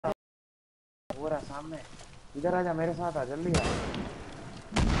सामने। इधर आजा मेरे साथ आ जल्दी आ।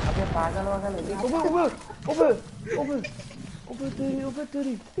 अबे पागल वागल है। ओबे ओबे ओबे ओबे ओबे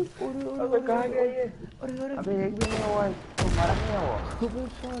तेरी ओरे ओरे अबे ओरे कहाँ ओरे गया ये? अरे अरे अबे एक भी नहीं हुआ तो मरा नहीं है वो। ओबे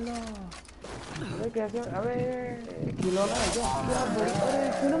साला अबे कैसे? अबे खिलौना है क्या? क्या बड़ी अरे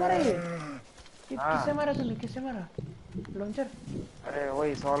तूने मारा ये किससे हाँ। मारा तूने किससे मारा लॉन्चर अरे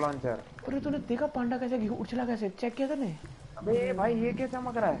वही 100 लॉन्चर। अरे तूने देखा पांडा कैसे उछला कैसे चेक किया तूने अबे भाई ये क्या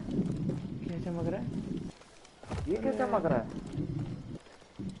चमक रहा है? क्या चमक रहा है ये क्या अरे चमक रहा है?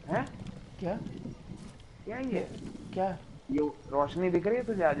 हैं? क्या क्या ये ये? क्या ये रोशनी दिख रही है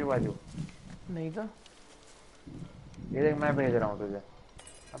तुझे आजू बाजू? नहीं तो ये देख मैं भेज रहा हूँ तुझे।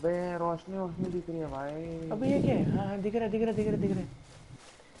 अबे रोशनी रोशनी दिख रही है भाई। अबे ये क्या है हाँ हाँ दिख रहा है दिख रहा है दिख रहा है दिख रहा है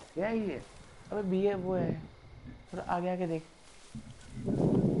क्या है ये? अबे बी है वो है थोड़ा आगे आके देख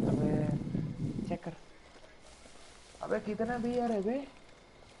अबे चेक कर अबे कितना बियर है बे?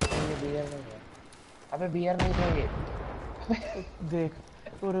 ये बियर नहीं है। अबे बियर नहीं था ये। देख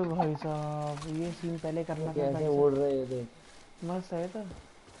अरे भाई साहब ये सीन पहले करना था कैसे भाई उड़ साहब रहे हैं देख। मस्त है तो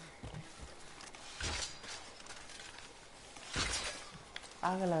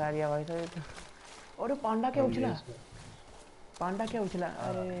आग लगा दिया भाई साहब ये तो अरे पांडा क्या जल्दी उछला इसको। पांडा क्या उछला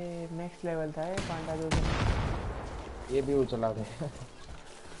हाँ अरे नेक्स्ट लेवल था ये पांडा जो ये भी उछला दे।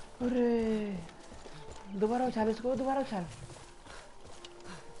 अरे दोबारा उछाल इसको दोबारा उछाल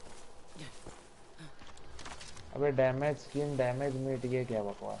अबे डैमेज स्किन डैमेज मीट ये क्या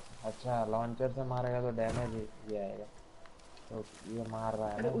बकवास? अच्छा लॉन्चर से मारेगा तो डैमेज ये आएगा। तो ये मार रहा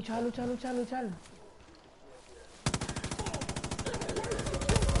है अरे ना उछाल इसको। उछाल उछाल उछाल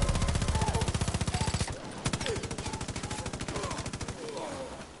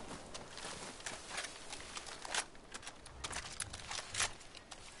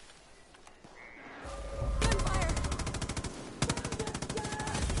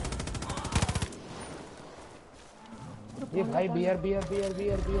अरे ये पांडा भाई पांडा beer beer beer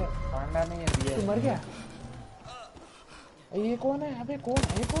beer beer पांडा नहीं है तू बियर मर है। गया ये कौन है? अबे कौन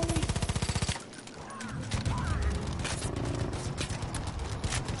है? कौन है?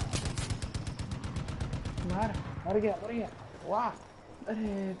 मार मर गया मर गया। वाह।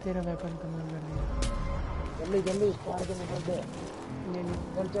 अरे तेरा वेपन कमाल कर दिया जल्दी जल्दी उसको मार के निकल दे। ले ली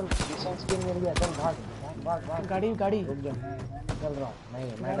चल चल मिशन स्किन मिल गया। चल भाग भाग भाग भाग। गाड़ी गाड़ी रुक जा मैं निकल रहा हूँ। नहीं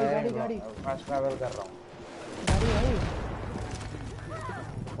मैं गाड़ी गाड़ी डायरेक्ट गाड़ी फास्ट ट्रैवल कर रहा हूँ। गाड़ी भाई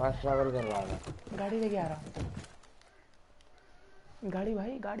फास्ट ट्रैवल कर रहा हूँ मैं। गाड़ी लेके आ रहा हूँ गाड़ी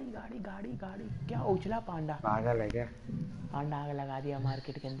भाई गाड़ी गाड़ी गाड़ी गाड़ी क्या उछला पांडा पागल है क्या? पांडा आग लगा दिया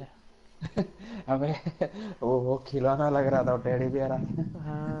मार्केट के अंदर अबे वो खिलौना लग रहा था वो टेडी बियर।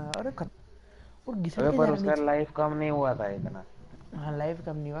 हाँ अरे और घिसट अबे के जा पर रहा उसका नीचे लाइफ कम नहीं हुआ था इतना। हाँ लाइव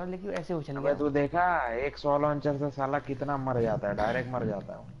कम नहीं हुआ लेकिन ऐसे उछल अबे गया तू देखा एक 100 लॉन्चर से साला कितना मर जाता है? डायरेक्ट मर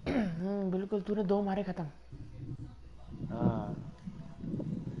जाता है। बिल्कुल तूने दो मारे खत्म हाँ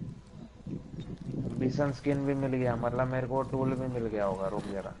मिशन स्किन भी मिल गया मतलब मेरे को टूल भी मिल गया होगा। रुक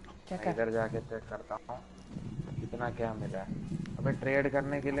जरा चेक मैं कर इधर जाके चेक करता हूँ कितना क्या मिला है। अबे ट्रेड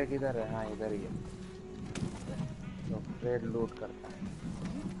करने के लिए किधर है? हाँ इधर ही है। तो ट्रेड लूट करता हूँ।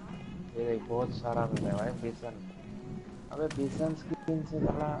 ये देख बहुत सारा मिला है भाई बिसन। अबे बिसन स्किन से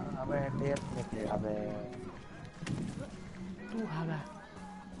साला अबे टेप निकले। अबे तू भागा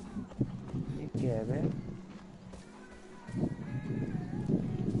ये क्या है बे?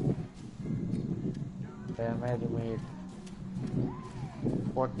 Damage meet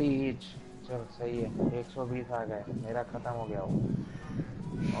 40 each. चल सही है 120 आ गए। मेरा खत्म हो गया वो।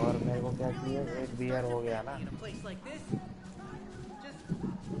 और मेरे को क्या चाहिए? एक बियर हो गया ना।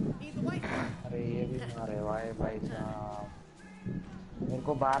 अरे ये भी मारे भाई भाई साहब। मेरे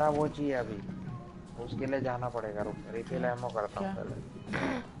को 12 वो चाहिए अभी। उसके लिए जाना पड़ेगा। रुक रिफिल क्या एमो करता हूँ क्या पहले।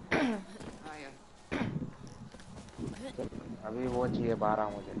 चल, अभी वो चाहिए 12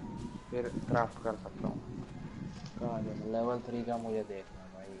 मुझे। फिर क्राफ्ट कर सकता हूँ। कहाँ गया? लेवल 3 का मुझे देखना है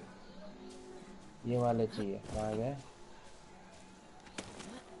भाई। ये वाले चाहिए। कहाँ गए?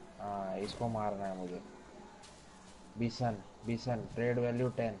 हाँ इसको मारना है मुझे। बिसन बिसन ट्रेड वैल्यू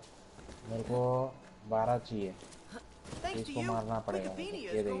 10। मेरे को 12 चाहिए। तो इसको मारना पड़ेगा मुझे।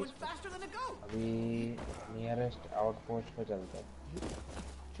 ये देखिए इसको। अभी नियरेस्ट आउटपोस्ट पे चलते हैं।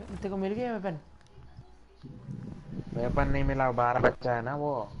 तेरे को मिल गया वेपन वेपन नहीं मिला। 12 बच्चा है ना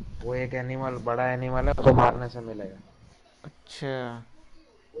वो एक एनिमल बड़ा एनिमल है उसको मारने से मिलेगा। अच्छा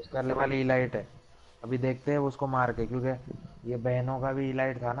उसका लेवल इलाइट है। अभी देखते हैं उसको मार के क्योंकि ये बहनों का भी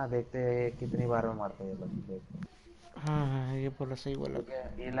इलाइट था ना। देखते हैं कितनी बार में मारते हैं ये लोग। देखते हैं। हाँ हाँ ये बोला सही बोला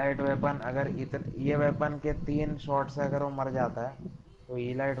क्योंकि इलाइट वेपन अगर ये वेपन के 3 शॉट से अगर वो मर जाता है तो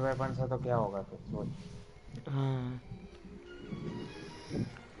इलाइट वेपन से तो क्या होगा फिर सोच। हाँ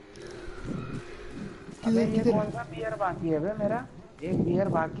अबे ये किधर? कौन सा बियर बाकी है बे मेरा? एक बियर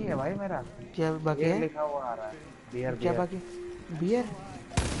बाकी है भाई मेरा। क्या बाकी बियर है? लिखा हुआ आ रहा है। बियर क्या बियर। बाकी? बियर?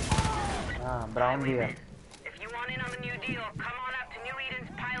 हाँ ब्राउन बियर।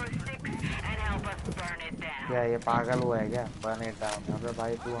 क्या ये पागल हुआ है क्या? Burn it down. अबे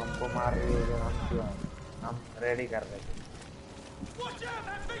भाई तू हमको मार रही है जब हम क्यों आए? हम रेडी कर रहे थे।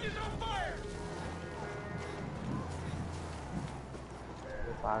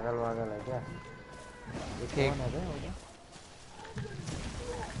 ये पागल वागल है क्या? ये एक कौन है बे उधर?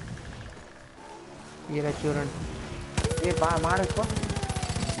 ये रहा चूरन। ये मार इसको।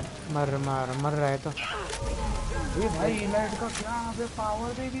 मर मार मर रहा है तो। ये भाई इलाइट का क्या अबे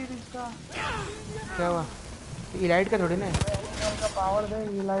पावर देगी इसका? क्या हुआ? इलाइट का थोड़ी ना है। अबे एनिमल का पावर दे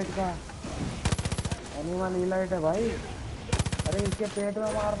इलाइट का। एनिमल इलाइट है भाई। अरे इसके पेट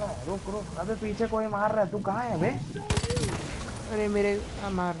में मार रहा है। रुक रुक अबे पीछे कोई मार रहा है। तू कहाँ है बे? अरे मेरे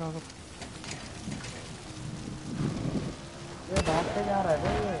मार रहा हूँ। ये भागते जा रहा है बे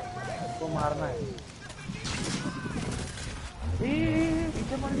ये। इसको मारना है।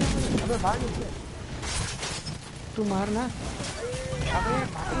 पीछे पड़ गया मुझे। अबे भाग इससे। तू मार ना। अबे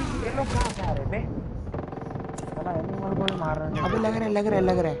भाई ये लोग कहाँ से आ रहे बे? साला एनिमल को भी मार रहे हैं अबे ये लग रहा है लोग। लग रहा है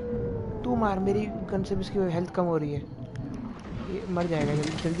लग रहा है। तू मार, मेरी गन से भी इसकी हेल्थ कम हो रही है। ये मर जाएगा,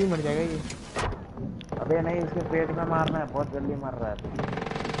 जल्दी जल्दी मर जाएगा ये। अबे नहीं इसके पेट में मारना है। बहुत जल्दी मर रहा है।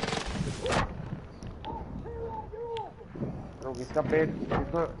 रुक इसका पेट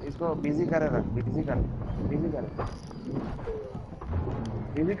इसको इसको बिजी करे रख। बिजी कर। बिजी कर।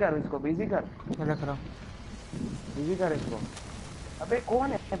 बिजी कर इसको। बिजी कर। मैं रख रहा हूँ। बिजी कर इसको। अबे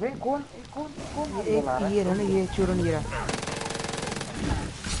कौन है बे? कौन कौन कौन ये आग एक जला रहा ये है? रहा ना, रुक ये चूरन ये रहा।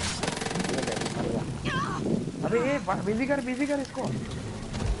 ये देख मर गया। अबे ये बिजी कर इसको।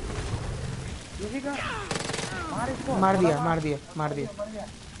 बिजी कर। मार इसको मार थोड़ा दिया मार। मार दिया मार मर दिया। गया मर गया।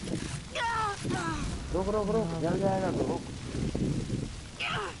 रुक रुक रुक जल जाएगा तो रुक।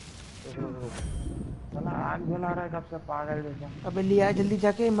 रुक रुक रुक। साला आग जला रहा है कब से पागल जैसा। अबे लिया जल्दी,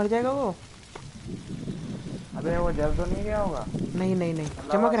 जाके मर जाएगा वो। अबे वो जल तो नहीं गया होगा? नहीं नहीं नहीं,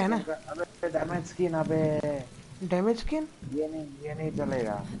 लवा चमक रहा है स्किन ना। का। अबे डैमेज स्किन। अबे डैमेज स्किन? ये नहीं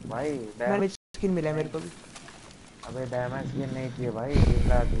चलेगा भाई। डैमेज। डैमेज स्किन मिला है नहीं। मेरे को भी। अबे डैमेज स्किन नहीं चाहिए भाई।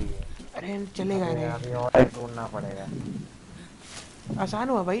 जिंदा चाहिए। अरे चलेगा अबे रे। अभी और ढूंढना पड़ेगा। आसान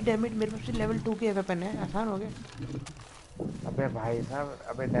हुआ भाई, डैमेज मेरे पास लेवल 2 की वेपन है, आसान हो गया। अबे भाई साहब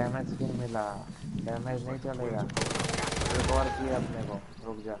अबे डैमेज स्किन मिला। डैमेज नहीं चलेगा। एक और चाहिए अपने को।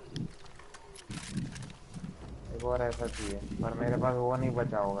 रुक जा। एक और ऐसा चाहिए पर मेरे पास वो नहीं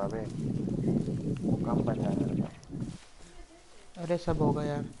बचा होगा बे। वो कम बचा है मेरे पास। अरे सब होगा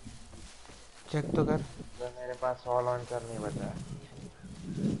यार, चेक तो कर। अबे मेरे पास 100 लॉन्चर नहीं बचा है।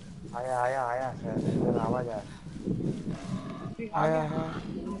 आया आया आया सर इधर आवाज आ आ आया गया। है।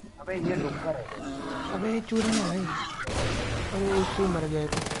 अबे ये डुक्कर है बे। अबे चूरन है भाई। अरे उससे मर गया ये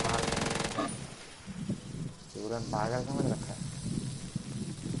तो। मार। तुरंत पागल समझ रखा है।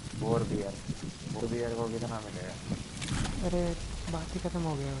 बोर बियर को कितना मिलेगा? अरे बात ही खत्म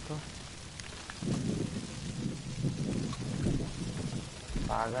हो गया वो तो।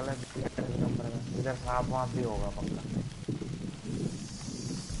 पागल है बियर एक नंबर में। इधर सांप वाप भी होगा पक्का।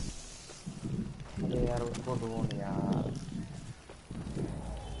 अरे यार उसको ढूंढ यार।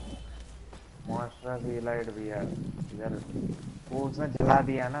 मॉन्स्टर इलाइट बियर इधर। वो उसने जला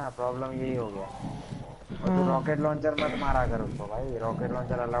दिया ना। प्रॉब्लम यही हो गया। और तू हाँ रॉकेट लॉन्चर मत मारा कर उसको भाई। रॉकेट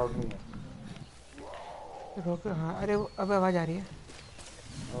लॉन्चर अलाउड नहीं है। रोक। हाँ अरे अब आवाज आ रही है।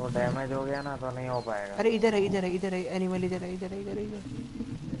 वो डैमेज हो गया ना तो नहीं हो पाएगा। अरे इधर है इधर है इधर है, एनिमल इधर है इधर है इधर है इधर।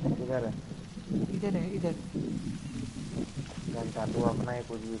 किधर है? इधर है इधर। घंटा तू अपना ही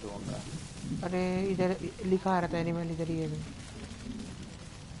कुछ भी ढूंढ रहा है। अरे इधर लिखा आ रहा था एनिमल इधर ही है भी।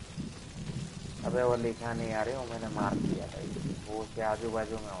 अबे वो लिखा नहीं आ रही वो मैंने मार दिया था। वो उसके आजू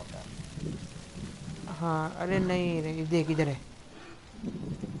बाजू में होता है। हाँ अरे नहीं रे, देख इधर है।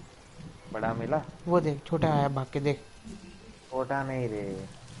 बड़ा मिला? वो देख छोटा आया भाग के देख। छोटा नहीं रे।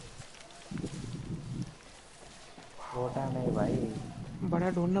 छोटा नहीं भाई। बड़ा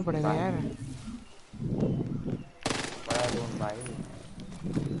ढूंढना पड़ेगा भाई यार। बड़ा ढूंढ भाई।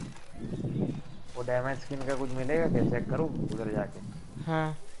 वो डैमेज स्किन का कुछ मिलेगा क्या? चेक करूँ उधर जाके?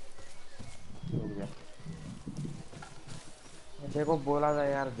 हाँ रुक जा। देखो बोला था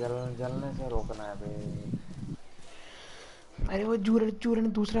यार जलने से रोकना है बे। अरे वो चूरन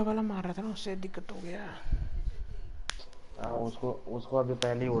चूरन दूसरा वाला मार रहा था ना, उससे दिक्कत हो गया। उसको उसको अभी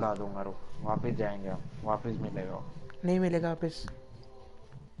पहले ही उड़ा दूंगा। रुक वापिस जाएंगे हम। वापिस मिलेगा वो। नहीं मिलेगा वापस।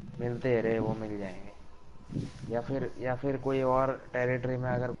 मिलते रे वो मिल जाएंगे। या फिर कोई और टेरिटरी में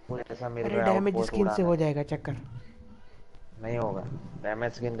अगर कोई ऐसा मिल अरे रहा है डैमेज आउटपोस्ट स्किन से उड़ाने हो को। जाएगा चक्कर। नहीं होगा,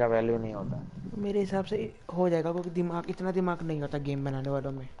 डैमेज स्किन का वैल्यू नहीं होता। मेरे हिसाब से हो जाएगा, क्योंकि दिमाग, इतना दिमाग नहीं होता गेम बनाने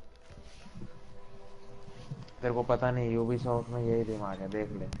वालों में। तेरे को पता नहीं, यूबीसॉफ्ट में यही दिमाग है,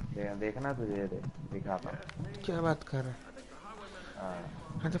 देख ले। देखना तुझे, दे दिखाता हूँ। क्या बात कर रहा है?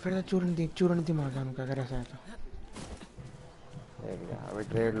 हाँ, हाँ तो फिर तो चूरन दिमाग है उनका, अगर ऐसा है तो। देख ले, अभी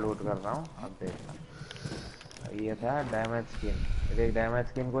ट्रेड लूट कर रहा हूँ, अब देखना। ये था डैमेज स्किन। देख, डैमेज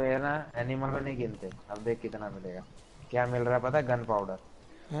स्किन को ये ना एनिमल में नहीं गिनते। अब देख कितना मिलेगा, क्या मिल रहा है पता है? Gun powder.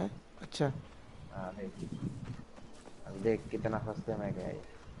 है? अच्छा। हाँ देख, अब देख कितना सस्ते में गया ये।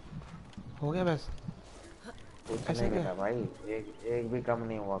 हो गया बस? कुछ ऐसा नहीं क्या? घटा भाई, एक एक भी कम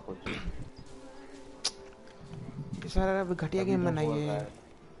नहीं हुआ कुछ। ये सारा घटिया तभी गेम तो बनाई बोल रहा है। है,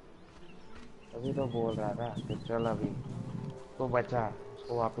 तभी तो बोल रहा था कि चल अभी उसको बचा,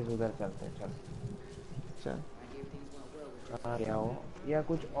 उसको वापस उधर चलते हैं, चल। चल। कहाँ गया हो? या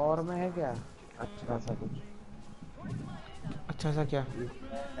कुछ और में है क्या? अच्छा सा कुछ अच्छा सा क्या?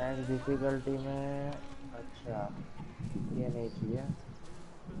 इसमें नेक्स्ट डिफिकल्टी में। अच्छा, ये नहीं चाहिए।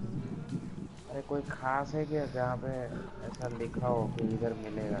 अरे कोई खास है क्या जहाँ पे ऐसा लिखा हो कि इधर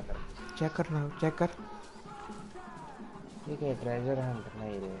मिलेगा करके? चेक करना, चेक कर। ठीक है, ट्रेजर हंट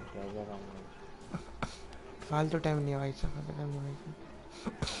नहीं रे, ट्रेजर हंट नहीं। फालतू टाइम नहीं है भाई साहब, फालतू टाइम नहीं है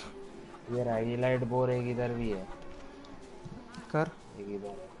भाई ये रहा इलाइट बोर, एक इधर भी है, साहब। कर। एक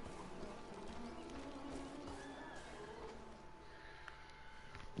इधर।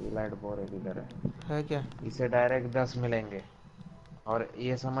 इलाइट बोर एक इधर है। है क्या? इसे डायरेक्ट 10 मिलेंगे। और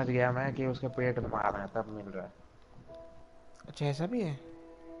ये समझ गया मैं कि उसके पेट में मारना है तब मिल रहा है। अच्छा ऐसा भी है?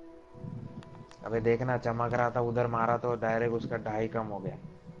 अबे देखना, चमक रहा था उधर, मारा तो डायरेक्ट उसका ढाई कम हो गया।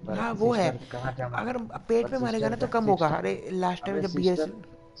 पर हाँ वो है। सिस्टर कहाँ चमक? अगर पेट पर पे मारेगा सिस्टर ना तो का कम होगा। सिस्टर अरे लास्ट टाइम अबे जब बी एस।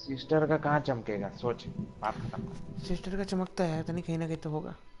 सिस्टर सिस्टर का कहाँ चमकेगा, सोच। बात खत्म सिस्टर का चमकता है तो नहीं, कहीं ना कहीं तो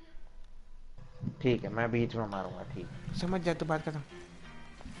होगा। कर। ठीक है, मैं बीच में मारूंगा, ठीक है। समझ जाए तो बात खत्म।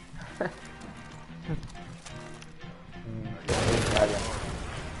 ठीक है, आ जा।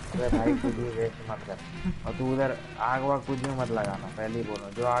 अबे भाई कुछ भी वेस्ट मत कर। और तू उधर आग वाग कुछ भी मत लगाना, पहले ही बोल रहा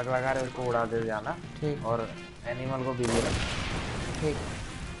हूँ, जो आग लगा रहे उसको उड़ा दे जाना। ठीक। और एनिमल को बिजी रखना। ठीक।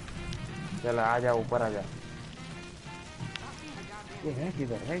 चल आ जा, ऊपर आ जा। ये है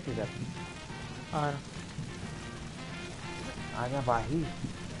किधर, है किधर? और आ जा भाई,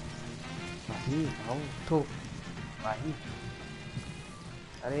 भाई भाऊ, थू। भाई।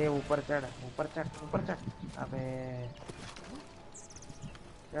 अरे ऊपर चढ़, ऊपर चढ़, ऊपर चढ़। अबे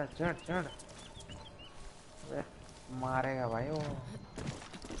चढ़ चढ़ चढ़। अबे मारेगा भाई वो।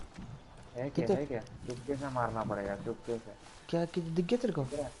 है क्या, किधर? है क्या? चुपके से मारना पड़ेगा, चुपके से। क्या दिख गया तेरे को?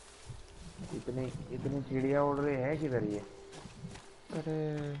 दिख रहा है? इतनी इतनी चिड़िया उड़ रही है किधर ये? अरे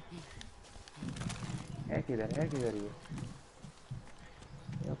है किधर, है किधर ये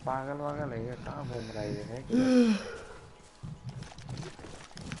पागल वागल है, ये कहाँ घूम रहा है किधर?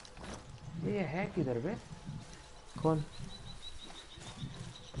 ये है किधर बे? कौन?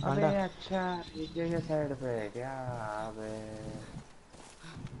 अबे पांडा? अच्छा, नीचे के साइड पे है क्या? अबे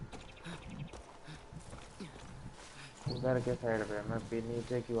उधर के साइड पे, मैं भी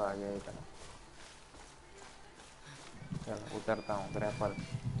नीचे क्यों आ गया इतना? चल उतरता हूँ, ग्रैपल।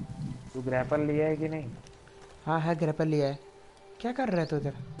 तू ग्रैपल लिया है कि नहीं? हाँ है, ग्रैपल लिया है। क्या कर रहा है तू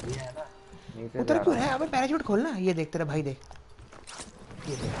उधर? लिया है ना? नीचे उधर जा रहा क्यों हूँ है? मैं। अबे पैराशूट खोलना। ये देख तेरा भाई, देख।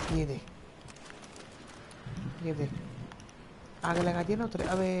 ये देख, ये देख, ये देख। आगे लगा दिया ना उतरे।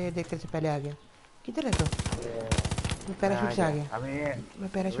 अबे देख, तेरे से पहले आ गया। किधर है तू? ये मैं मैं पैराशूट आ से आ गया, गया। अबे ये मैं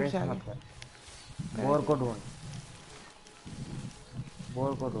पैराशूट से वेस्ट आ मत गया। कर। बोर को पैराशूट। ढूंढ,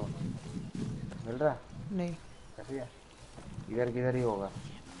 बोर को ढूंढ। मिल रहा? नहीं। कैसे है? इधर किधर ही होगा,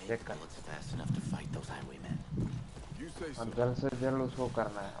 चेक कर। और जल्द से जल्द उसको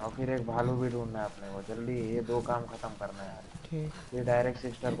करना है, और फिर एक भालू भी ढूंढना है अपने को, जल्दी ये दो काम खत्म करना है यार। ठीक। फिर डायरेक्ट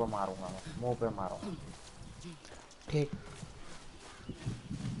सिस्टर को मारूंगा, मैं मुंह पे मारूंगा, ठीक।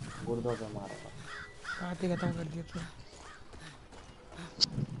 गुर्दों पे मारूंगा। बात ही खत्म कर दिया तू।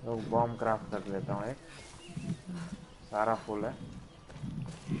 तो बॉम्ब क्राफ्ट कर लेता हूँ एक, सारा फुल है।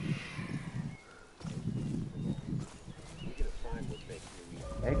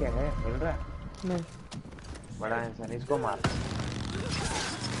 है क्या, है मिल रहा है? नहीं। बड़ा इंसान, इसको मार।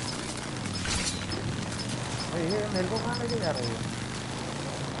 ये मेरे को कहाँ लेके जा रही है?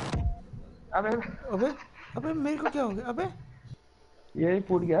 अबे अबे। अबे मेरे को क्या हो गया? अबे यही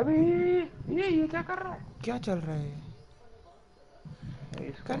फूट गया अभी। ये क्या कर रहा क्या चल रहा है? है?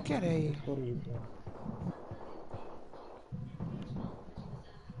 इसको, कर क्या रहा है ये? इसको रीच।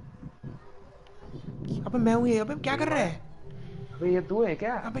 अबे मैं हूँ ये। अबे क्या कर रहा मैं, है? अबे ये तू है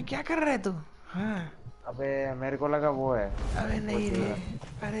क्या? अबे क्या कर रहा है तू? हाँ। अबे मेरे को लगा वो है, अबे वो नहीं रे। चिल्ला।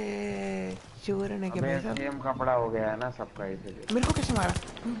 अरे चोर ने क्या अबे भाई साहब? सेम कपड़ा हो गया है ना सबका इसीलिए। मेरे को कैसे मारा?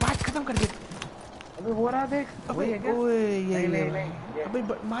 बात खत्म कर दिया। अबे हो रहा देख, अबे वही है क्या? ओए नहीं यही है नहीं नहीं, भाई। ये अबे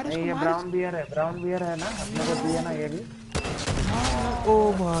मार नहीं, इसको, ये मार ब्राउन इसको। बियर है, ब्राउन बियर है ना, अपने को चाहिए ना ये भी। मार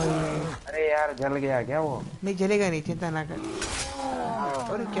ओ भाई। अरे यार जल गया क्या वो? नहीं जलेगा नहीं, चिंता ना कर।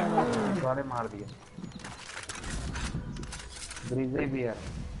 अरे क्या बात पुलिस है। वाले मार दिए। ग्रीजे बियर।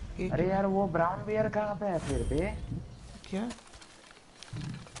 एक अरे यार वो ब्राउन बियर कहाँ पे है फिर पे? क्या?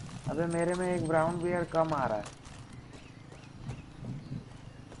 अबे मेरे में एक ब्राउन बियर कम आ रहा है।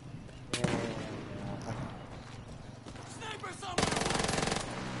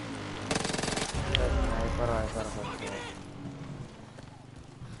 स्नाइपर वाइपर करके।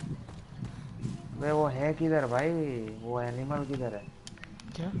 अबे वो है किधर भाई? वो एनिमल किधर है?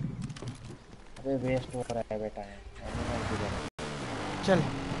 क्या? अबे वेस्ट हो रहा है बेटा, है एनिमल किधर है? चल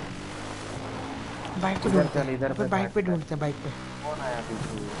बाइक पे इधर ढूंढते चल, हैं। इधर अबे पे बाइक पे बैठते हैं। ढूंढते हैं, बाइक पे। कौन आया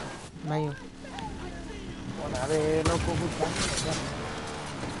पीछे? मैं ही हूँ। कौन? अबे ये लोग को कुछ काम नहीं है क्या?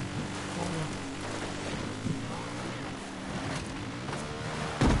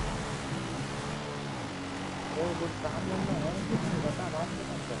 अरे कुछ काम धंधा है कि नहीं? बता, बात तो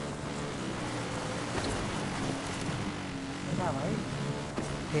मत कर। बता भाई।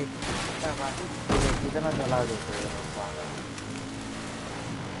 ठीक। बता बात। ये देख कितना चला देते हैं ये लोग पागल।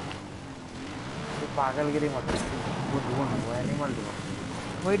 तू पागलगिरी मत कर तू। वो ढूंढ, वो एनिमल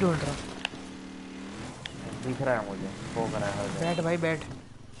ढूंढ। वही ढूंढ रहा हूँ। दिख रहा है मुझे, भोग रहा है हर बैठ जगह। भाई बैठ।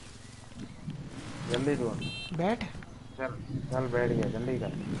 जल्दी ढूंढ। बैठ। चल। चल बैठ गया, जल्दी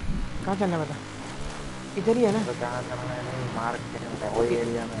कर। कहाँ चलना है बता? इधर ही है ना? अबे कहाँ चलना है? नहीं, मार्क कैंप है वही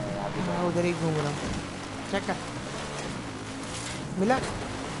एरिया में है, आजू हाँ बाजू। उधर ही घूम रहा हूँ। चेक कर। मिला?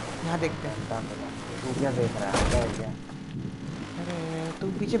 यहाँ देखते हैं। घंटा मिला तो तू क्या देख रहा है? आता है क्या? अरे तू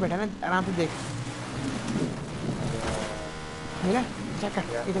पीछे बैठा ना, आराम से देख। अबे मिला? चेक कर।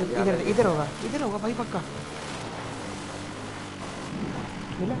 इधर ज्यादा इधर दिख इधर रहा होगा, है। इधर होगा भाई पक्का।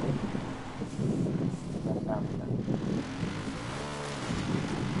 मिला? घंटा मिला।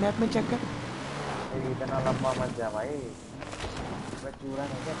 मैप में चेक कर। अरे इतना लंबा मत जा भाई। अबे चूरा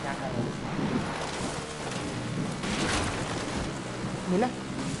नहीं क्या, क्या कर रहा है? मिला?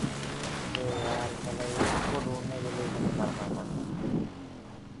 अबे यार साला इसको ढूंढने के लिए इतना करना पड़ता है।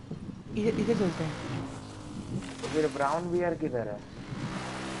 इधर इधर चलते हैं। तो फिर ब्राउन बियर किधर है?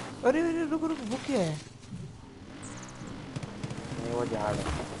 अरे अरे रुक रुक, वो क्या है? नहीं वो झाड़ है।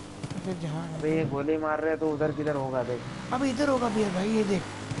 अच्छा जहाँ है अबे तो। ये गोली मार रहे तो उधर किधर होगा देख। अब इधर होगा भैया भाई, ये देख।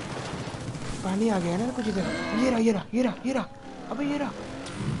 पानी आ गया है ना कुछ इधर। ये रहा ये रहा ये रहा ये रहा। अबे ये रहा।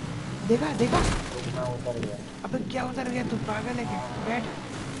 देखा देखा? रुक मैं उतर गया। अबे क्या उतर गया, तू पागल है क्या? बैठ।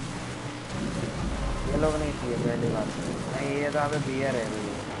 ये लोग नहीं चाहिए पहली बात तो। नहीं ये तो अबे बियर है अभी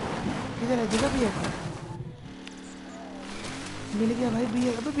ये। किधर है? देखा बियर? मिल गया भाई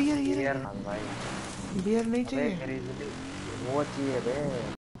बियर। अबे बियर ये रहा बियर ये ना भाई। रहा। बियर नहीं अबे चाहिए? ग्रिजली वो चाहिए बे।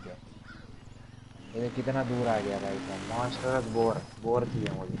 ये देख कितना दूर आ गया भाई साहब। मॉन्स्टरस बोर, बोर चाहिए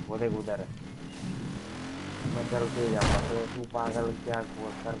मुझे, वो देख उधर है। मैं चल के ही जाऊंगा तो तू पागल क्या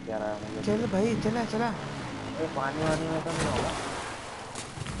कर क्या रहा है मुझे चल भी। भाई चला चला। अरे पानी वानी में तो नहीं होगा?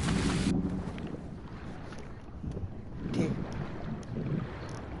 ठीक।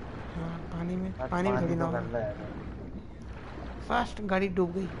 हाँ बस पानी में थोड़ी पानी ना तो होगा। गंदा है भाई। फास्ट गाड़ी डूब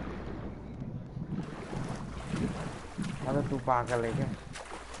गई। अबे तू पागल है क्या?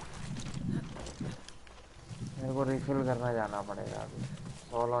 मेरे को रिफिल करना जाना पड़ेगा अभी।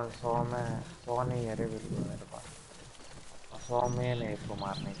 100 में 100 नहीं है रे बिल्कुल मेरे पास। और 100 में है इसको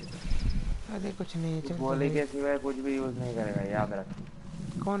मारने के लिए। अरे कुछ नहीं है, तू चल तो गोली भाई। के सिवाय कुछ भी यूज नहीं करेगा, याद रख।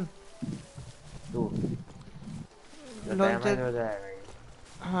 कौन? तू जो डैमेज लॉन्चर? हो जाएगा ये।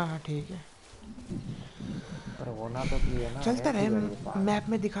 हाँ हाँ ठीक है। पर होना तो चाहिए ना, चलता है रहे। किधर ये पागल? मैप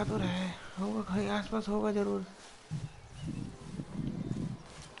में दिखा तो रहा है, होगा कहीं आसपास होगा जरूर।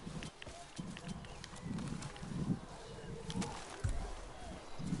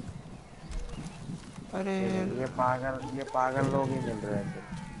 अरे ये देख, ये पागल लोग ही मिल रहे हैं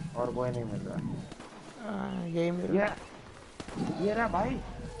सिर्फ, और कोई नहीं मिल रहा। यही मिल ये रहा। ये रहा भाई।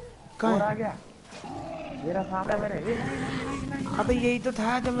 कहाँ और आ है? गया। ये रहा सामने मेरे, ये नहीं नहीं नहीं नहीं अबे नहीं। यही तो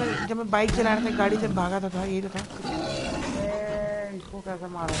था, जब मैं बाइक चला रहा था, गाड़ी से भागा था यही तो था। इसको कैसे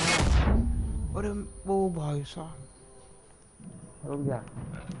मारूंगा? अरे वो भाई साहब। रुक जा। ये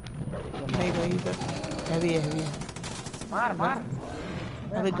नहीं मारूंगा। भाई इधर हैवी है, हैवी है। मार गन। मार।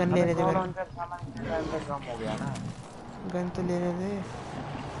 अबे गन अबे लेने दे क्रॉ मेरे को। लॉन्चर साला इतने टाइम पे कम हो गया ना। गन तो लेने दे।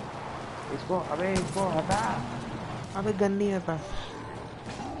 इसको, अबे इसको हटा। अबे गन नहीं है मेरे पास।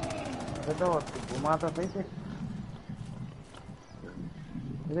 अबे तो घुमा तो सही से।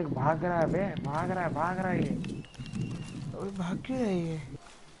 ये देख भाग रहा है बे, भाग रहा है ये। अबे भाग क्यों रही है?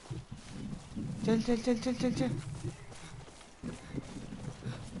 चल चल चल चल चल चल।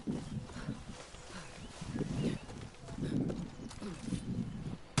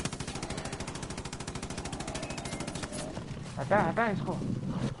 हटा हटा इसको,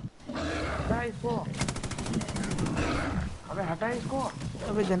 हटा इसको, अबे हटा इसको।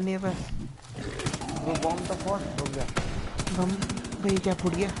 अबे गन नहीं है बस। वो बॉम्ब तो फोड़, रुक जा। बम। भाई क्या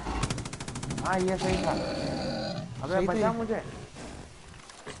फूट गया? हाँ ये सही था। अबे सही था बचा ये। मुझे,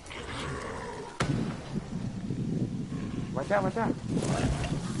 बचा बचा।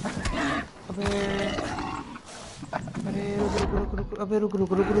 अबे अरे रुक रुक रुक रुक अबे रुक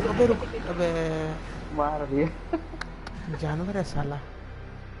रुक रुक रुक अबे रुक अबे। मार दिए। जानवर है साला।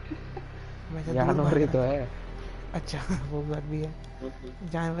 मैं तो दूर जानवर भाग ही रहा तो था। है। अच्छा वो बात भी है।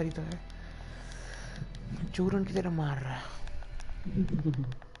 जानवर ही तो है। चूरन की तरह मार रहा है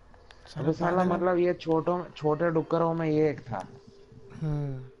साला अबे साला पागल है। मतलब ये छोटे डुक्करों में ये एक था।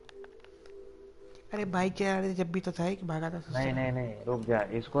 हम्म। अरे बाइक चला रहे थे जब भी तो था कि भागा था नहीं उससे। नहीं नहीं, रुक जा,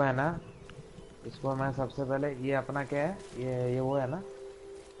 इसको है ना, इसको मैं सबसे पहले, ये अपना क्या है, ये वो है ना।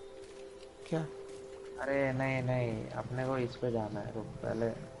 क्या? अरे नहीं नहीं, अपने को इस पे जाना है, रुक पहले,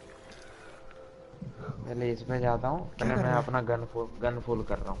 पहले इस पे जाता हूँ, क्या पहले कर मैं रहा है? अपना गन फुल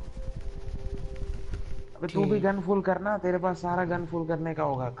कर रहा हूँ। अबे तू भी ठीक। गन फुल करना, तेरे पास सारा गन फुल करने का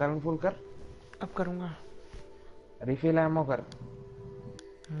होगा, गन फुल कर। अब करूँगा। रिफिल एमो कर।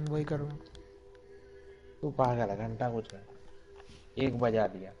 वही करूँगा। तू पागल है, घंटा कुछ कर, 1 बजा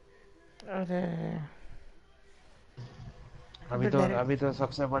दिया। अरे अभी अबे तो डायरेक्ट। अभी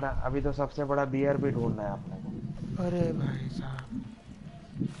तो सबसे बड़ा बियर भी ढूंढना है अपने को। अरे भाई साहब।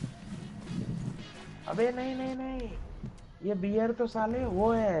 अबे नहीं नहीं नहीं, ये बियर तो साले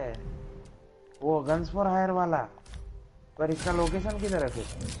वो है, वो गन्स फॉर हायर वाला। पर इसका लोकेशन किधर है फिर?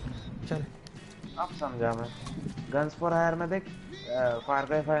 चल। अब समझा मैं। गन्स फॉर हायर में देख, फार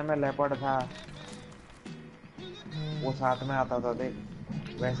क्राई 5 में लेपर्ड था, वो साथ में आता था देख।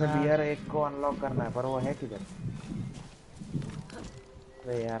 वैसे हाँ। बियर एक को अनलॉक करना है, पर वो है किधर?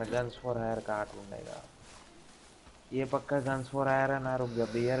 अरे यार गन्स फॉर हायर कहाँ ढूंढेगा? ये पक्का गन्स फॉर हायर है ना, रुक जा,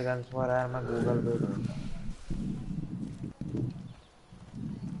 बियर गन्स फॉर हायर मैं गूगल पे ढूंढता हूँ।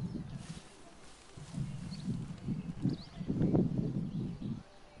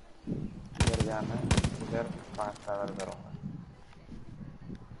 इधर जाना है, इधर फास्ट ट्रैवल करूंगा।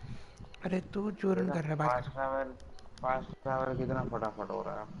 अरे तू चूरन देखा कर रहा है, बात फास्ट करो। ट्रैवल, फास्ट ट्रैवल कितना फटाफट हो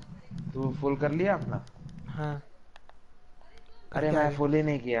रहा है। तू फुल कर लिया अपना? हाँ। अरे करके आ मैं गया। फुल ही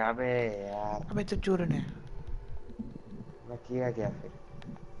नहीं किया, अबे यार। अबे तो चूरन है। मैं किया क्या फिर?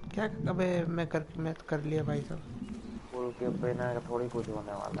 क्या? अबे मैं तो कर लिया भाई साहब। फुल के बिना थोड़ी कुछ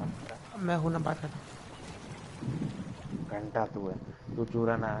होने वाला है मेरा। मैं हूं ना, बात खत्म। घंटा तू है, तू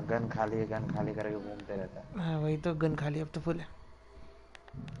चूरा ना, गन खाली करके घूमते रहता है। हाँ वही तो, गन खा लिया, अब तो फुल है।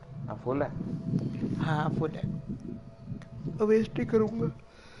 हाँ फुल है। हाँ फुल है। अब वेस्ट ही करूंगा।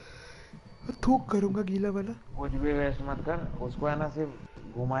 थूक करूंगा गीला वाला। कुछ भी वेस्ट मत कर, उसको है ना सिर्फ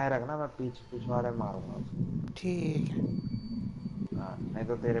घुमाए रखना, मैं पिछवाड़े मारूंगा उसको। ठीक है। हाँ नहीं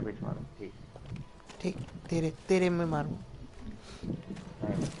तो तेरे पिछवाड़े, ठीक। ठीक। तेरे तेरे में मारूं?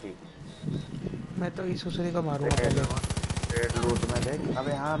 नहीं नहीं ठीक। मैं तो इस ससुरे को मारूंगा रेड, पहले। रेड लूट में देख,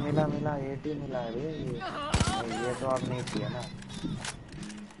 अबे हाँ मिला मिला, 80 मिला है भैया ये। नहीं ये तो अब नहीं चाहिए ना,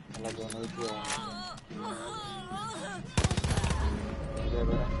 मतलब जो नहीं चाहिए वो नहीं चाहिए। ये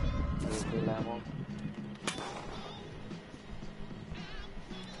बड़ा रिफिल एमो।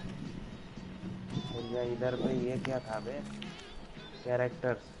 भैया इधर पे ये क्या था बे?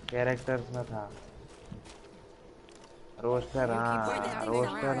 कैरेक्टर्स में था रोस्टर, You keep waiting हाँ out there,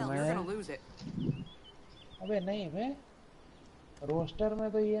 roster you're gonna में। lose it. अबे नहीं बे, रोस्टर में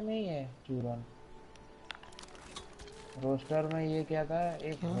तो ये नहीं है चूरन। रोस्टर में ये क्या था,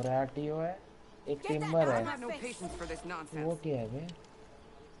 एक क्या? होराटियो है, एक Get that टिम्बर out है। of my face! I got no patience for this वो nonsense. क्या है बे?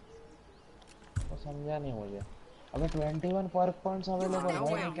 वो समझा नहीं मुझे। अबे 21 Perk points You are available, no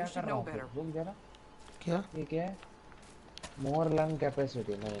भाई मैं whale, क्या you कर should रहा know हूँ फिर, better. रुक जरा। क्या? ये क्या है? मोर लंग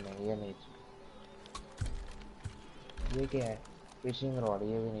कैपेसिटी, नहीं नहीं ये नहीं चाहिए। ये क्या है? फिशिंग रॉड,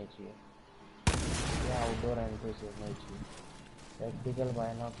 ये भी नहीं चाहिए। ये आउटडोर एंट्री नहीं चाहिए। प्रैक्टिकल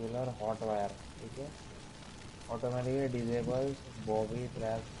बाइनोक्यूलर हॉट वायर, ठीक है। ऑटोमेटिकली डिजेबल्स बॉबी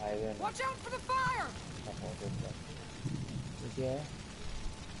ट्रैप हाईवे में Watch out for the fire! Supported है। ठीक है।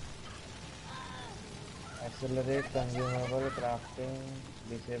 Accelerate consumable crafting,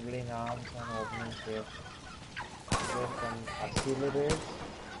 disabling arms and opening safe. Accelerate,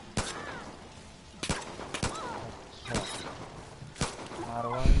 अच्छा।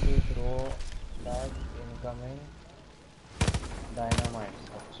 R1 to throw start incoming dynamites,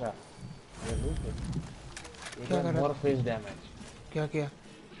 अच्छा। ये लूँ फिर। ये क्या क्या, कर रहा मोर था? Fish damage. क्या किया?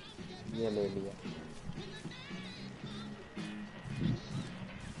 ये ले लिया।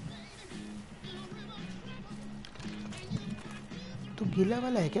 तू गीला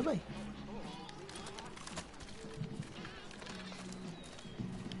वाला है क्या भाई?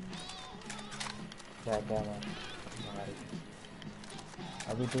 क्या क्या मारी।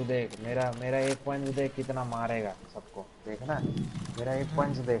 अभी तू देख, मेरा मेरा एक पंच देख कितना मारेगा सबको, देखना। मेरा एक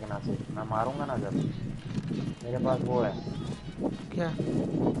पंच देखना सिर्फ, मैं मारूंगा ना जब। मेरे पास वो है। क्या?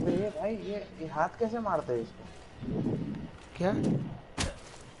 अबे ये भाई, ये हाथ कैसे मारते हैं इसको? क्या?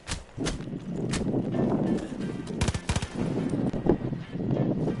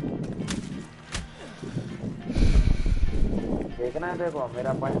 देखना है, देखो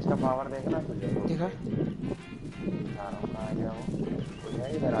मेरा पंच का पावर देखना तुझे। देखा? आ रहा हूँ, कहाँ गया वो? कोई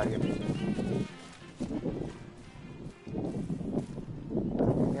है इधर आगे पीछे?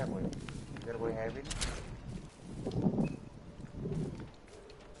 है क्या कोई? इधर कोई है भी नहीं।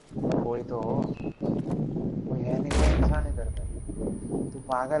 कोई तो हो। कोई है नहीं, कोई इंसान इधर पे। तू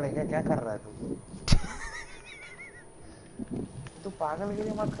पागल है क्या? क्या कर रहा है तू? तू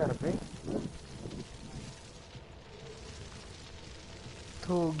पागलगिरी मत कर बे।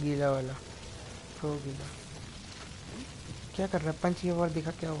 तो गीला वाला, तो गीला क्या कर रहा है? पंच ये और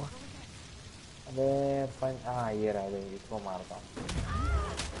दिखा, क्या हुआ? अबे पंच, हाँ ये रहा, देख इसको मारता हूँ।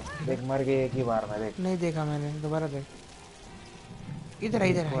 देख मर गए एक ही बार में, देख। नहीं देखा मैंने, दोबारा देख। इधर है,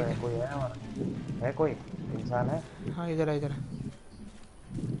 इधर किसको है, है? इधर। कोई है और है कोई इंसान है? हाँ इधर है, इधर है,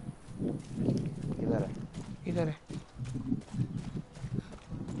 किधर है? इधर है।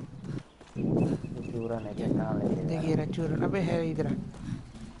 ये चूरन है क्या? कहाँ लेके जा रहा देखिए है? रहा चूरन, अबे है इधर है।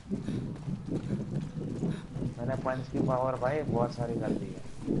 मैंने पंच की पावर भाई बहुत सारी कर दी है।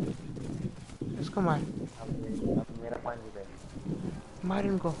 इसको मार, अब मेरा पंच दे। मार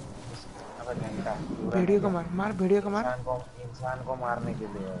इनको। अबे घंटा चूरन है भेड़ियों को क्या? मार, मार भेड़ियों को मार। इंसान को मारने के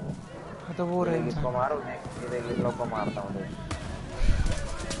लिए है वो। हाँ तो वो ये रहा देख इंसान। इसको मारो, देख ये देख इन लोग को मारता हूँ, देख।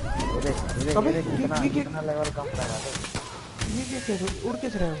 ये देख ये देख अबे ये देख, कितना ये क्या? कितना लेवल कम करा, देख। ये क्या किया तू? उड़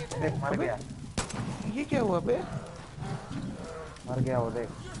किस रहे हो? ये देख मर अबे गया। ये क्या हुआ बे? मर गया वो, देख।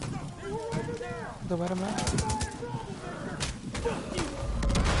 दोबारा मार।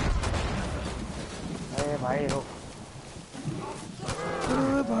 अरे भाई रुक।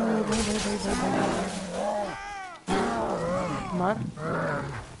 अरे भाई भाई भाई भाई भाई भाई, मार।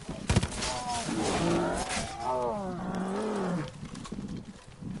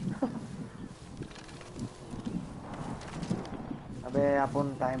 अबे अपन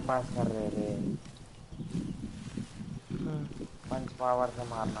टाइम पास कर रहे थे। पंच पावर से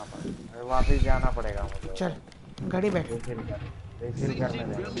मारना पड़ेगा, अरे वापिस जाना पड़ेगा मुझे चल उधर। गाड़ी बैठ। रिफिल करने देंगे। रिफिल करने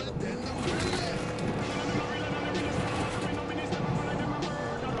देंगे।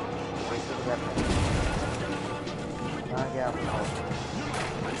 कहाँ गया अपना?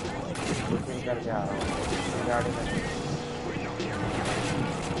 रिफिल करके आ रहा हूँ गाड़ी में।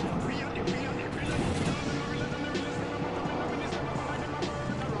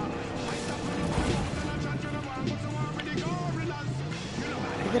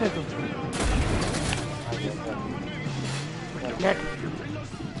 इधर है तू, बैठ।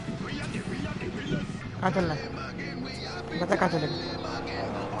 कहाँ चलना है? बता कहाँ चलेगा।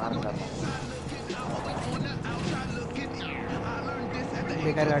 मार जाता हूँ।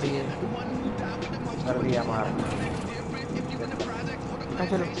 बेकार गाड़ी है। कर दिया मार। कहाँ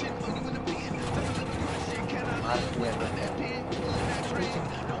चलो? मार दिया।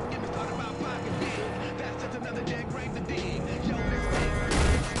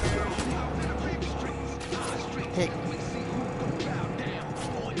 ठीक।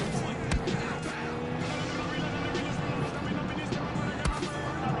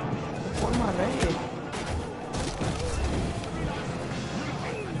 कौन मार रहा है ये?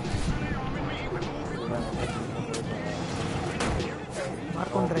 मार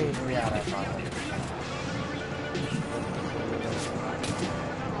कौन रहा है ये? नहीं आ रहा है पागल।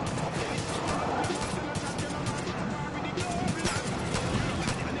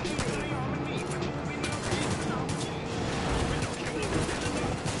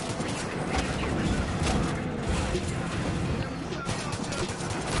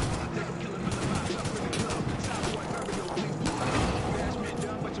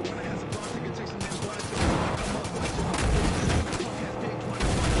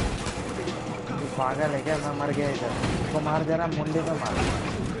 पागल है क्या? मैं मर गया इधर। इसको मार, जरा मुंडी पे मार।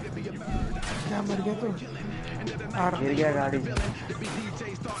 क्या मर गया तू? आ रहा। गिर गया गाड़ी से।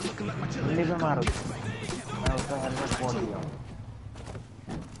 मुंडी पे मार उसको। मैं उसका हेलमेट फोड़ दिया हूँ।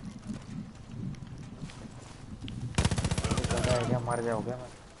 पता है क्या? मर जाओगे मैं।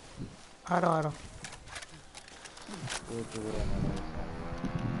 आ रहा, आ रहा। ये चूर है मेरे साथ।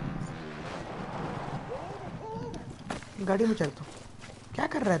 गाड़ी में चल तू। क्या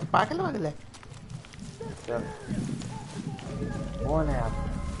कर रहा है तू, पागल वागल है? चल। कौन है आप?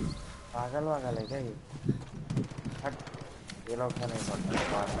 पागल वागल है क्या ये? हट। ये लोग से नहीं पढ़ना है,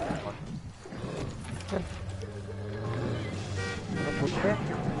 बात नहीं पढ़ना। चल तो कुत्ते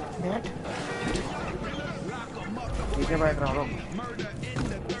बैठ। पीछे बैठ रहा हूँ, रुक।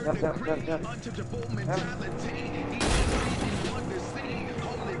 चल चल चल चल चल।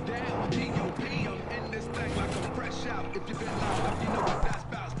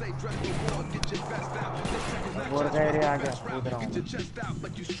 बोर का एरिया आ गया, कूद रहा हूँ मैं।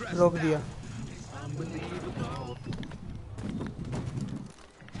 रोक दिया।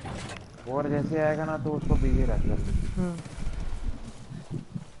 बोर जैसे आएगा ना तो उसको बिजी रख जल्दी। हम्म।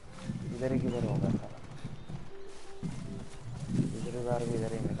 इधर ही किधर होगा साला? पिछली बार भी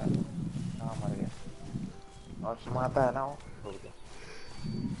इधर ही मिला था। कहाँ मर गया? और सुनाता है ना वो। रुक जा।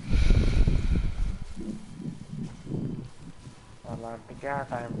 साला क्या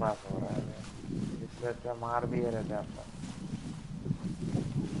टाइम पास हो रहा है बे? इससे अच्छा मार दिए रहते आपका।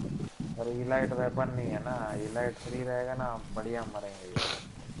 और इलाइट वेपन नहीं है ना, इलाइट फ्री रहेगा ना, बढ़िया मरेंगे ये लोग।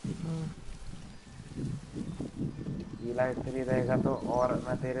 इलाइट फ्री रहेगा तो और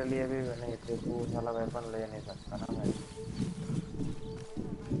मैं तेरे लिए भी नहीं थे, तू साला वेपन ले नहीं सकता ना मैं।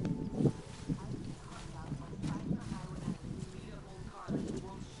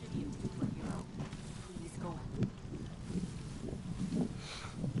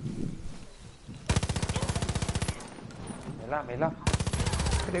 मिला मिला।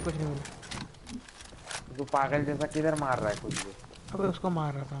 अरे कुछ नहीं मिला। तू पागल जैसा किधर मार रहा है कुछ भी? अबे उसको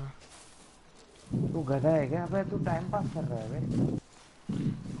मार रहा था मैं। तू गधा है क्या? अबे तू टाइम पास कर रहा है बे।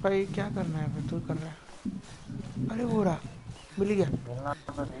 भाई क्या करना है फिर, तू कर रहा है। अरे वो रहा, मिल गया। मिलना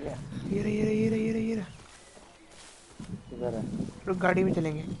तो चाहिए। ये रहा, ये रहा, ये रहा, ये रहा, ये रहा। किधर है? रुक, गाड़ी में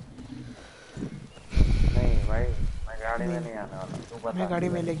चलेंगे। नहीं भाई, मैं गाड़ी में नहीं, नहीं आने वाला, तू बता मैं गाड़ी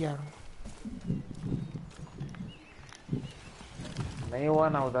में किधर है। लेके आ रहा हूँ। नहीं हुआ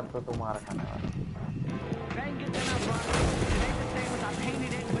ना उधर तो तू मार खाने वाला।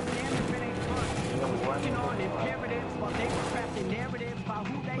 ये हुआ नहीं तो तू मार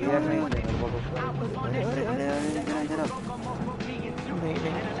क्लियर नहीं थे मेरे को तो अरे अरे अरे अरे, इधर इधर। नहीं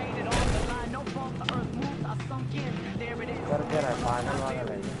नहीं। कर क्या रहा है? पागल वागल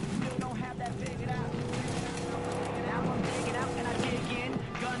है ये।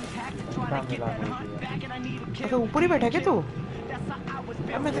 इतना मिला नहीं दिया। अच्छा ऊपर ही बैठा है क्या तू?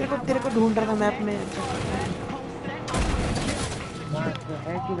 अब मैं तेरे को ढूंढ रहा था मैप में। तो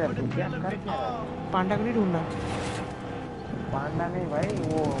है किधर? तू क्या कर क्या रहा है? पांडा को नहीं ढूंढना। पांडा नहीं भाई,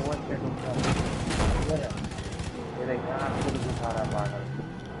 वो से ढूंढता है। किधर है? ये देख यहाँ खुद दिखा रहा है पागल।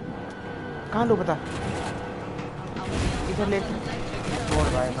 कहाँ लो बता। इधर ले। छोड़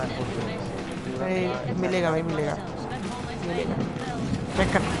भाई, मैं खुद ढूंढूंगा। भाई मिलेगा, भाई मिलेगा, मिलेगा। चेक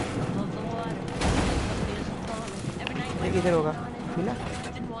कर। देख इधर होगा। मिला?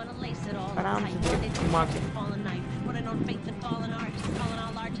 आराम से देख, घुमा के।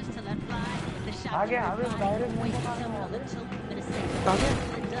 आ गया अबे, डायरेक्ट मुंह में मारना है अबे। आ गया?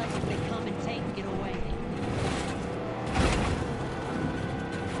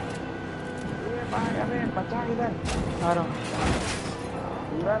 ये भाग अबे, बचा इधर। आ रहा हूँ।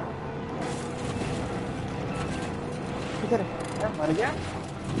 इधर किधर है? मर गया।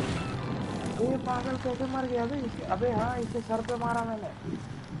 ये पागल कैसे मर गया अबे? अबे हाँ, इसके सर पे मारा मैंने।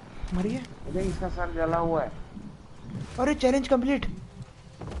 मर गया? अबे इसका सर जला हुआ है। अरे चैलेंज कंप्लीट।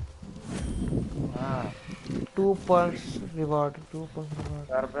 हाँ 2 points reward, 2 points reward.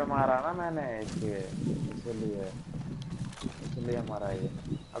 Sir पे मारा ना मैंने इसके, इसलिए इसलिए मारा ये।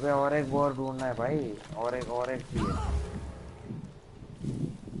 अबे और एक बोर ढूंढना है भाई, और एक चाहिए।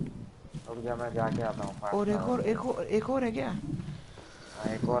 रुक जा, मैं जाके आता हूँ और फास्ट। एक और है क्या?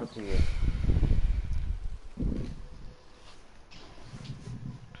 हाँ एक और चाहिए।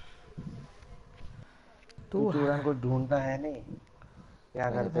 तू तू चूरन है। कुछ ढूंढता है नहीं, क्या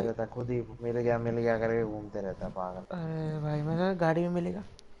अरे करते भाई, रहता है? खुद ही मिल गया करके घूमते रहता है पागल। अरे भाई मैं कहा गाड़ी में मिलेगा।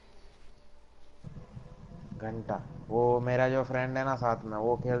 घंटा। वो मेरा जो फ्रेंड है ना साथ में,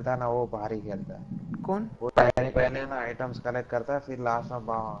 वो खेलता है ना, वो भारी खेलता है। कौन? वो पहले पहले ना आइटम्स कलेक्ट करता है, फिर लास्ट में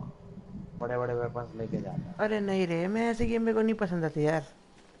बड़े बड़े वेपन्स लेके जाता है। अरे नहीं रे, मैं ऐसे गेम मेरे को नहीं पसंद आते यार।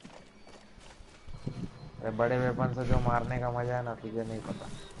 अरे बड़े वेपन से जो मारने का मजा है ना, तुझे नहीं पता।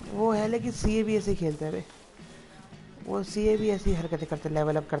 वो है, लेकिन सीए भी ऐसे ही खेलता है रे। वो सीए भी ऐसी हरकतें करता है,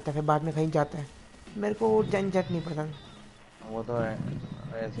 लेवल अप करता है फिर बाद में कहीं जाता है। मेरे को वो झंझट नहीं पसंद। वो तो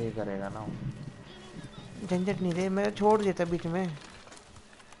ऐसे ही करेगा ना वो। झंझट नहीं रे, मैं छोड़ देता बीच में।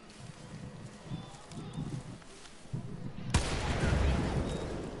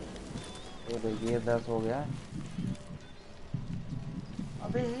 ये देखिए 10 हो गया।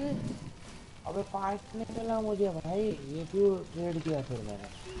 अबे अबे पार्ट नहीं मिला मुझे भाई, ये क्यों ट्रेड किया फिर मैंने?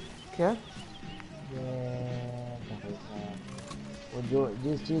 क्या? ये भाई साहब, वो जो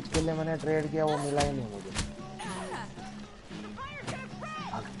जिस चीज के लिए मैंने ट्रेड किया वो मिला ही नहीं मुझे।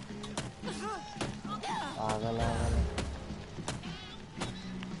 भाग, पागल पागल है।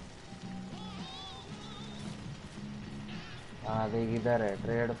 हाँ देख इधर है,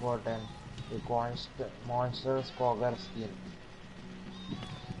 trade for 10 monsters कॉगर skin.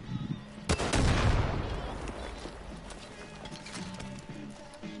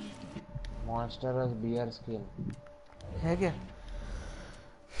 Monsters beer skin. है क्या?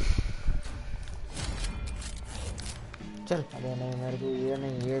 चल अरे नहीं मेरे को ये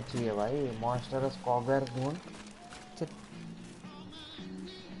नहीं, ये चाहिए भाई, मॉन्स्टर्स कॉगर ढूंढ। चल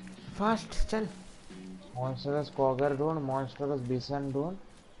फास्ट चल। मॉन्स्टर्स कॉगर ढूंढ, मॉन्स्टर्स बिसन ढूंढ।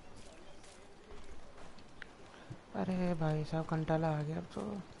 अरे भाई साहब कंटाला आ गया अब तो।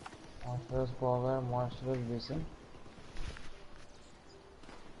 मॉन्स्टर्स कॉगर, मॉन्स्टर्स बिसन।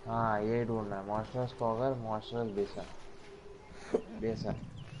 हाँ ये ढूंढना है, मॉन्स्टर्स कॉगर मॉन्स्टर्स बिसन। बेसन,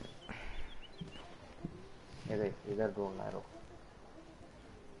 ये देख इधर ढूंढना है, रुक।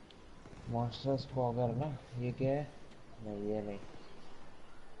 मॉन्स्टर्स कॉगर ना, ये क्या है? नहीं ये नहीं,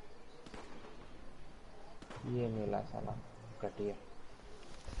 ये मिला साला घटिया।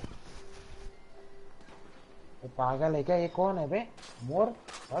 ये पागल है क्या? ये कौन है बे? मोर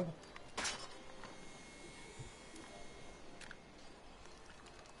सब।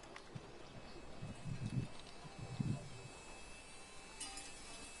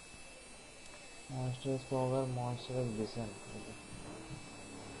 मॉन्स्टर्स कॉगर मॉन्स्टर्स बिसन।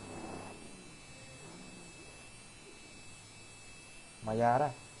 मजा आ रहा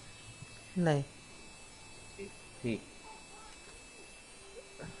है? नहीं, ठीक।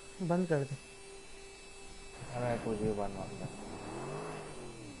 बंद कर दे। अरे कुछ भी बनवा दे।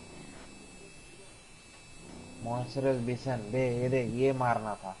 मॉन्स्टर्स बिसन बे, ये देख ये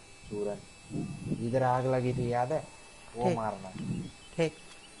मारना था चूरन। इधर आग लगी थी याद है? वो ठीक मारना। ठीक।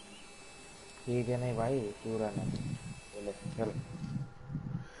 ठीक है नहीं भाई, चूरन है। चले चल।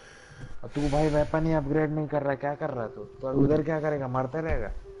 और तू भाई वेपन ही अपग्रेड नहीं कर रहा, क्या कर रहा तू? तो उधर क्या करेगा, मरते रहेगा?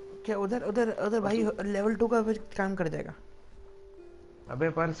 क्या उधर उधर उधर और भाई तू, लेवल 2 का फिर काम कर जाएगा। अबे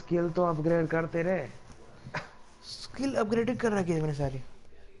पर स्किल तो अपग्रेड करते रहे। स्किल अपग्रेडेड कर रखी है मैंने सारी।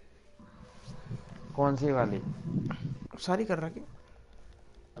 कौन सी वाली? सारी कर रखी।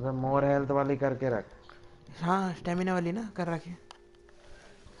 अबे मोर हेल्थ वाली करके रख। हाँ स्टेमिना वाली ना कर रखी।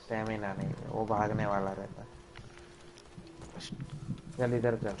 स्टेमिना नहीं, वो भागने वाला रहता है। चल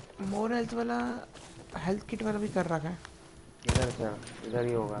इधर चल। मोर हेल्थ वाला, हेल्थ किट वाला भी कर रखा है। इधर चल, इधर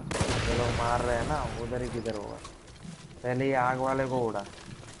ही होगा। ये लोग मार रहे हैं ना, उधर ही किधर होगा। पहले ये आग वाले को उड़ा।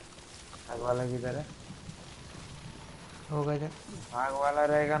 आग वाला किधर है? होगा इधर। आग वाला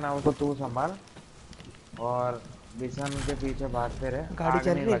रहेगा ना, उसको तू संभाल। और बिशन के पीछे भागते रहे, गाड़ी आग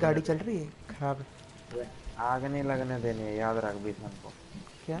चल नहीं रही है, लगने गाड़ी चल देनी। रही है खराब है। आग नहीं लगने देनी है, याद रख बिशन को।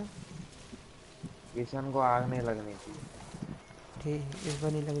 क्या? बिशन को आग नहीं लगनी चाहिए। ठीक है, इस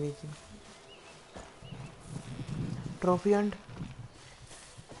बार नहीं लग रही थी। Trophy Hunt.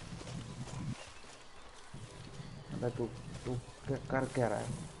 अबे तू तू कर क्या रहा है?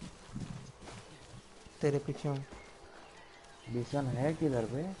 तेरे पीछे हूँ। बिशन है किधर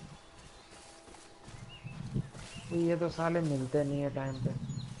पे? तो ये तो साले मिलते नहीं है टाइम पे।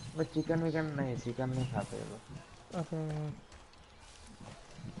 बस चिकन विकन नहीं, चिकन नहीं खाते ये लोग। अबे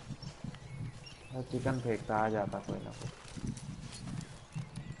चिकन फेंकता आ जाता कोई ना कोई।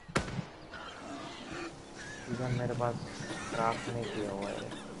 चिकन मेरे पास क्राफ्ट नहीं किया हुआ है।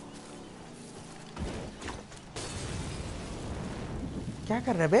 क्या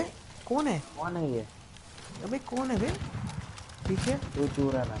कर रहा है बे? कौन है? कौन है ये? अबे कौन है बे पीछे? तू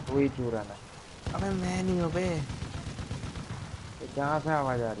चूरन है, तू ही चूरन है। अबे मैं नहीं हूँ बे। ये कहाँ से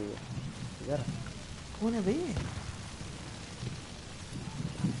आवाज आ रही है? इधर। कौन है बे ये?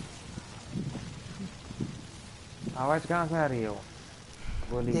 आवाज कहाँ से आ रही है वो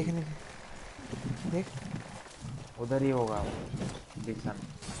गोली की? देखने देख। उधर ही होगा वो बिशन।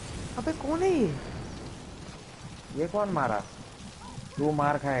 अबे कौन है ये? ये कौन मारा? तू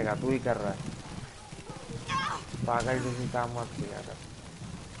मार खाएगा, तू ही कर रहा है। पागल जैसी काम मत किया कर।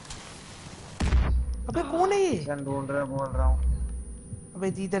 अबे कौन है ये? बिशन ढूंढ रहा बोल रहा हूँ। अबे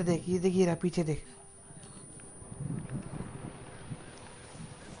इधर देख, ये देख, ये रहा पीछे देख।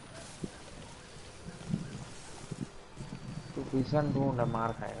 तू बिशन ढूंढ,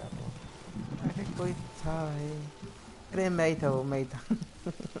 मार खाएगा तू। अरे कोई था भाई। अरे मैं ही था, वो मैं ही था।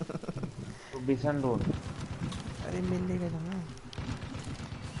 तू बिशन ढूंढ। अरे मिलने का था ना।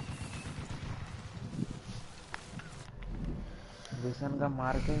 विशन का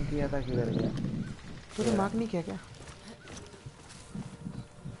मार्किंग किया था, किधर गया? तूने ये मार्क रहा। नहीं किया क्या?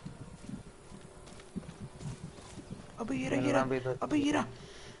 अबे ये रहा, ये मिलना रहा। भी तो अबे ये चाहिए। रहा,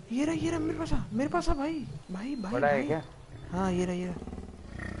 ये रहा, ये रहा, मेरे पास आ भाई। भाई भाई बड़ा है भाई। क्या? हाँ ये रहा, ये रहा।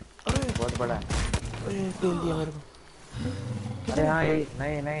 अरे बहुत बड़ा है। अरे पेल दिया मेरे को। अरे किधर है? हाँ, यही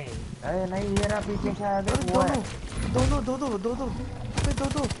नहीं नहीं। अरे नहीं, ये रहा पीछे, शायद एक अरे वो है। दोनों, दोनों, दो अबे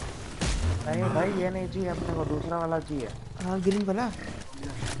दो। नहीं भाई, ये नहीं चाहिए अपने को, दूसरा वाला चाहिए। हाँ ग्रीन वाला।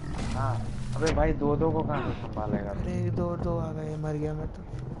 हाँ। अबे भाई, दो दो को कहाँ से संभालेगा तू? अरे दो दो आ गए, मर गया मैं तो।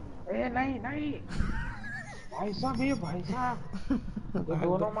 ए नहीं नहीं। भाई साहब, ये भाई साहब, ये भाग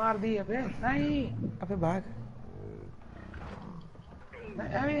दोनों भाग। मार दिए बे। नहीं अबे भाग। नहीं,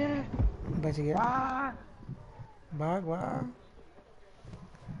 अरे बच गया। भाग। भाग भाग।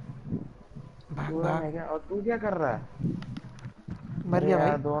 भाग पूरा भाग। नहीं क्या? और तू क्या कर रहा है? मर अरे गया भाई।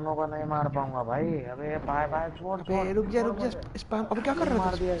 यार, दोनों को नहीं मार पाऊंगा भाई। अबे बाय बाय, छोड़ अबे छोड़ छोड़ रुक जा। मुझे। स्पैम, अबे क्या कर तीन रहा था?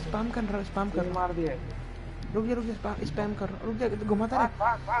 मार दिया इसे। स्पैम कर रहा, स्पैम कर तीन रहा मार दिया इसे। हूँ। रुक जा, स्पैम कर रहा हूँ। रुक जा, घुमाता रहे।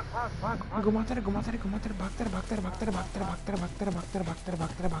 भाग भाग भाग भाग भाग भाग। घुमाते रहे, भाग भाग भाग।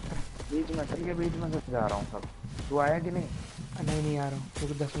 भागते रहे। बीच में चल के, बीच में से जा रहा हूँ सब। तू आया कि नहीं? नहीं नहीं आ रहा हूँ,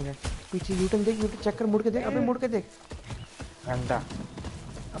 रुक 10 मिनट। पीछे यूटर्न देख, यूटर्न चक्कर मुड़ के देख, अबे ए, मुड़ के देख। घंटा।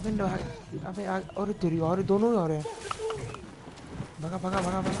 अबे अबे और तेरी और दोनों ही और हैं। भगा।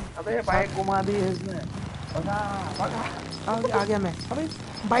 अबे साथ बाइक घुमा दी है इसने। भगा भगा। आ गया मैं। अबे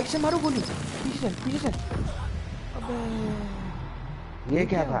बाइक से मारो गोली। पीछे चल। अबे ये ये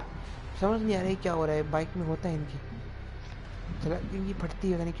क्या क्या था? समझ नहीं आ रहा है क्या हो रहा है। बाइक में होता है इनकी, चला इनकी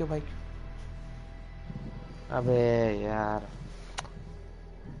फटती है नहीं क्यों बाइक। अबे यार,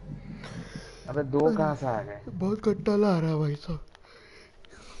 अबे दो कहाँ से आ गए? बहुत कंटाला आ रहा है भाई साहब।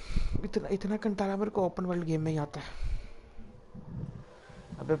 इतना इतना कंटाला मेरे को ओपन वर्ल्ड गेम में ही आता है।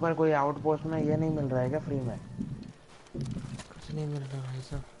 अबे पर कोई आउटपोस्ट में ये नहीं मिल रहा है क्या फ्री में? कुछ नहीं मिल रहा भाई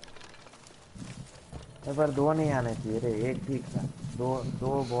साहब। अबे पर दो नहीं आने चाहिए रे, एक ठीक था। दो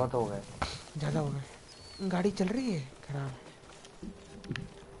दो बहुत हो गए। ज़्यादा हो गए। गाड़ी चल रही है खराब।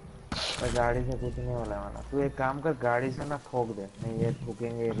 अबे गाड़ी से कुछ नहीं होने वाला। तू एक काम कर, गाड़ी से ना ठोक दे। नहीं, ये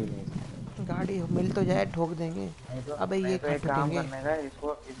ठोकेंगे ये भी नहीं इसमें। गाड़ी मिल तो जाए, ठोक देंगे। नहीं तो, अबे नहीं ये तो खा एक काम टूटेंगे। करने का,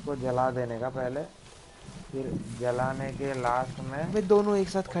 इसको इसको जला देने का पहले। फिर जलाने के लास्ट में अबे दोनों एक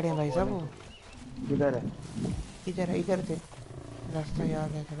साथ खड़े हैं उसको भाई साहब गोली। वो। किधर है? इधर थे। रास्ता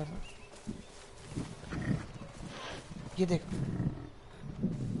याद है थोड़ा सा। ये देख,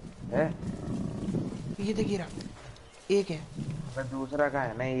 है? ये रहा। एक है। अबे दूसरा का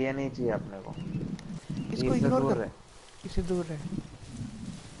है? नहीं, ये नहीं चाहिए अपने को। इसको इससे इग्नोर दूर कर। रहे। इससे दूर रहे।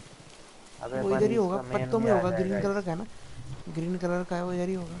 अबे वो पर इधर ही होगा, इसका मेन पत्तों भी में आ होगा, जाएगा ग्रीन कलर इस। का है ना। ग्रीन कलर का है वो, इधर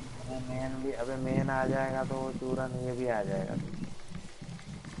ही होगा। अबे मेन भी, अबे मेन आ जाएगा तो वो तुरंत ये भी आ जाएगा।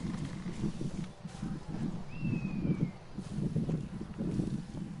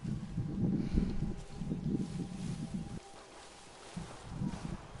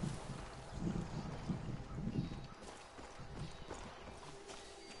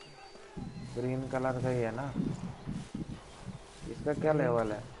 ग्रीन कलर का ही है ना? इसका क्या ग्रीन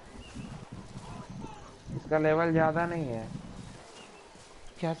लेवल है? इसका लेवल ज्यादा नहीं है।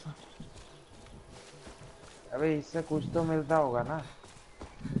 क्या था? अबे इससे कुछ तो मिलता होगा ना?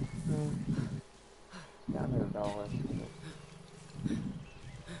 हम्म, क्या मिलता होगा इससे?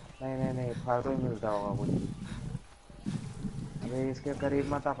 नहीं नहीं नहीं, फालतू ही मिलता होगा कुछ। अबे इसके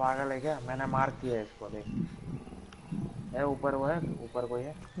करीब मत आ, पागल है क्या? मैंने मार्क किया है इसको, देख। है ऊपर, वो है ऊपर कोई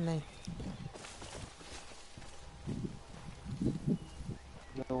है? नहीं।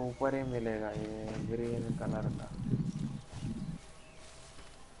 ये तो ऊपर ही मिलेगा, ये ग्रीन कलर का।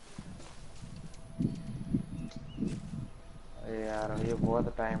 अरे यार, ये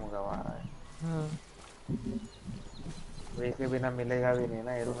बहुत टाइम गवा रहा है। हाँ तो इसके बिना मिलेगा भी नहीं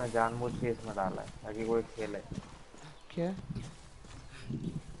ना, ये ने जानबूझ के इसमें डाला है ताकि कोई खेले। क्या?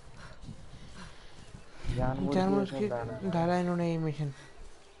 जानबूझ के ये जानबूझ सब के डाला है। डाला इन्होंने ये मिशन।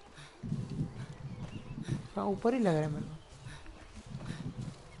 हाँ ऊपर ही लग रहा है मेरे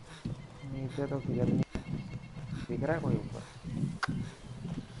नीचे तो किधर नहीं दिख रहा है कोई ऊपर।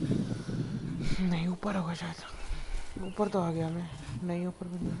 को। नहीं ऊपर होगा शायद। ऊपर तो आ गया मैं। नहीं ऊपर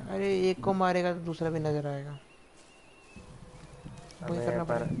भी नहीं। अरे एक को मारेगा तो दूसरा भी नजर आएगा। वही अबे करना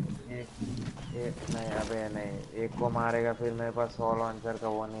पर पड़ेगा। एक नहीं, अबे नहीं, एक को मारेगा फिर मेरे पास 100 लॉन्चर का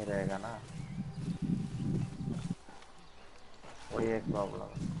वो नहीं रहेगा ना। वही एक प्रॉब्लम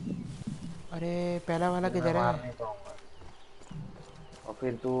है। अरे पहला वाला फिर मैं किधर मार है? नहीं पाऊंगा। और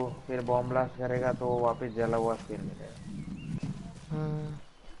फिर तू, फिर बॉम्ब ब्लास्ट करेगा तो वापस जला हुआ स्किन मिलेगा। हम्म।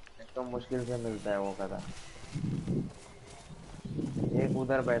 एक तो मुश्किल से मिलता है वो कदा। एक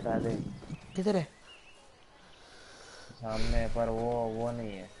उधर बैठा है, देख। किधर है? सामने, पर वो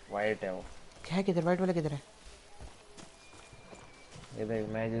नहीं है, वाइट है वो। है किधर? वाइट वाला किधर है? ये देख,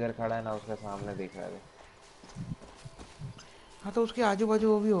 मैं जिधर खड़ा है ना उसके सामने दिख रहा है। हाँ तो उसके आजू बाजू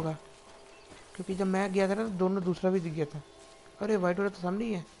वो भी होगा, क्योंकि जब मैं गया था ना तो दोनों दूसरा भी दिख गया था। अरे वाइट वाला तो सामने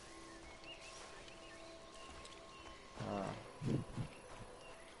ही है। हाँ,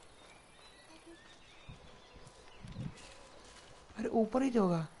 अरे ऊपर ही तो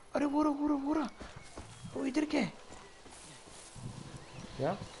होगा। अरे वो रहा वो रहा वो रहा। वो इधर क्या है?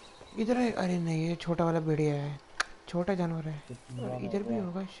 क्या? इधर है। अरे नहीं, ये छोटा वाला भेड़िया है, छोटा जानवर है। और कितना हो इधर भी गया?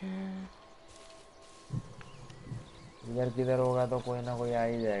 होगा शायद। इधर किधर होगा तो कोई ना कोई आ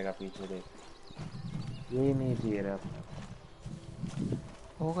ही जाएगा पीछे, देख। यही नहीं चाहिए रे अपने को।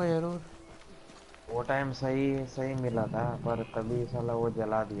 होगा जरूर। वो टाइम सही सही मिला था, पर तभी साला वो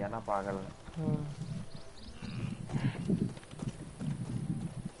जला दिया ना पागल ने। हाँ।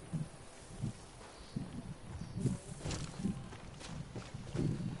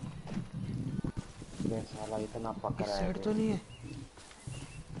 देख साला इतना इस पकड़ा है, साइड तो देख। नहीं है।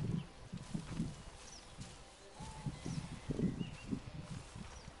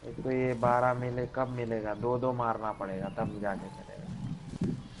 एक तो ये 12 मिले, कब मिलेगा? दो दो मारना पड़ेगा तब जाके मिलेगा।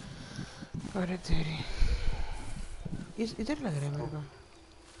 अरे तेरी, इस इधर लग रहा है मेरे रुक, को।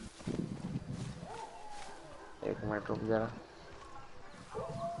 1 मिनट रुक जरा।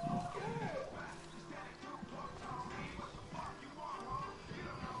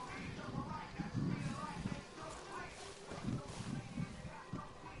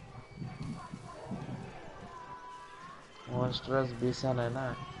 मॉन्स्टर्स बिसन है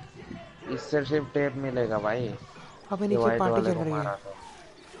ना, इससे सिर्फ टेप मिलेगा भाई। अबे ये नीचे वाइट पार्टी वाले चल को रही है। मारा तो।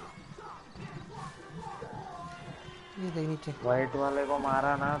 ये देख नीचे। वाइट वाले को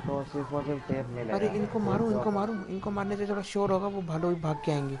मारा ना तो सिर्फ और सिर्फ टेप अरे मिलेगा। इनको टेप मारूं, ड्रॉप इनको मारूं, होगा। इनको मारने से थोड़ा शोर होगा, वो भालू भाग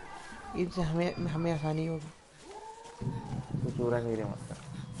के आएंगे। इनसे हमें हमें आसानी होगी। तो चूरनगिरी मत कर।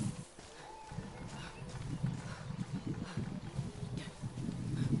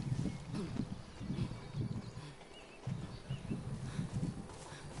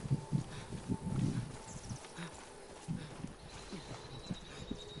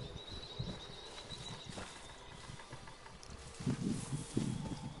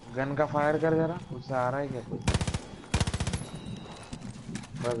 गन का फायर कर जरा, उससे आ रहा है क्या कुछ?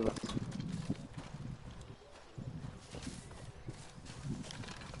 बस बस।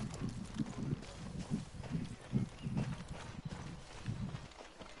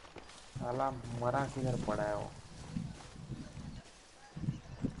 साला मरा किधर पड़ा है वो?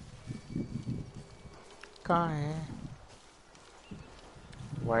 कहाँ है?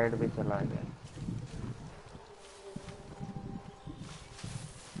 वाइट भी चला गया।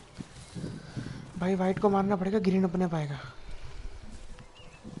 भाई वाइट को मारना पड़ेगा, ग्रीन अपने पाएगा।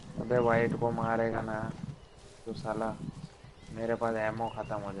 अबे वाइट को मारेगा ना तो साला मेरे पास एमओ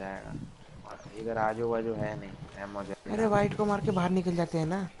खत्म हो जाएगा, और इधर आजू बाजू है नहीं एमओ अरे जगह। वाइट को मार के बाहर निकल जाते हैं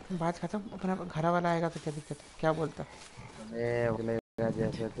ना, बात खत्म। अपना घर वाला आएगा तो क्या दिक्कत है, क्या बोलता? अबे बोलेगा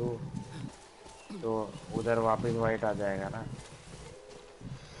जैसे तू, तो उधर वापस वाइट आ जाएगा ना,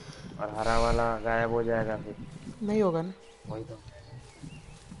 और हरा वाला गायब हो जाएगा फिर। नहीं होगा ना। वही तो।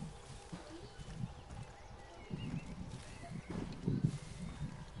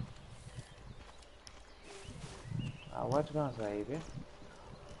 आवाज कहाँ से आई बे?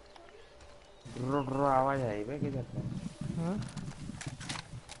 ड्रो ड्रो आवाज आई बे किधर से? हाँ।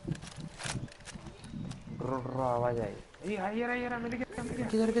 ड्रो ड्रो आवाज आई। ये रहा मिल गया मिल गया।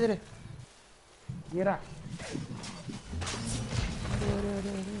 किधर किधर है? ये रहा। अरे अरे अरे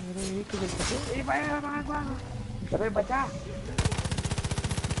अरे अरे, ये किधर से? ए भाई भाग भाग। अबे बचा।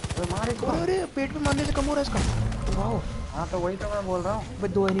 अबे मार इसको। अरे अरे, पेट में मारने से कम हो रहा है इसका। वाह। हाँ तो वही तो मैं बोल रहा हूँ। भाई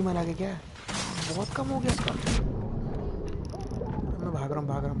दो एनिमल आ गए क्या? बहुत कम हो गया इसका। मैं भाग रहा हूँ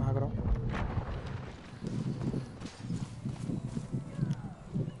भाग रहा हूँ भाग रहा हूँ।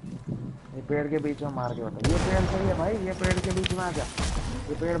 ये पेड़ के बीच में मार के बता। ये पेड़ सही है भाई, ये पेड़ के बीच में आ जा।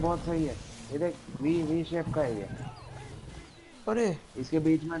 ये पेड़ बहुत सही है। ये देख, वी वी शेप का है ये। अरे इसके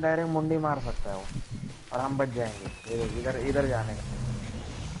बीच में डायरेक्ट मुंडी मार सकता है वो, और हम बच जाएंगे। ये देख, इधर इधर जाने का।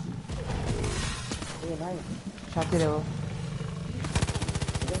 ये भाई शातिर है वो।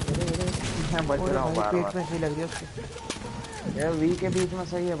 मैं बच ओए रहा हूँ भाई बार पेट बार। में सही लग रही है उसके। ये वी के बीच में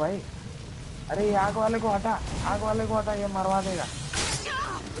सही है भाई। अरे ये आग वाले को हटा, आग वाले को हटा, ये मरवा देगा।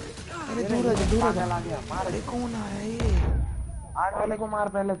 अरे ये दूर हो देख, जा दूर हो जा। पागल आ गया, मार अरे इसको। कौन आ रहा है ये? आग वाले को मार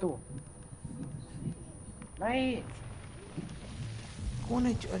पहले तू। नहीं। कौन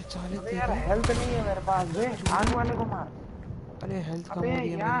है? अरे साले अबे यार तेरी। हेल्थ नहीं है मेरे पास बे। आग वाले को मार। अरे हेल्थ कम अबे हो रही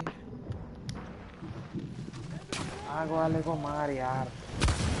है यार, मेरी। आग वाले को मार यार।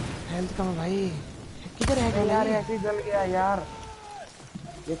 हेल्थ कम है भाई। किधर है अरे वाला यार ये? ऐसे ही जल गया यार,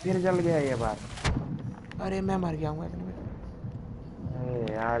 ये फिर जल गया ये बार। अरे मैं मर गया हूँ अपने में।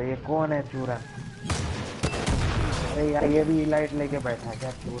 अरे यार ये कौन है चूरन? अरे यार ये भी लाइट लेके बैठा है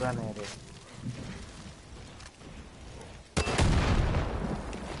क्या? चूरन है रे।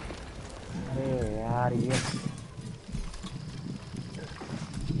 अरे यार ये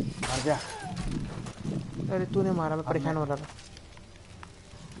मर जा। अरे तूने मारा, मैं अब मैं, परेशान हो रहा था।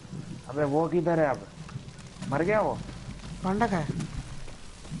 अबे वो किधर है अब? मर गया वो? पांडा का है।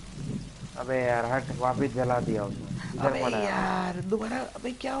 अबे यार हट, वापिस जला दिया उसने। इधर अबे पड़ा है वो। यार दोबारा,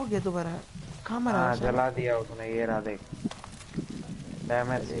 अबे क्या हो गया दोबारा? कहाँ मरा है वो हाँ साला? जला दिया उसने, ये रहा देख,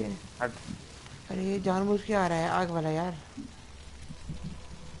 डैमेज अरे सीन। हट। अरे ये जानबूझ के आ रहा है आग वाला यार।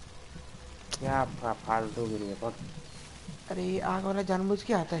 क्या फालतू गिरी है बस। अरे ये आग वाला जानबूझ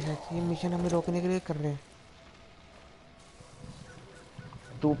के आता है शायद, ये मिशन हमें रोकने के लिए कर रहे हैं।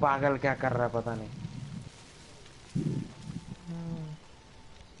 तू पागल क्या कर रहा है पता नहीं।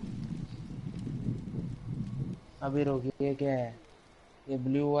 अभी रुकिए, क्या है ये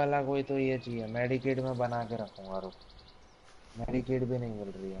ब्लू वाला? कोई तो ये चाहिए, मेडिकेट में बना के रखूंगा, रुक। मेडिकेट भी नहीं मिल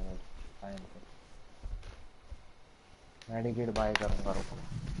रही है मुझे टाइम पे। मेडिकेट बाय करूंगा, रुको।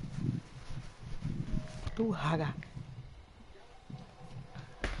 तू हागा।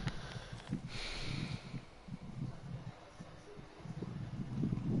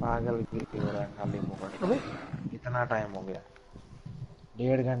 पागल की हो रहा है खाली मुकट का। अबे कितना टाइम हो गया?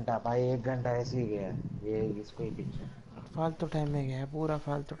 1.5 घंटा भाई, 1 घंटा ऐसे ही गया। ये इसको ही पीछे। फालतू टाइम में गया है, पूरा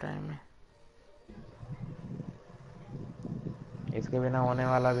फालतू टाइम में। इसके बिना होने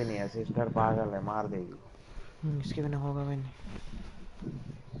वाला भी नहीं है, सिस्टर पागल है, मार देगी। इसके बिना होगा भी नहीं।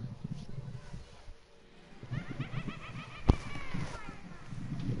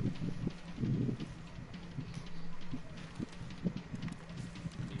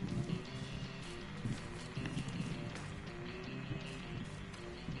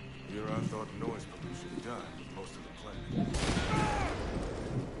 Here I thought noise pollution died with most of the planet.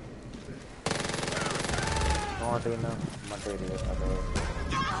 Not in material. अबे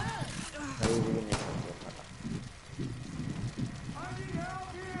खरीद भी नहीं सकते साला।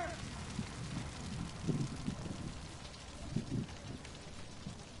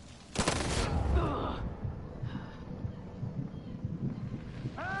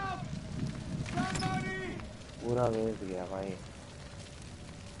 पूरा वेस्ट गया भाई।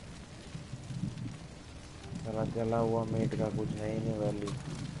 साला जला हुआ मीट का कुछ है ही नहीं वैल्यू।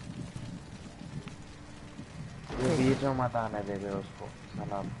 ये बीच में मत आने दे दे उसको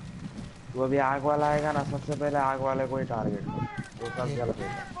साला। तू अभी आग वाला आएगा ना, सबसे पहले आग वाले को ही टारगेट कर, वो सब ठीक जल है,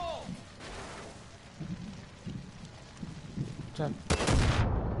 देगा। चल।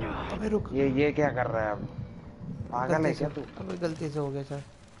 अबे रुक। ये क्या कर रहा है अब? पागल गलती है से, क्या तू? अबे गलती से हो गया सर।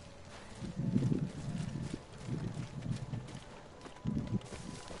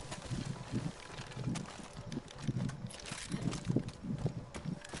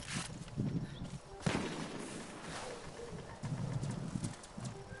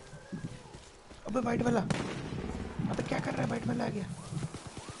 अबे वाइट वाला, अबे क्या कर रहा है? वाइट वाला आ गया।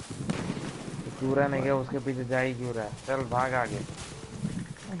 चूरा नहीं गया उसके पीछे, जा ही क्यों रहा है? चल भाग आगे।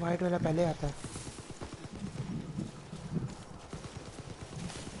 वाइट वाला पहले आता है।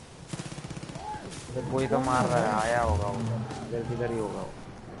 तो कोई तो कौन मार मार रहा रहा है, है? आया होगा उधर, इधर किधर ही होगा वो।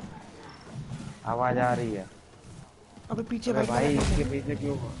 आवाज आ रही है। अबे पीछे अबे वाइट वाला भाई कैसे? इसके पीछे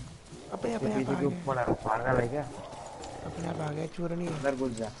क्यों? अबे इसके अपने आप पीछे आ क्यों गया। पड़ा है? पागल है क्या? अपने आप आ गया, चोर नहीं है। अंदर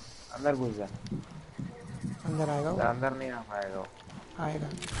घुस जा, अंदर घुस जा। अंदर आएगा वो। अंदर नहीं आ पाएगा वो। आएगा।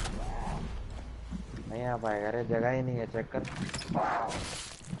 नहीं आ पाएगा, अरे जगह ही नहीं है, चेक कर।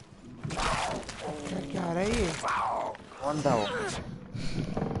 क्या क्या आ रहा है ये? कौन था वो?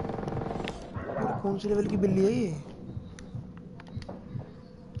 अरे कौन से लेवल की बिल्ली है ये?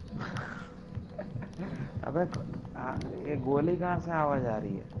 अबे ये गोली कहाँ से आवाज आ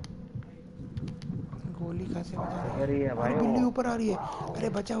रही है? गोली कहाँ से बजा रही इधर ही है है? अरे भाई वो। बिल्ली ऊपर आ रही है। अरे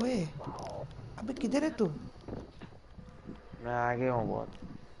बचा हुए। अबे किधर है तू? मैं आगे हूँ बहुत।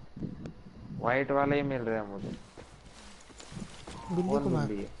 वाइट वाले ही मिल रहे हैं मुझे। बिल्ली कौन को मार।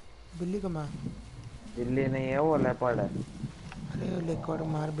 बिल्ली है? बिल्ली को मार। बिल्ली नहीं है वो, लेपर्ड है। अरे लेकर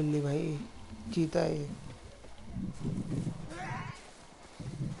मार बिल्ली भाई। चीता है ये।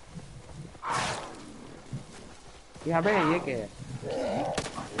 यहाँ पे ये क्या है? क्या है?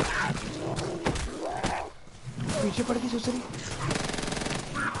 पीछे पड़ गई सुसरी।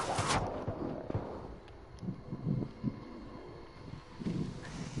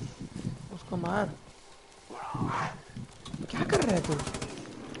 उसको मार। क्या कर रहा है तू?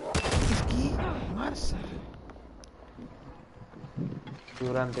 इसकी मार सर।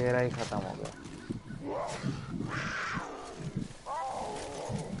 तुरंत तेरा ही खत्म हो गया।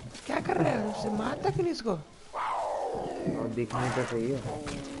 क्या कर रहा है उससे? मारता क्यों नहीं इसको? और दिखनी तो चाहिए।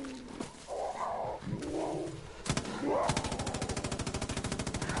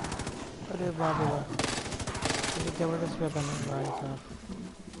 अरे बाप रे बाप, ये जबरदस्त वेपन है भाई साहब,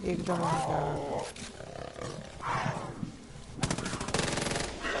 एकदम उनका।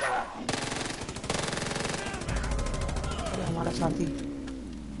 अरे हमारा साथी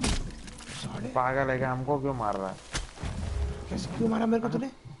साले, पागल है क्या? हमको क्यों मार रहा है? कैसे क्यों मारा मेरे को तूने?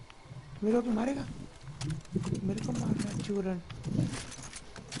 मेरे को क्यों मारेगा? मेरे को मार रहा है चूरन।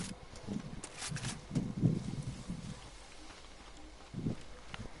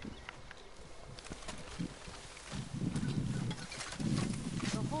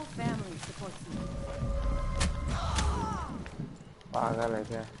 The whole family supports you. पागल है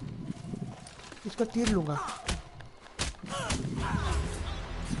क्या? इसको तीर लूंगा।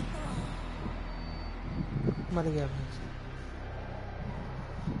 मर गया भाई।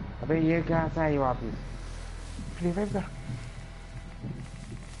 अबे ये क्या सा है वापिस? रिवाइव कर।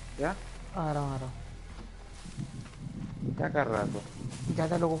 क्या आ रहा हूँ आ रहा क्या कर रहा है तू? हूँ।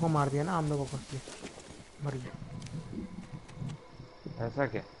 ज्यादा लोगों को मार दिया ना, आम लोगों को, इसलिए मर गया। ऐसा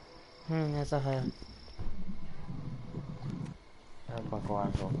क्या? ऐसा है।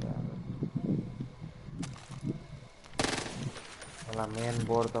 बकवास हो गया। वाला मेन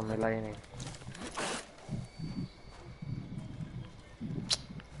बोर्ड तो मिला ही नहीं।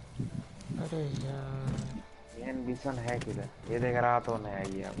 अरे यार, मेन मिशन है किधर? ये देख रहा तो नहीं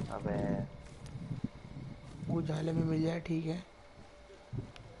आई है अब। अबे उजाले में मिल जाए ठीक है,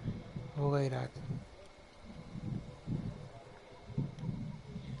 हो गई रात।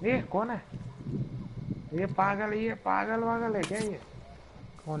 ये कौन है? ये पागल, ये पागल वागल है क्या ये?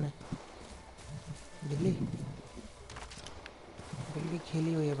 कौन है? बिल्ली? बिल्ली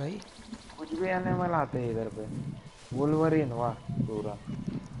खेली हुई है भाई। कुछ भी एनिमल आते हैं इधर पे। वुल्वरीन, वाह पूरा।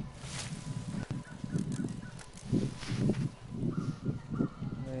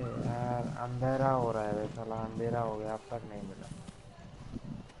 अरे यार अंधेरा हो रहा है वे साला, अंधेरा हो गया अब तक नहीं मिला।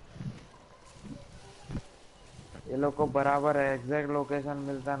 ये लोग को बराबर है एग्जैक्ट लोकेशन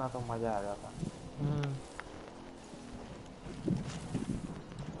मिलता ना तो मजा आ जाता। हम्म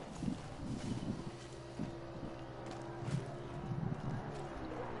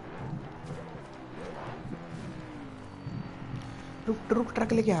रुक रुक,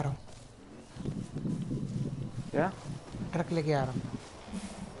 ट्रक लेके आ रहा हूँ। क्या? ट्रक लेके आ रहा हूँ।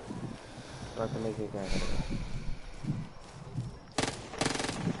 ट्रक लेके क्या करेगा?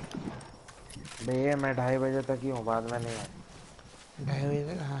 भैया मैं 2:30 बजे तक ही हूँ, बाद में नहीं है। 2:30 बजे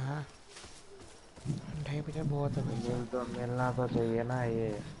तक? हाँ हाँ, 2:30 बजे बहुत है भाई साहब। मिलना तो चाहिए ना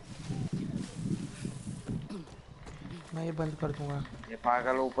ये। मैं ये बंद कर दूंगा। ये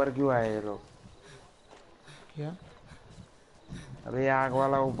पागल ऊपर क्यों आए ये लोग? क्या? अबे ये आग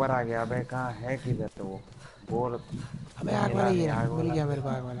वाला ऊपर आ गया। अबे कहाँ है, किधर वो बोल? अबे ये आग वाला मिला ये नहीं रहा, आग मिल वाला। गया मेरे को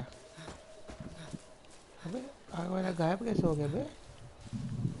आग वाला। अबे आग वाला गायब कैसे हो गया बे?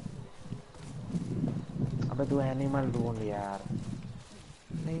 अबे तू एनिमल ढूंढ यार।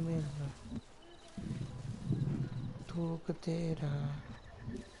 नहीं मिल रहा। थूक तेरा।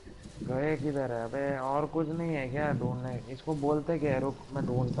 गए किधर है? अबे और कुछ नहीं है क्या ढूंढने? इसको बोलते क्या है? रुक मैं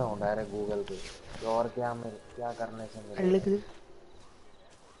ढूंढता हूँ डायरेक्ट गूगल पे कि और क्या मिल, क्या करने से मिलेगा। लिख।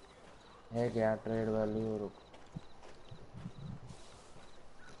 है क्या ट्रेड वैल्यू? रुक,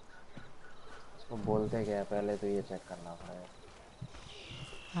 इसको बोलते क्या है पहले तो ये चेक करना पड़ेगा।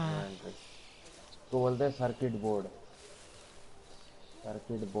 हाँ। इन्वेंटरी, इसको बोलते हैं circuit board.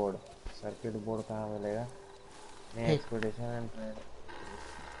 Circuit board, circuit board कहाँ मिलेगा? नहीं, देख। Expedition and trade,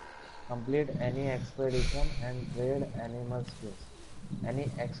 complete any expedition and trade animal skins, any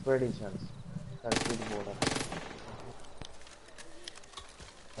expeditions। circuit board,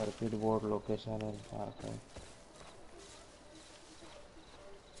 circuit board location in park है।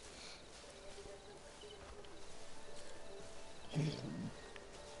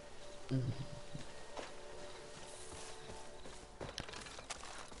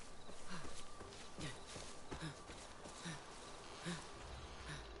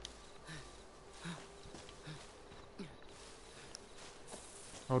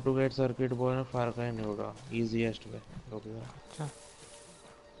 how to get circuit board in far cry new draw, easiest way। रुक जा, अच्छा,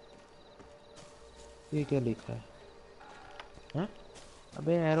 ये क्या लिखा है? हाँ?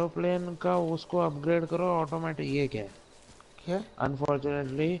 अबे एरोप्लेन का उसको अपग्रेड करो ऑटोमेटिक, ये क्या है? क्या?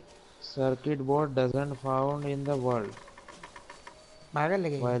 Unfortunately circuit board doesn't found in the world पागल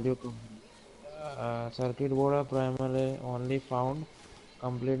लगे ये? while you circuit board are primarily only found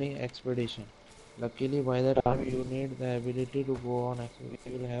completing expedition। Luckily, by the time you need the ability to go on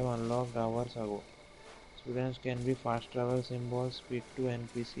expedition, you will have unlocked hours ago। Students can be fast travel symbols, speak to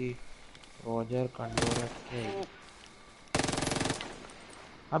NPC, Roger, Condora, क्या है ये?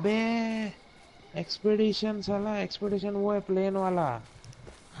 अबे expedition साला expedition वो है plane वाला.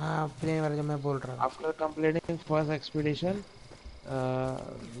 हाँ plane वाला जो मैं बोल रहा हूँ. After completing first expedition, uh,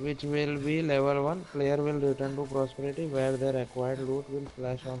 which will be level 1, player will return to prosperity where their acquired loot will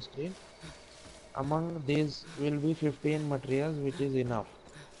flash on screen. Among these will be 15 materials which is enough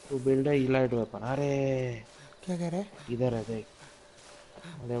to build a elite weapon. अरे क्या कह रहा है? इधर है देख.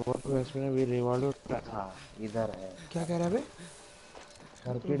 Level 2 expedition we rewarded. हाँ इधर है. क्या कह रहा है बे?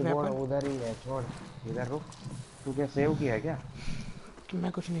 Circuit board weapon? उधर ही है. छोड़ इधर रुक. तू क्या सेव किया क्या? कि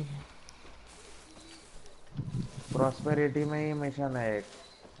मैं कुछ नहीं किया. प्रॉस्पेरिटी में ही मिशन है एक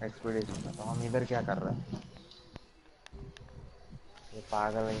एक्सपीडिशन में. तो हम इधर क्या कर रहे हैं? ये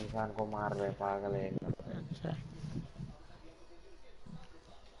पागल इंसान को मार रहे. पागल है एकदम. अच्छा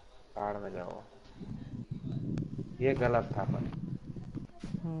कार में जाओ. ये गलत था पर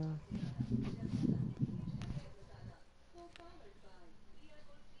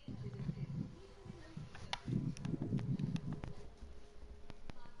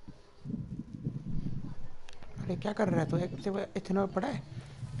अरे क्या कर रहा है तू? इतना पड़ा है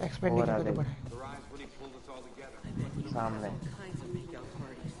एक्सपेंडिचर को तो पड़ा है. सामने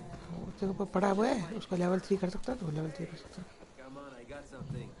वो तेरे ऊपर पड़ा हुआ है. उसको लेवल 3 कर सकता है. तो लेवल 3 कर सकता है. Come on, I got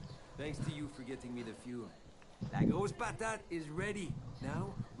something. Thanks to you for getting me the fuel. That ghost patat is ready. Now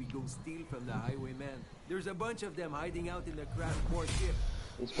we go steal from the highwayman. There's a bunch of them hiding out in the crash port ship.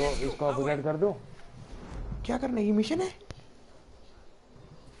 इसको upgrade कर दूं? क्या करना है? ये mission है.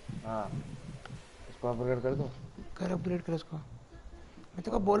 हाँ इसको अपग्रेड कर दूं? कर अपग्रेड कर इसको. मैं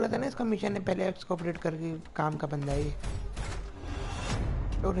तेरे को बोला था ना इसका मिशन है. पहले इसको अपग्रेड करके काम का बंदा है ये.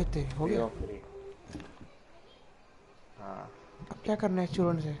 और रहते हो गया. हाँ अब क्या करना है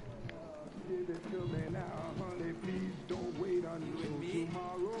स्टूडेंट से?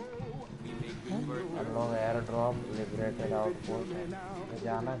 Unlock air drop liberated outpost.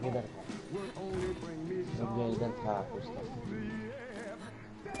 जाना किधर था? मुझे इधर था कुछ तो.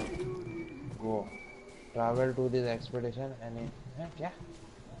 गो travel to this expedition any. क्या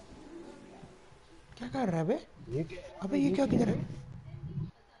क्या कर रहा है बे? ये अबे ये क्या किधर है?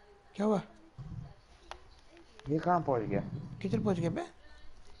 क्या हुआ? ये कहाँ पहुँच गया? किधर पहुंच गया बे?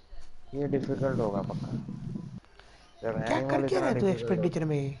 ये डिफिकल्ट होगा पक्का. जब क्या कर एनिमल क्या रहा इतना है तू डिफिकल्ट. एक्सपेंडिचर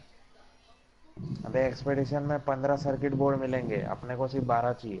में? अबे एक्सपेडिशन में 15 सर्किट बोर्ड मिलेंगे. अपने को सिर्फ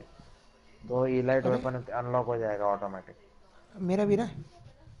 12 चाहिए. तो इलाइट अरे वेपन अनलॉक हो जाएगा ऑटोमेटिक. मेरा भी ना.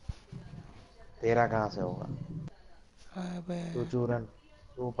 तेरा कहाँ से होगा? अबे तू चूरन.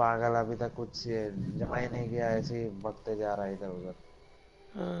 तू पागल. अभी तक कुछ जमा ही नहीं किया. ऐसे ही बकते जा रहा है इधर उधर.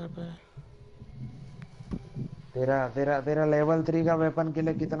 अबे तेरा तेरा तेरा लेवल 3 का वेपन के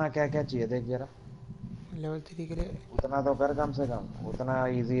लिए कितना क्या क्या चाहिए देख जरा. लेवल 3 के लिए. उतना तो कर कम से कम. उतना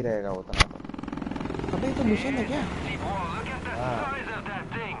इजी रहेगा उतना तो. अबे ये तो मिशन है क्या? हाँ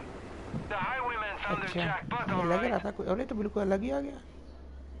अच्छा मुझे लग रहा था कोई. अरे तो बिल्कुल अलग ही आ गया.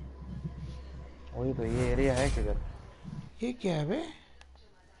 वही तो. ये एरिया है किधर? ये क्या है बे?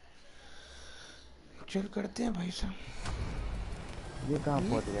 चल करते हैं भाई साहब. ये कहाँ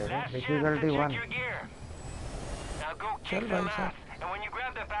पहुँच गया? डिफिकल्टी 1. चल भाई साहब.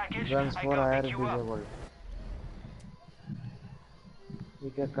 Guns for higher disabled. ये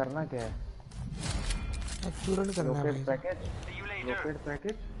क्या करना क्या है? चूरन करना है लोकेट भाई. पैकेज. Locate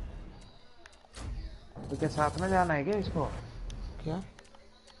package. तो क्या साथ में जाना है क्या इसको? क्या?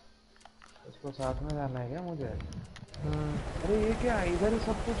 इसको साथ में जाना है क्या मुझे? हम्म. अरे ये क्या? इधर ही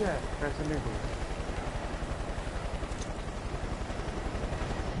सब कुछ है फैसिलिटी.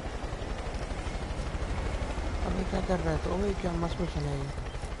 अबे क्या कर रहा है तो? अबे क्या मस्त मिशन है ये.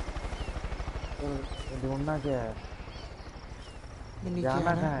 तो ढूंढना क्या है? ये नीचे जाना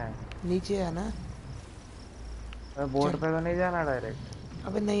है ना? कहाँ है? नीचे है ना? बोर्ड चल. पे तो नहीं जाना डायरेक्ट.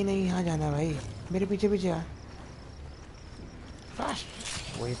 अबे नहीं नहीं यहाँ जाना है भाई. मेरे पीछे पीछे आ.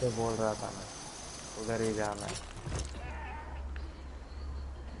 फास्ट. वही तो बोल रहा था मैं. उधर ही जाना है.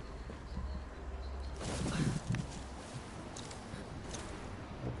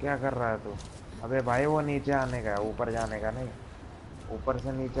 तो क्या कर रहा है तू? अबे भाई वो नीचे आने का है. ऊपर जाने का नहीं. ऊपर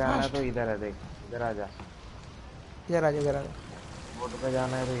से नीचे आना है तो इधर है देख. इधर आ जा. इधर आ जा. इधर आ जा. बोर्ड पे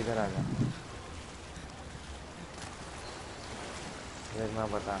जाना है तो इधर आ जा. देख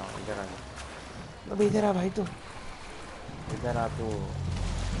मैं बता रहा हूँ. इधर आ जा. अबे इधर आ भाई तू. इधर आ तू.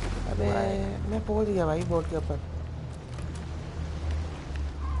 अबे मैं पहुंच गया भाई बोर्ड के ऊपर.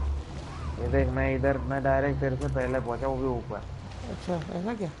 ये देख मैं इधर. मैं डायरेक्ट तेरे से पहले पहुंचा. वो भी ऊपर. अच्छा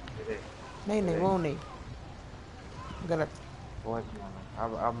ऐसा क्या? ये देख. नहीं नहीं वो नहीं. गलत. पहुंच गया मैं.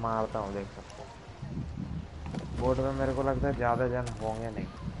 अब मारता हूँ देख सकते हो. बोर्ड में मेरे को लगता है ज्यादा जन होंगे नहीं।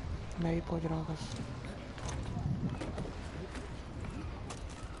 मैं भी पहुंच रहा हूँ बस।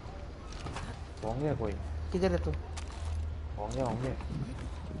 होंगे कोई। किधर है तू? होंगे होंगे।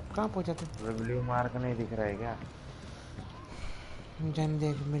 कहाँ पहुंचा तू? ब्लू मार्क नहीं दिख रहा है क्या? जन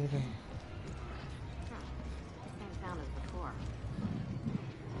देख मिल गए। Same sound as before.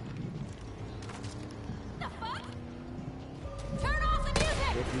 Turn off the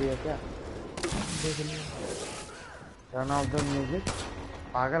music! देख लिया क्या? देख लिया। Turn off the music.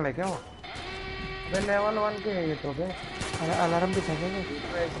 पागल है क्या वो? अबे लेवल 1 के है ये तो बे। अरे अलार्म भी था क्या ये?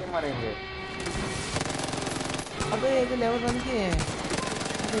 तो ऐसे मरेंगे। अबे ये तो लेवल 1 के है।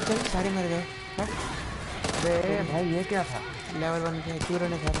 अबे चल सारे मर गए। अबे भाई ये क्या था? लेवल 1 के चूरे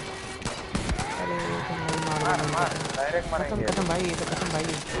ने सारे। अरे तुम नहीं मार मार दो। मार डायरेक्ट खत्म मरेंगे। खत्म भाई, ये तो खत्म भाई।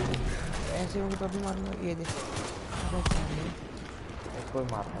 ऐसे होंगे तो अभी मारूंगा। ये देख। अबे साले। कोई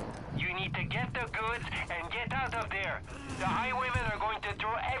मारता है। You need to get the goods and get out of there. The highwaymen are going to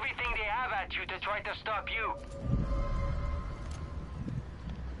throw everything they have at you to try to stop you.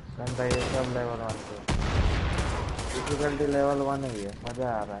 गंदा ये सब लेवल 1 पे। डिफिकल्टी लेवल 1 ही है।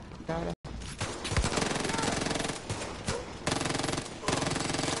 मजा आ रहा है। क्या है?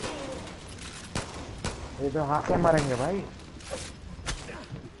 ये तो हाथ से मरेंगे भाई।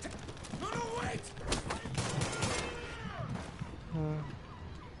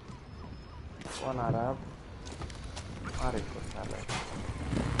 कौन आ रहा है अब? मार इसको साले।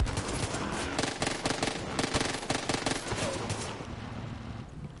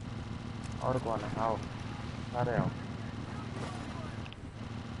 और कौन है? आओ सारे आओ।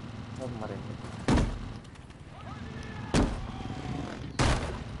 सब मरेंगे।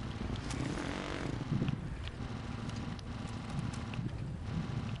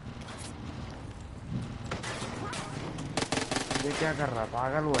 ये क्या कर रहा?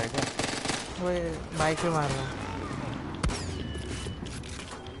 पागल हुआ है क्या? वो बाइक पे मार रहा हूँ।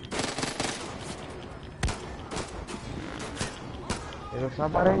 ये तो सब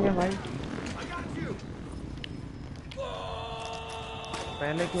मरेंगे भाई।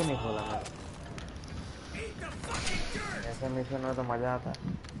 पहले क्यों नहीं खोला मैं? ऐसे मिशन में तो मजा आता है।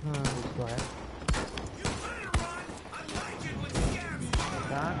 कुछ तो है।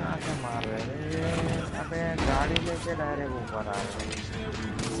 कहाँ से मार रहे हैं? अबे गाड़ी लेके डायरेक्ट ऊपर आ रहे हैं।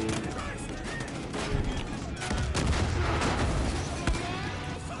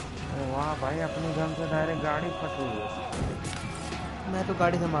 वाह भाई, अपनी गन से डायरेक्ट गाड़ी फट हुई है। मैं तो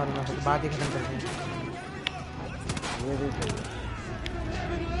गाड़ी से मारूंगा फिर बात ही खत्म कर दूंगा। ये भी सही है।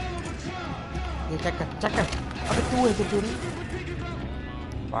 ये चेक कर चेक कर। अबे तू है तो चोरी।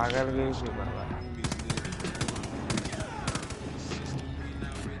 पागल गई क्यों कर रहा है?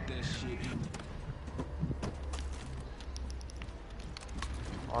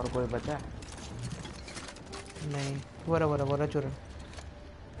 और कोई बचा? नहीं बोरा चोर।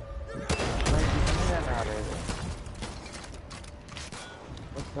 भाई कितने जन आ रहे थे?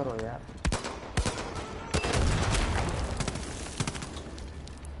 कुछ करो यार।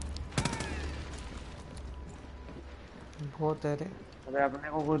 बहुत है रे। अबे अपने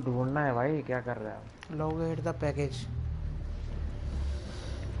को कुछ ढूंढना है भाई। क्या कर रहे हैं? Locate the package.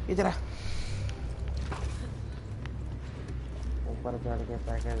 इधर आ। ऊपर चढ़ के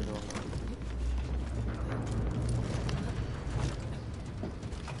पैकेज ढूंढो।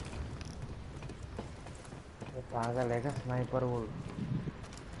 ये पागल है क्या? स्नाइपर वो।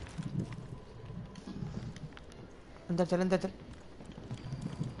 अंदर चल अंदर चल।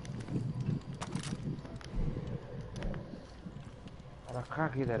 रखा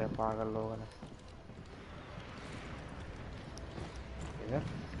किधर है पागल लोगों ने? इधर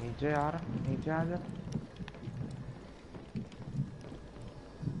नीचे आ रहा। नीचे आ जा।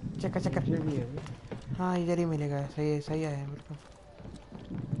 चेक कर चेक कर। नीचे भी है भी। हाँ इधर ही मिलेगा। सही आया मेरे को।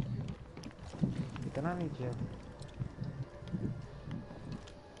 कितना नीचे है?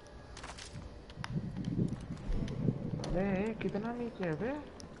 अबे कितना नीचे है बे?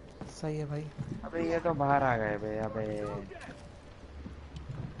 सही है भाई। अबे ये तो बाहर आ गए बे। अबे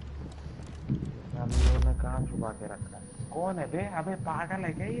हम लोगों ने कहाँ छुपा के रखा है? कौन है बे? अबे पागल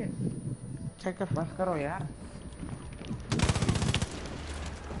है क्या ये? चेक कर। बस करो यार।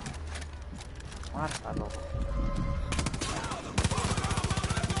 मार सालो।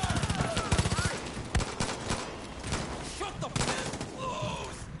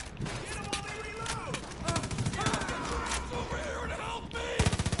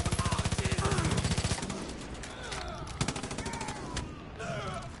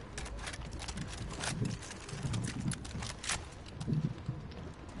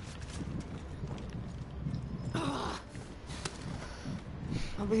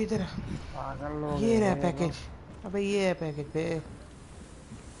 अबे इधर पागल लोग ये हैं रहा ये पैकेज। लोग। अबे ये है पैकेज पे।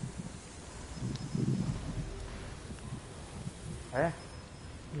 है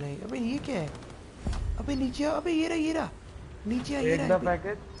नहीं अबे ये क्या है? अबे नीचे आ, अबे ये रहा नीचे आ, ये एक रहा द अबे।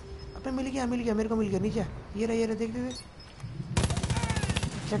 पैकेज। अबे मिल गया मेरे को मिल गया। नीचे आ, ये रहा देख देख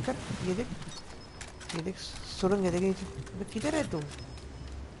चेक कर। ये देख सुरंग है देख नीचे। अबे किधर है तू?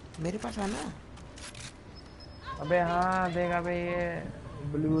 मेरे पास आना। अबे हाँ देख, अबे ये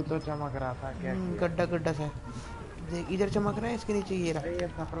ब्लू तो चमक रहा था, क्या किया? गड्ढा गड्ढा सा है। देख इधर चमक रहा है, इसके नीचे ये रहा। अरे ये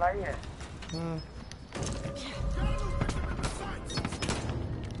सप्लाई है। हम्म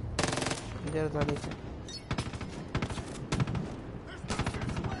इधर था नीचे।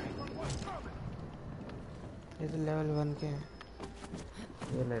 ये तो लेवल 1 के हैं।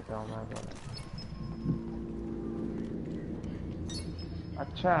 ये लेता हूँ मैं तो।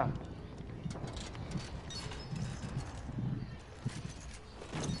 अच्छा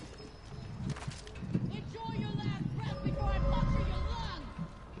Enjoy your last breath before I puncture your lung!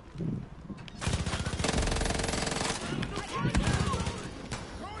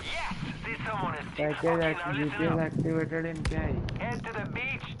 Yes, this someone is still package okay. Now listen GPS up. Activated इन क्या है? Head to the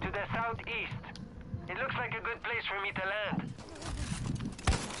beach to the southeast. It looks like a good place for me to land.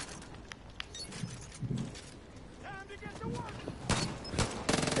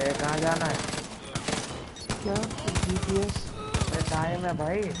 कहाँ जाना है? क्या GPS? Time है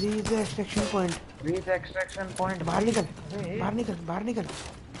भाई। Reach extraction point. Reach extraction point. बाहर निकल अरे, बाहर निकल। निकल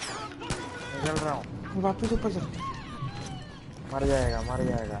रहा हूँ। वापस ऊपर चल। मर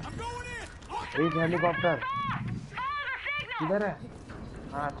जाएगा। रीच हेलीकॉप्टर किधर है?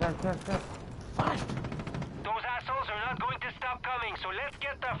 हाँ चल। Those assholes are not going to stop coming, so let's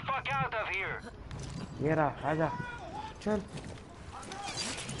get the fuck out of here. ये रहा, आजा। चल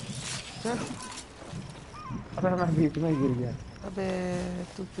अबे मैं बीच में गिर गया। अबे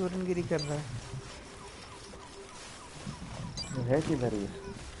तू चोरनगिरी कर रहा है। ये है किधर ये?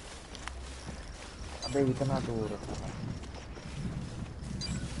 अबे इतना दूर।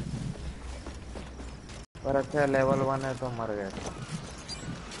 पर अच्छा लेवल 1 है तो मर गए।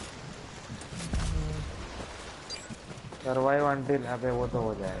 सर्वाइव अंटिल, अबे वो तो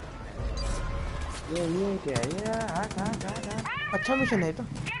हो जाएगा। ये क्या है? ये हाँ। अच्छा मिशन है तो।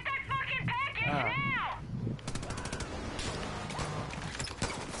 हाँ।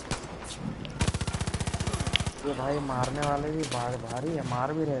 ये भाई मारने वाले भी भारी है,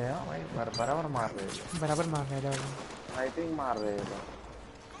 मार भी रहे हैं भाई, बराबर मार रहे हैं। बराबर मार रहा है। फाइटिंग मार रहे हैं।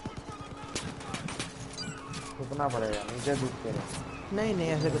 छुपना पड़ेगा, नीचे दिख के रहे। नहीं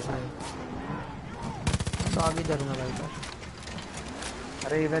ऐसे कुछ नहीं। तो आगे चलूंगा भाई तो।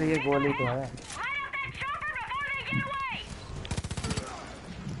 अरे इधर ये गोली तो है।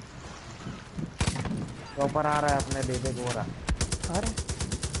 ऊपर आ रहा है अपने बेटे को रहा। अरे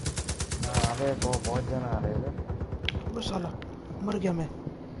हाँ, अबे बहुत जन आ रहे हैं। वो साला मर गया मैं।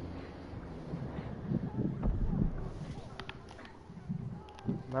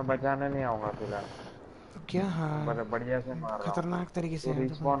 मैं बचाने नहीं आऊंगा फिलहाल। क्या? हाँ बढ़िया से मार रहा हूँ। खतरनाक तरीके से तो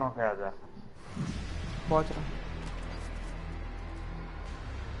रिस्पॉन होके आ जा। पहुंच रहा।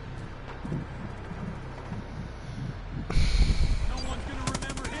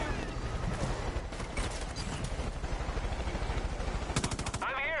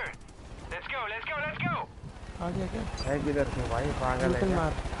 I'm here. Let's go. आ गया क्या? है किधर से भाई? पागल है बिल्कुल क्या?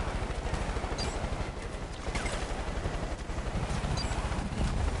 मार।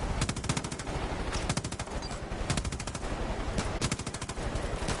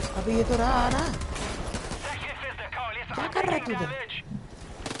 अबे ये तो रहा ना। Section fifth the call. It's क्या कर रहा है taking तू इधर? damage.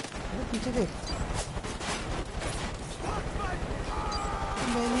 अरे पीछे देख।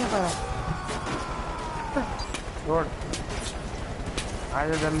 मैं नहीं आ पा रहा। छोड़,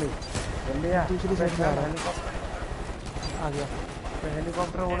 आजा जल्दी आ। दूसरी साइड से आ रहा है। हेलीकॉप्टर आ गया।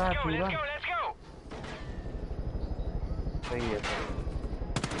 हेलीकॉप्टर उड़ा Let's पूरा। go. सही है।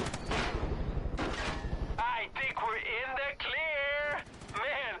 I think we're in the clear.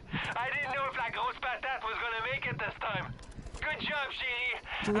 Man, I didn't know if that ghost patat was gonna make it this time. Good job, Sheedy.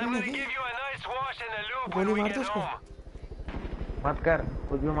 I'm चोरी gonna लगी। give you a nice wash and a lube गोली when we मार दो get उसको। home. मत कर,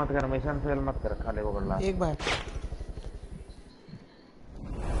 कुछ भी मत कर, मिशन फेल मत कर, खाली को बल्ला। एक बार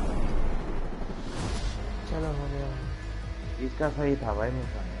चलो हो गया। इसका सही था भाई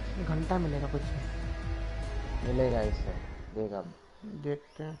मिशन। घंटा मिलेगा कुछ नहीं। मिलेगा इससे, देख अब।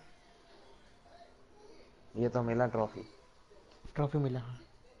 देखते हैं। ये तो मिला ट्रॉफी। ट्रॉफी मिला। हाँ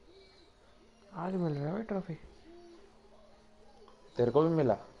आज मिल रहा है भाई ट्रॉफी। तेरे को भी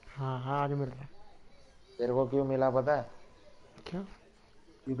मिला? हाँ आज मिल रहा है। तेरे को क्यों मिला पता है? क्यों?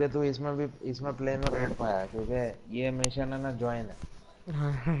 क्योंकि तू इसमें प्लेन में रेड पाया, क्योंकि ये मिशन है ना ज्वाइन है।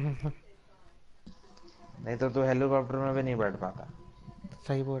 नहीं तो तू हेलीकॉप्टर में भी नहीं बैठ पाता।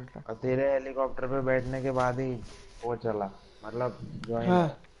 सही बोल रहा। और तेरे हेलीकॉप्टर पे बैठने के बाद ही वो चला, मतलब ज्वाइन हाँ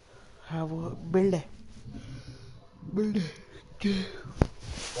है। हाँ, वो बिल्ड है, बिल्ड है।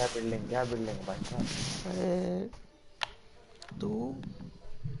 क्या बिल्डिंग भाई साहब? अरे तू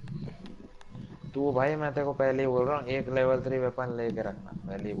तू भाई, मैं तेरे को पहले ही बोल रहा हूँ, एक लेवल 3 वेपन लेके रखना,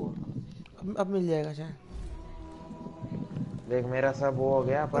 पहले ही बोल रहा हूँ। अब मिल जाएगा शायद। देख मेरा सब वो हो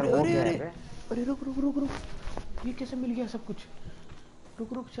गया, पर अरे वो अरे क्या है अरे बे? अरे, रुक रुक रुक रुक, ये कैसे मिल गया सब कुछ?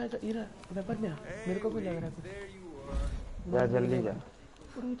 रुक रुक, शायद ये रहा वेपन में, मेरे को भी लग रहा है कुछ। There you are. जा बहुत बड़ी जल्दी लेवल। जा,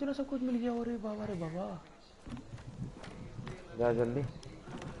 और इतना सब कुछ मिल गया, अरे बाबा रे बाबा। जा जल्दी,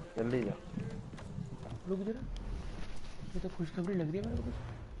 जल्दी जा। रुक जरा, ये तो खुशखबरी लग रही है मेरे को कुछ।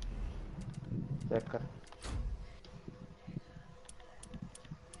 चेक कर,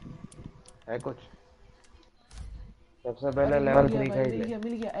 है कुछ? सबसे पहले अरे मिल लेवल गया 3 का भाई, ही मिल ले। गया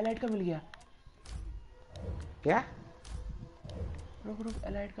मिल गया, एलाइट का मिल गया। क्या? रुक रुक,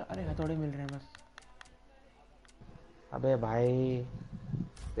 एलाइट का, अरे हथौड़े मिल रहे हैं बस। अबे भाई,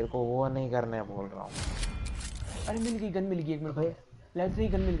 तेरे को वो नहीं करने बोल रहा हूँ। अरे मिल गई, गन मिल गई एक मेरे को। अबे लेवल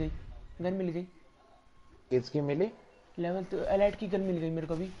 3 गन मिल गई, गन मिल गई। किसकी मिली? लेवल तो एलाइट की गन मिल गई मेरे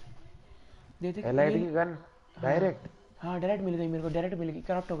को भी। देख देख एलाइट ये। की गन हाँ डायरेक्ट? हाँ, डायरेक्ट मिल गई मेरे को, डायरेक्ट मिल गई,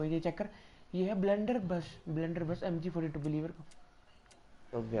 करप्ट हो गई, ये चेक कर। ये है ब्लेंडर बस, ब्लेंडर बस MG42 बिलीवर को।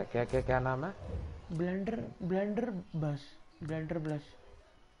 रुक जा, क्या क्या क्या नाम है? ब्लेंडर ब्लेंडर बस, ब्लेंडर बस,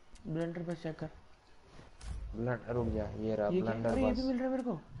 ब्लेंडर बस चेक कर। रुक जा, ये रहा ये क्या है? ब्लंडर अरे ये भी बस। मिल रहा है मेरे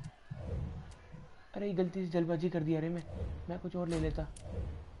को। अरे ये गलती से जल्दबाजी कर दी, अरे मैं कुछ और ले लेता।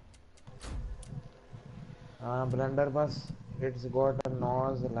 हाँ ब्लंडर बस, it's got a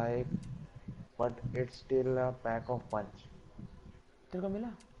नॉज like but it's still a pack of पंच। तेरे को मिला?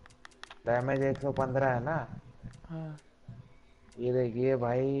 डैमेज 115 है ना? हाँ। ये देखिए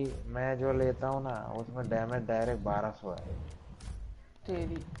भाई, मैं जो लेता हूँ ना उसमें डैमेज डायरेक्ट 1200 है।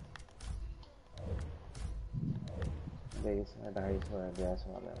 तेरी। देख इसमें 250 है गैस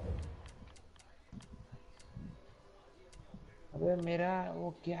वाले में। अबे मेरा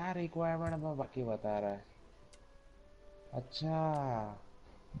वो क्या रिक्वायरमेंट में बाकी बता रहा है। अच्छा,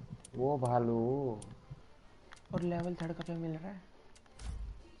 वो भालू। और लेवल 3 का क्या मिल रहा है?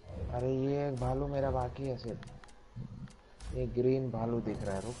 अरे ये एक भालू मेरा बाकी है सिर्फ, ये ग्रीन भालू दिख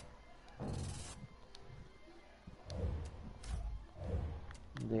रहा है, रुक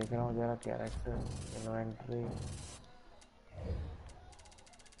देख रहा हूँ जरा, कैरेक्टर इन्वेंट्री।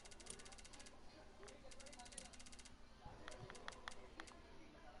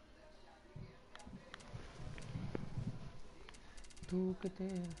 तू कितने?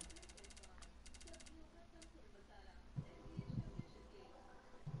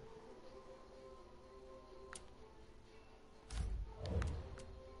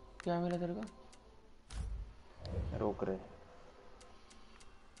 क्या मिला तेरे को? रोक रहे।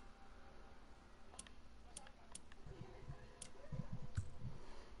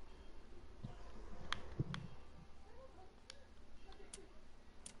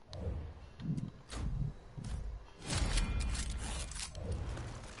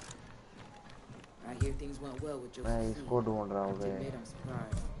 I hear things went well with मैं Josephine. इसको ढूंढ रहा हूँ To bay. admit, I'm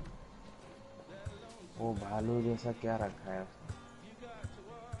surprised. वो भालू जैसा क्या रखा है उसने?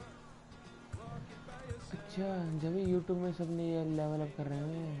 अच्छा, जब भी यूट्यूब में सबने ये लेवल अप कर रहे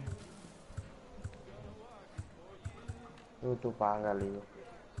हैं। तो पागल ही हो।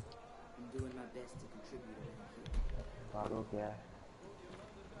 I'm doing my best to contribute around here. भालू क्या है?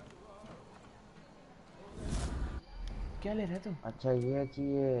 क्या ले रहे तुम? अच्छा ये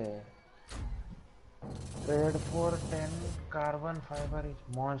चाहिए, trade for 10 carbon fibre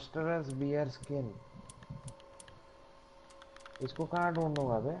monstrous beer skin. इसको कहाँ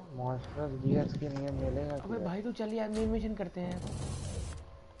ढूंढूंगा बे? मॉन्स्टरस बियर स्किन ये मिलेगा अबे किधर? भाई तो चल यार, मेन मिशन करते हैं।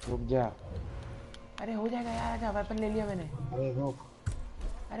 रुक जा। अरे हो जाएगा यार, आजा, वेपन ले लिया मैंने। अरे रुक,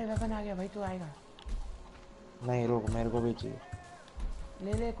 अरे वेपन आ गया भाई, तो आएगा। नहीं रुक, मेरे को भी चाहिए।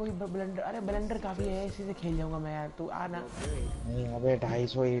 ले ले कोई ब्लेंडर, अरे ब्लेंडर काफी है, इसी से खेल जाऊंगा मैं यार, तू आना। नहीं अबे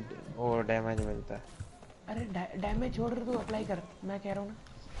 250 ही वो डैमेज मिलता है। अरे डैमेज छोड़ रहे, तू अप्लाई कर, मैं कह रहा हूँ ना,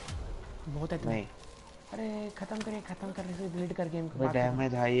 बहुत है तुम्हें। नहीं अरे खत्म करने से डिलीट कर गेम अबे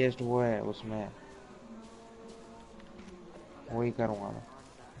डैमेज हाईएस्ट वो है उसमें, वही करूँगा मैं।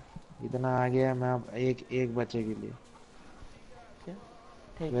 इतना आ गया मैं, अब एक बचे के लिए।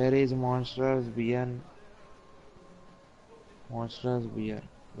 ठीक। Where is monsters beer? Monsters beer.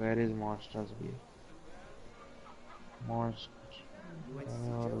 Where is monsters beer? Monsters. You went to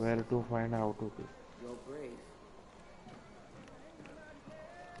see Or Joseph? where to find how to be? You're brave.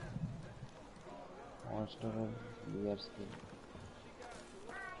 Monsters beer skin.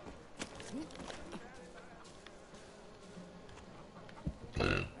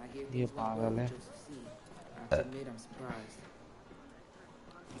 ये पागल है। I have to admit, I'm surprised.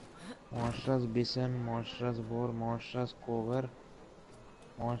 Monstrous Bisan, monstrous bore, monstrous cover,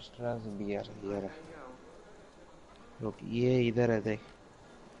 monstrous beer. ये रहा। रुक, ये इधर है देख।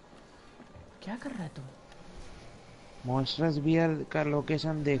 क्या कर रहा है तू? मॉन्स्ट्रस बियर का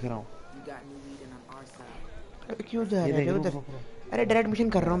लोकेशन देख रहा हूँ। You got new lead and on our side. अरे क्यों जा ये रहा देख, है रुक उधर? रुक रुक। अरे डायरेक्ट मिशन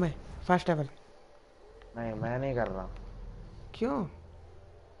कर रहा हूँ मैं, फास्ट ट्रैवल। नहीं, मैं नहीं कर रहा। क्यों?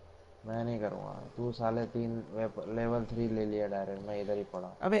 मैं नहीं करूँगा। तू साले 3 लेवल 3 ले लिया डायरेक्ट, मैं इधर ही पड़ा।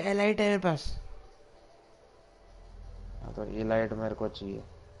 अबे एलाइट है मेरे पास। हाँ, तो इलाइट मेरे को चाहिए।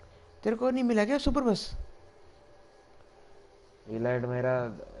 तेरे को नहीं मिला क्या सुपर बस? इलाइट मेरा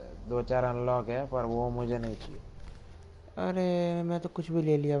 2-4 अनलॉक है, पर वो मुझे नहीं चाहिए। अरे मैं तो कुछ भी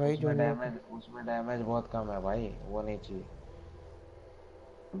ले लिया भाई जो मेरे को। उसमें डैमेज बहुत कम है भाई, वो नहीं चाहिए।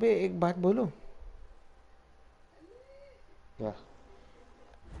 अबे एक बात बोलो। क्या?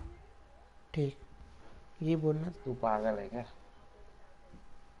 ठीक, ये बोलना। तू पागल है क्या?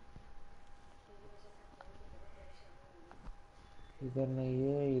 इधर नहीं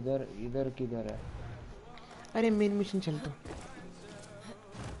है, इधर इधर किधर है? अरे मेन मिशन चलता।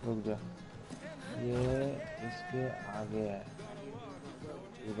 रुक जा, ये इसके आगे है,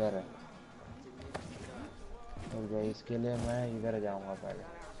 इधर है। रुक जा, इसके लिए मैं इधर जाऊंगा पहले।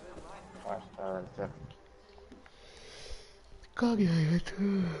 फास्ट ट्रैवल चल। कहाँ गया है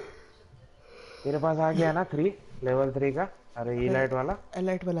तू? तेरे पास आ गया ना 3 लेवल 3 का? अरे इलाइट वाला।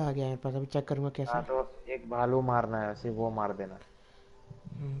 एलाइट वाला आ गया है मेरे पास, अभी चेक करूँगा कैसे। हाँ, तो एक भालू मारना है, सिर्फ वो मार देना।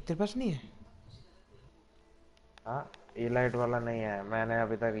 तेरे पास नहीं है? हाँ, इलाइट वाला नहीं है, मैंने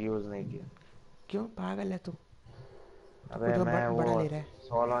अभी तक यूज नहीं किया। क्यों पागल है तू? अबे तो मैं बड़ा वो ले रहा है।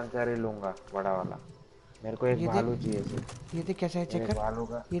 सौ लॉन्चर ही लूंगा, बड़ा वाला। मेरे को एक ये भालू देख, चाहिए सिर्फ। ये देख कैसा है, चेक एक कर। भालू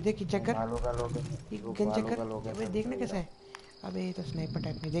का। ये देख, ये चेक कर। भालू का लोगे? ये रुक, गन चेक भालू कर। का लोगे? अबे देखना कैसा है। अबे ये तो स्नाइपर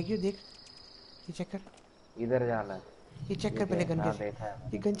टाइप में, देखियो देख। ये चेक कर। इधर जाना है। ये चेक ये कर पहले क्या? गन हाँ, कैसे। देखा है ये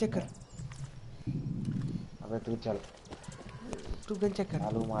मैंने, गन चेक देखा कर। है। अबे तू चल, तू गन चेक कर।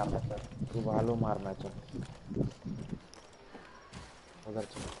 भालू मारना चल। तू भालू मारना चल, उधर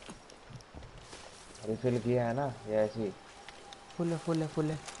चल। रिफिल किया है ना? ये ऐसी। फुल है, फुल है,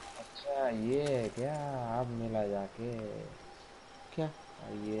 फुल है। अच्छा, ये है क्या? अब मिला जाके। क्या?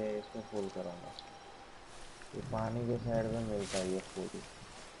 ये इसको फुल करूँगा। ये पानी के साइड में मिलता है ये फूल,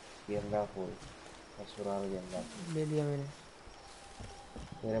 गेंदा फूल, ससुराल गेंदा फूल। ले लिया मैंने।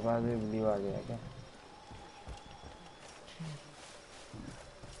 तेरे पास भी ब्लू आ गया क्या?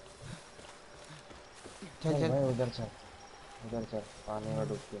 चल चल चल। भाई, उधर चल, उधर चल, पानी में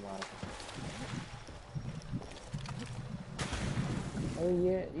डुबकी मार के। अरे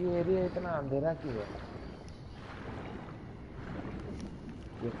ये एरिया इतना अंधेरा क्यों है?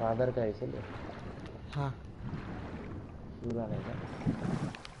 ये फादर का है इसलिए। हाँ, पूरा नहीं था।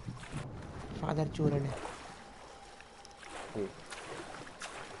 फादर चूरन है। ठीक,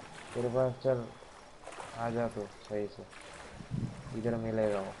 तेरे पास चल, आ जा तो सही से। इधर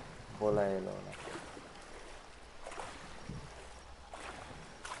मिलेगा वो, बोला ये लोगों ने।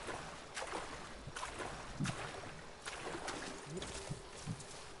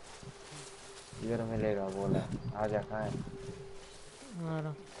 इधर मिलेगा बोला है। आ जा, कहाँ है? आ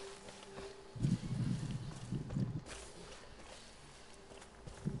रहा।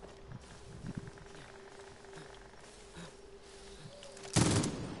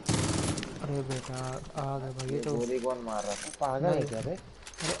 अरे बेटा आ गया भाई, ये ये तो। गोली कौन मार रहा था? पागल है भाई, क्या रे?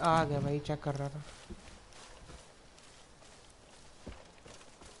 अरे आ गया भाई, चेक कर रहा था।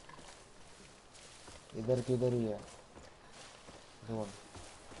 इधर किधर ही है जोन?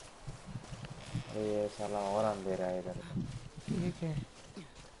 अरे ये साला और अंधेरा है इधर। ठीक है।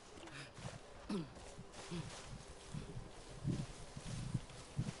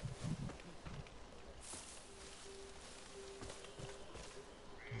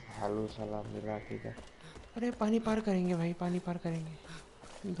 भालू साला मिला किधर? अरे पानी पार करेंगे भाई, पानी पार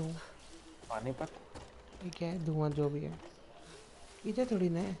करेंगे। धुआं। पानीपत? ये क्या है? धुआं जो भी है। इधर थोड़ी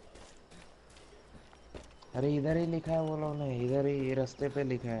ना है। अरे इधर ही लिखा है वो लोग ने, इधर ही रास्ते पे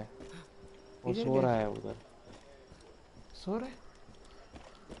लिखा है। वो इधर सो क्या? रहा है उधर। सो रहा है?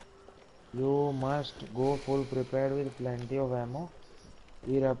 You must go full prepared with plenty of ammo.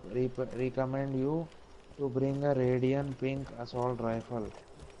 We recommend you to bring a radiant pink assault rifle.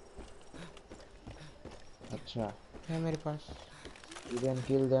 अच्छा, है मेरे पास। you can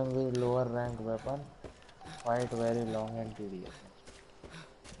kill them with lower rank weapon. Fight very long and tedious.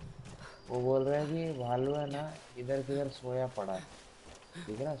 वो बोल रहे हैं कि भालू है ना, इधर किधर सोया पड़ा है।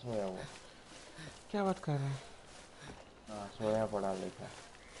 दिख रहा सोया हुआ? क्या बात कर रहा है? हाँ, सोया पड़ा लिखा है।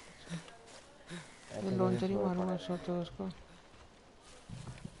 ये ऐसे लॉन्चर ही सोया मारूंगा पड़ा है। सो तो उसको।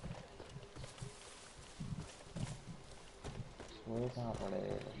 सोए कहाँ पड़े?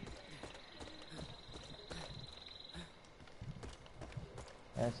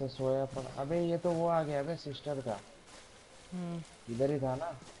 ऐसे सोया पड़ा। अबे ये तो वो आ गया अबे सिस्टर का। इधर ही था ना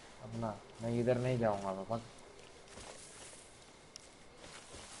अपना। मैं इधर नहीं जाऊंगा मैं पक।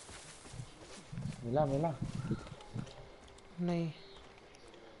 मिला मिला। नहीं।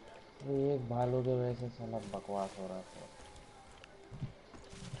 ये एक भालू के वजह से साला बकवास हो रहा था।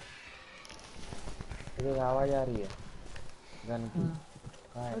 तेरी आवाज आ रही है गन की। हाँ।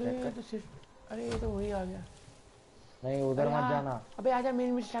 कहाँ है? अरे चेक ये कर। तो सिर्फ, अरे ये तो वही आ गया। नहीं उधर अरे मत हाँ, जाना। अबे आजा,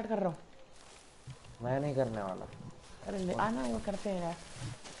 मेन में स्टार्ट कर रहा हूँ। मैं नहीं करने वाला। अरे आना, वो करते हैं यार।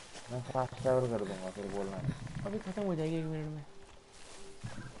 मैं फास्ट ट्रैवल कर दूंगा फिर बोलना नहीं। अभी खत्म हो जाएगी 1 मिनट में।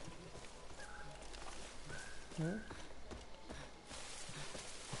 हम्म?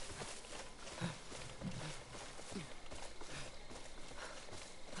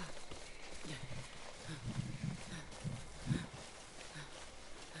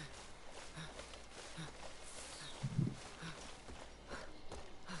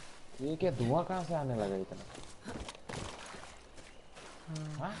 ये क्या धुआं कहाँ से आने लगा इतना?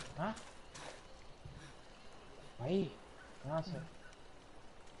 हाँ हाँ भाई कहाँ से?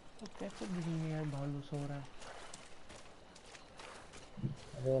 तो कैसे दिखेंगे यार, भालू सो रहा है।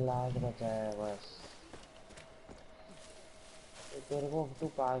 अबे लाश बचा है बस। तो तेरे को तू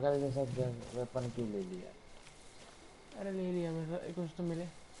पागल जैसा वेपन क्यों ले लिया? अरे ले लिया मैं, कुछ तो मिले।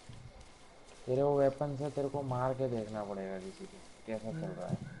 तेरे वो वेपन से तेरे को मार के देखना पड़ेगा किसी को कैसा चल रहा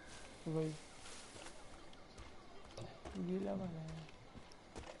है। वही गीला वाला है।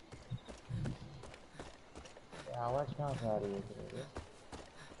 ये आवाज कहाँ से आ रही है तेरे को?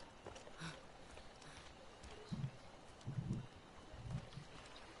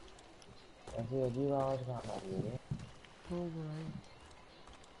 ऐसी अजीब आवाज कहाँ से आ रही है? हो भाई।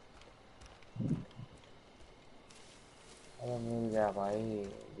 अरे मिल जा भाई।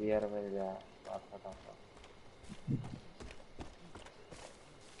 बियर मिल जा। बात खत्म कर।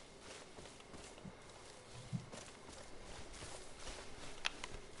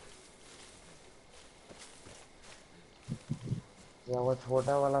 या वो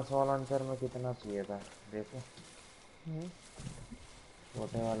छोटा वाला सॉ लॉन्चर में कितना चाहिए था देखो।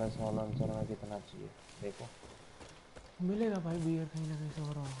 छोटे वाले सॉ लॉन्चर में कितना चाहिए देखो। मिलेगा भाई, बियर कहीं ना कहीं से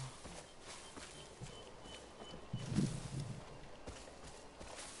हो रहा होगा।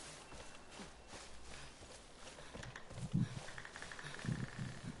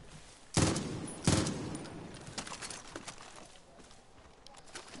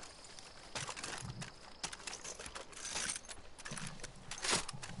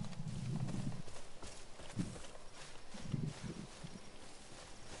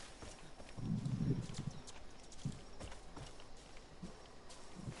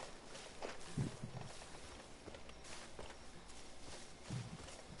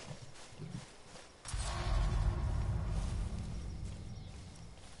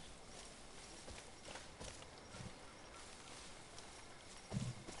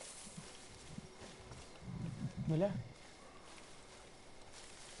 मिला?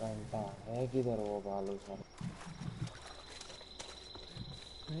 घंटा है किधर वो भालू सर?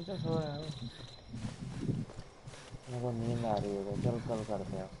 नहीं तो सो रहा है वो। मेरे को नींद आ रही है तो चल कल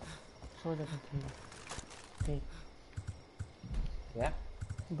करते हैं। सो जा, ठीक है। ठीक। क्या?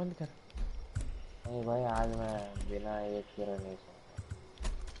 बंद कर। नहीं भाई आज मैं बिना एक तेरे नहीं सोऊंगा।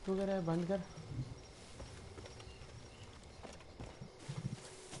 तू कह रहा है बंद कर?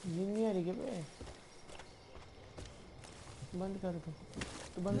 नींद नहीं आ रही क्या बे? बंद कर दो।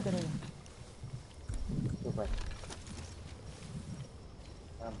 तू बंद करेगा? तो भाई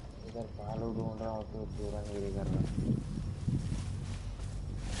अब इधर भालू ढूंढ रहा हूँ तो चूरनगिरी कर रहा हूँ।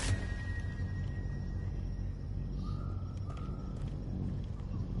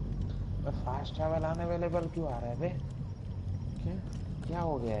 फास्ट ट्रैवल अनअवेलेबल क्यों आ रहा है बे? क्या? क्या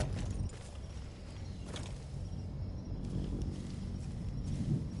हो गया है?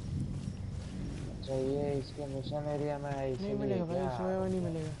 अच्छा ये इसके मिशन एरिया में है नहीं इसीलिए मिलेगा भाई, क्या? सोया हुआ नहीं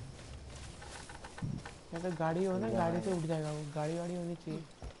मिलेगा। या तो गाड़ी हो ना, गाड़ी से उठ जाएगा वो। गाड़ी वाड़ी होनी चाहिए।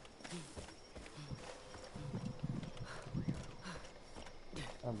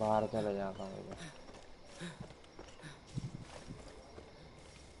 मैं बाहर चले जाता हूँ इधर।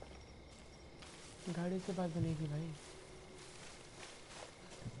 गाड़ी से बात बनेगी भाई।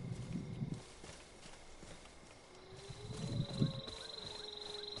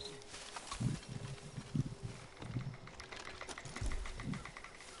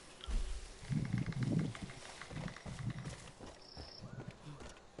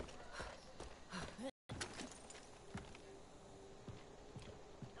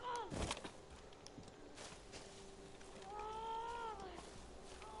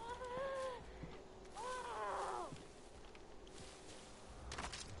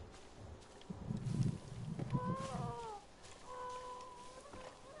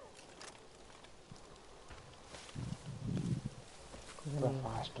 तो नहीं है।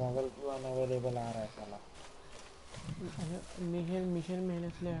 फास्ट ट्रैवल क्यों अनअवेलेबल आ रहा है साला? अरे मिशन में है ना,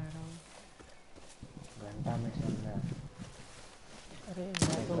 इसलिए आ रहा हूँ। घंटा मिशन में है। अरे मैंने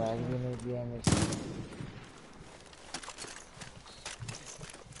मैं तो क्रैक भी नहीं किया मिशन।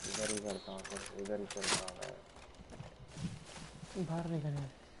 इधर ही करता हूँ, फिर इधर ही चलता हूँ मैं। बाहर निकल है।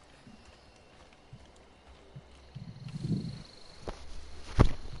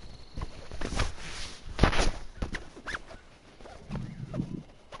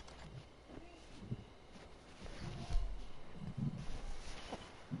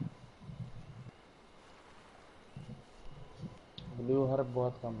 ब्लू हर्ब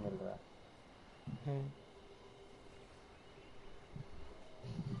बहुत कम मिल रहा है।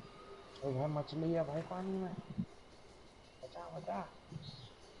 ओ भाई मछली है भाई पानी में, बचा बचा।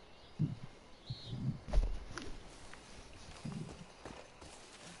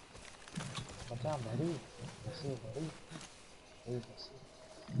 बचा भरी, फंसी भरी, भरी फंसी।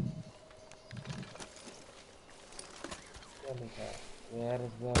 क्या लिखा है? Where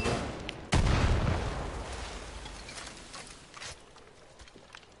is the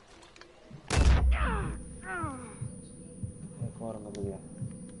एक और मिल गया।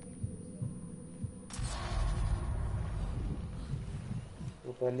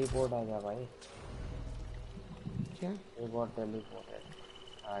 तू टेलीपोर्ट आ जा भाई। क्या? एक और टेलीपोर्ट है।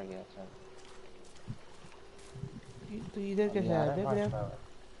 आ गया चल। तो इधर अभी कैसे आ आया रहा है बे फास्ट ब्रेव? ट्रैवल।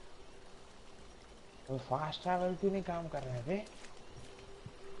 तो फास्ट ट्रैवल क्यों नहीं काम कर रहे हैं बे?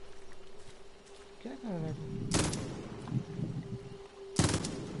 क्या कर रहा है तू?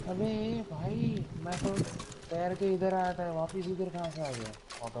 अबे भाई मैं तो तैर के इधर आया था, वापिस इधर कहाँ से आ गया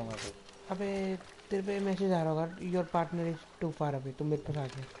ऑटोमेटिक? अबे तेरे पे मैसेज आ रहा होगा, योर पार्टनर इज टू फार, अभी तुम मेरे पास आ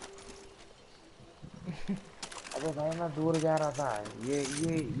गए। अबे भाई मैं दूर जा रहा था। ये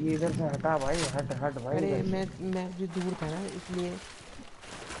इधर से हटा भाई, हट हट भाई अरे इधर से। मैं भी दूर था ना, इसलिए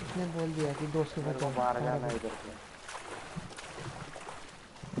इसने बोल दिया कि दोस्त के मेरे साथ को जा बाहर फार जाना अभी। है इधर से।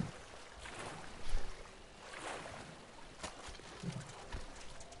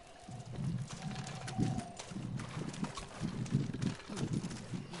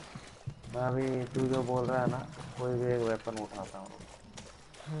 मैं अभी तू जो बोल रहा है ना, कोई भी एक वेपन उठाता हूँ।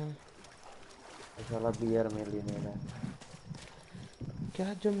 हाँ। तो साला बियर मिल ही नहीं रहा।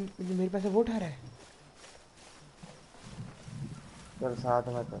 क्या जो मेरे पास है वो उठा रहा है? चल साथ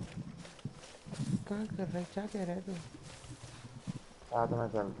में चल, कहाँ कर रहा है, क्या कह रहा है तू? साथ में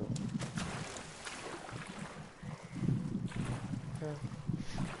चल तू। हाँ।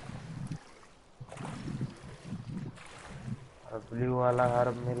 और ब्लू वाला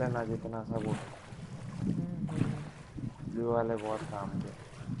हर्ब मिले ना जितना सब उठा। हम्म। ब्लू वाले बहुत काम के।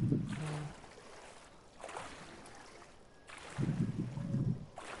 हाँ।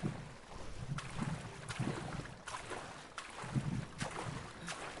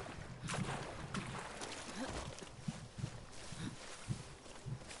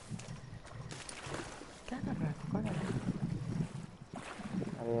 क्या कर रहा है तू, कहाँ जा रहा है?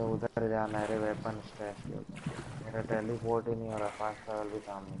 अरे उधर जाना है रे, वेपन स्टैश के उधर। मेरा टेलीपोर्ट ही नहीं हो रहा, फास्ट ट्रैवल भी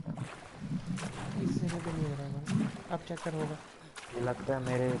काम नहीं कर रहा। इस जगह पे नहीं हो रहा होगा ना, अब चेक कर होगा। ये लगता है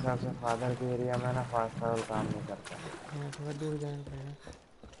मेरे हिसाब से फादर के एरिया में ना फास्ट ट्रैवल काम नहीं करता। हाँ, थोड़ा दूर जाना पड़ेगा।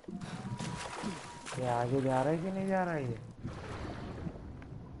 ये आगे जा रहा है कि नहीं जा रहा है ये?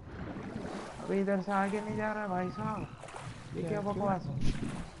 अबे इधर से आगे नहीं जा रहा है भाई साहब, ये क्या क्या क्यों? बकवास है?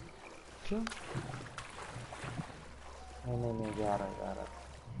 क्यों? नहीं नहीं नहीं, जा रहा है जा रहा है।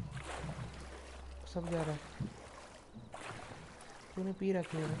 सब जा रहा है। तूने पी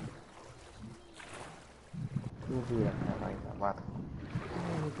रखी है ना? तू भी रखा है भाई साहब, बात करो।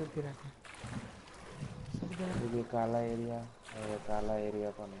 नहीं तू पी रखा है। सब जा रहा है। ये काला एरिया, ये काला एरिया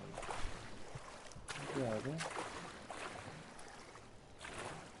तो नहीं है। क्या है ये?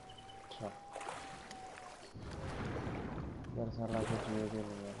 अच्छा, इधर साला कुछ ये भी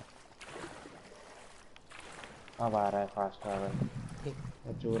नहीं है। अब आ रहा है फास्ट ट्रैवल। देख।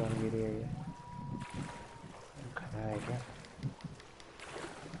 ये चोरनगिरी है ये। गधा है क्या?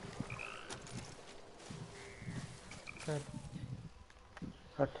 कर।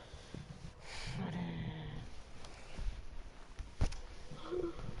 हट।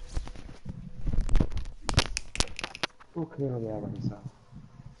 तू खेल गया भाई साहब।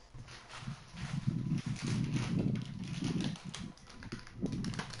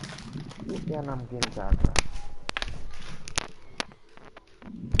 ये क्या नमकीन चाट रहा है?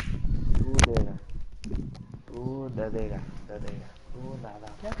 तू देगा, तू ददेगा, ददेगा तू दादा,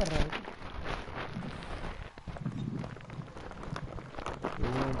 क्या कर रहा है? तू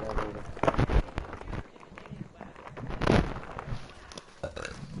ददेगा।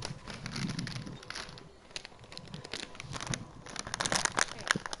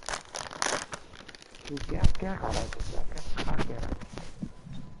 तू क्या क्या खा रहा है? तू क्या क्या खा क्या रहा है?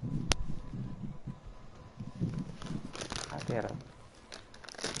 खा क्या रहा है?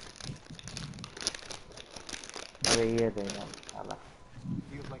 अबे ये देगा साला।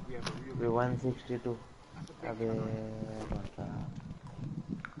 Feels like we have a real अबे 162। अबे बता।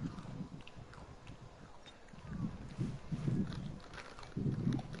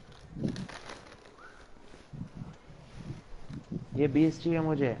 ये 20 चाहिए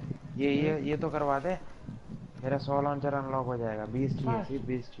मुझे। ये तो करवा दे। मेरा 100 लॉन्चर अनलॉक हो जाएगा। 20 चाहिए, बस सिर्फ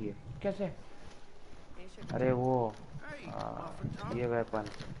 20 चाहिए। कैसे? अरे वो ये वेपन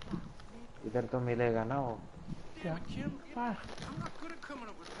इधर तो मिलेगा ना वो। क्या? हाँ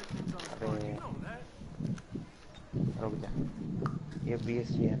अरे रुक जा। ये 20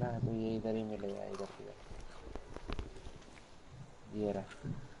 चाहिए ना, तो ये इधर ही मिलेगा, इधर इधर। ये रहा,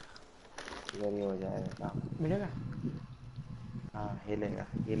 इधर ही हो जाएगा काम। मिलेगा? हाँ हिलेगा,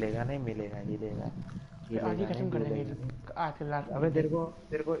 हिलेगा नहीं, मिलेगा, हिलेगा। फिर आज ही हिलेगा नहीं, खत्म कर देंगे डूबेगा नहीं। आज के लास्ट अबे में तेरे देख। को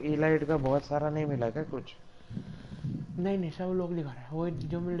तेरे को इलाइट का बहुत सारा नहीं मिला क्या कुछ? नहीं नहीं, सब लोग दिखा रहा है, वही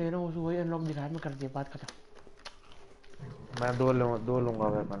जो मैं ले रहा हूँ वही अनलॉक दिखा रहा है, मैं कर दिया, बात खत्म। मैं दो लूंगा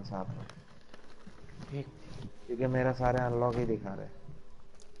वेपन साथ में, ठीक। क्योंकि मेरा सारे अनलॉक ही दिखा रहे।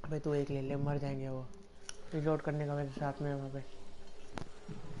 अबे तू एक ले ले, मर जाएंगे वो रिलोड करने का मेरे साथ में वहाँ पे।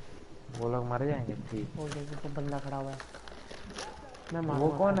 वो लोग मर जाएंगे, ठीक। वो देखो तो बंदा खड़ा हुआ है, मैं वो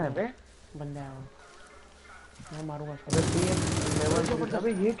मारूंगा कौन उसको। है बे? बंदा है वो, मैं मारूंगा उसको। अबे तीन लेवल। जबरदस्त।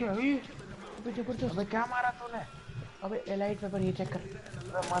 अबे ये क्या है? अबे जबरदस्त। अबे क्या मारा तूने? अबे एलाइट वेपन, ये चेक कर।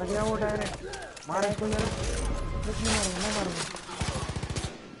 अबे मर गया वो डायरेक्ट। मार इसको यार। रुक, मैं मारूंगा, मैं मारूंगा।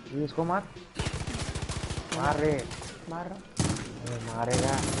 ये इसको मार। मार रे। मार रहा। अबे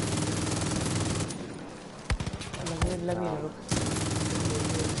मारेगा। लग नहीं रहा, रुक।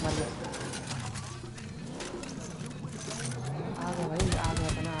 मर गया। आ गया भाई, आ गया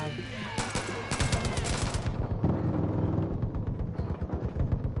था ना आज।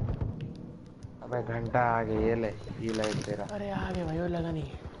 अबे घंटा आ गया, ये ले, ये लाइट तेरा। अरे आ गया भाई, वो लगा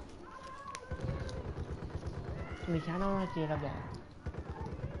नहीं। निशाना होना चाहिए था क्या?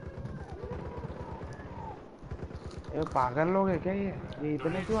 ये पागल लोग है क्या ये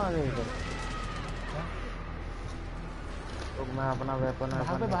इतने क्यों आ गए इधर? हाँ? तो मैं अपना वेपन भाग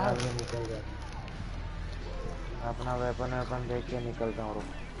वेपन पे निकाल भाग। के निकल गया। मैं अपना वेपन वेपन देख के निकलता हूँ, रुक।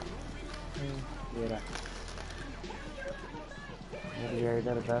 ये रहा, मिल गया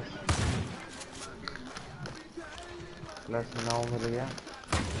इधर 10 प्लस 9 मिल गया।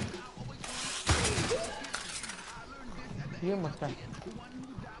 ये मस्त है।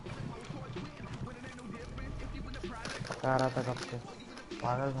 पका रहा था कब से,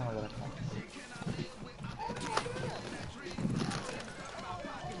 पागल समझ रखा।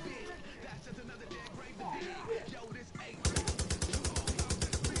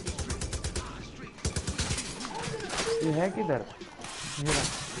 ये है किधर? ये रहा।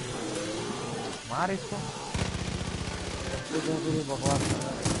 मार इसको। कुछ ऐसे भी बकवास कर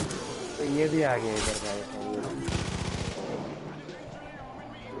रहा है। तो ये भी आ गया इधर का, ऐसा ये।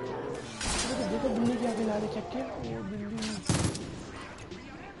 अरे तो देखो बिल्ली के आगे ला रहे, चेक किया वो बिल्ली।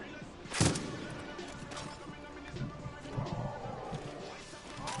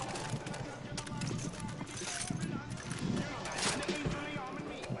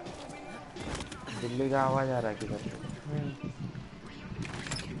 बिल्ली का आवाज आ रहा है किधर से?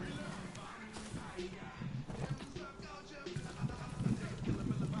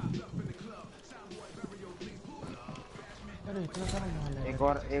 अरे इतना सारा माल है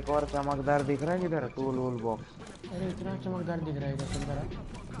इधर। एक और चमकदार दिख रहा है किधर? टूल वूल बॉक्स अरे इतना चमकदार दिख रहा है इधर, सुन रहा।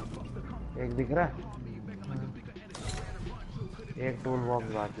 एक दिख रहा है। एक टूल बॉक्स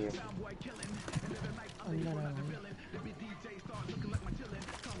बाकी है। अंदर है भाई।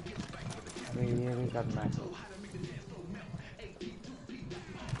 अरे ये भी करना है।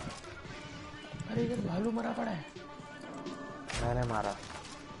 अरे इधर भालू मरा पड़ा है मैंने मारा।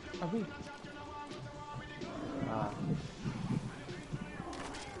 अभी। हाँ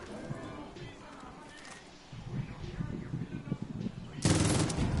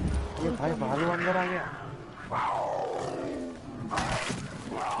ये भाई भालू अंदर आ गया।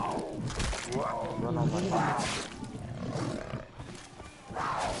 दोनों मर गए।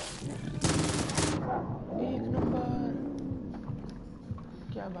 एक नंबर,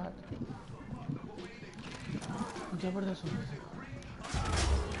 क्या बात। जबरदस्त हो गया।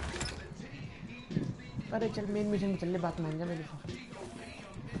 अरे चल मेन मिशन में चल ले, बात मान जा मेरी तो।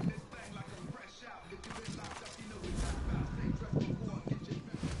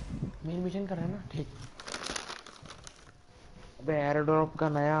 मेन मिशन कर रहा है ना, ठीक। अबे एयर ड्रॉप का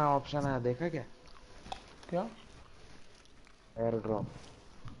नया ऑप्शन है, देखा क्या? क्या? एयर ड्रॉप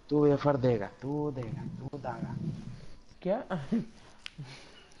तू वेफर देगा, तू देगा, तू दागा। क्या?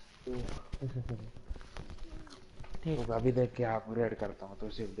 तू ठीक। तू अभी देख के अपग्रेड करता हूँ, तू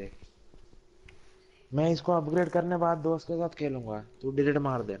सिर्फ देख। मैं इसको अपग्रेड करने बाद दोस्त के साथ खेलूंगा, तू डिलीट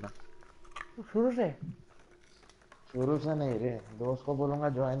मार देना। शुरू से? शुरू से नहीं रे, दोस्त को बोलूंगा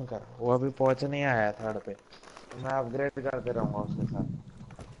ज्वाइन कर, वो अभी पहुंच नहीं आया थर्ड पे, तो मैं अपग्रेड करते रहूंगा उसके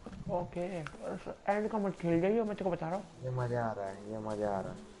साथ। ओके। एंड का मत खेल जाइए, मैं तेरे को बता रहा हूँ। ये मजा आ रहा है, ये मजा आ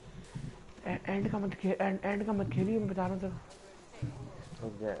रहा है। एंड का मत खेल, एंड का मत खेलिए, मैं बता रहा हूँ तेरे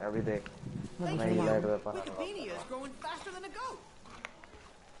रुक जा, अभी देख, को। मैं मैं बता इलाइट रहा वेपन अनलॉक कर Wikipedia रहा is growing faster than a goat.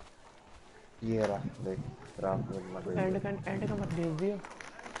 हूँ। ये रहा देख, क्राफ्ट में हूँ, मटेरियल एंड का मत भेज दियो।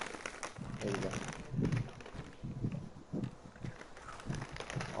 एकदम।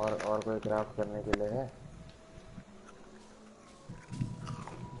 और कोई क्राफ्ट करने के लिए है?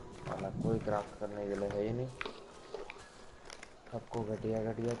 अलग कोई क्राफ्ट करने के लिए है ही नहीं, सबको घटिया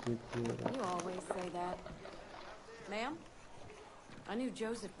घटिया चीज चाहिए। You always say that. Ma'am? I knew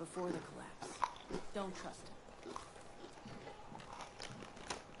Joseph before the collapse. Don't trust him.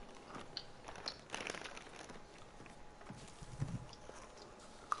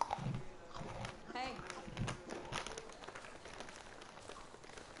 Hey.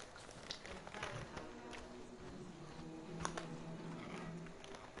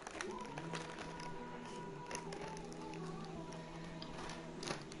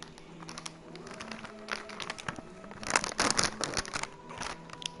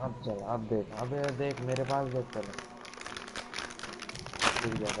 अब चल, अब देख, अबे देख मेरे पास देख पहले।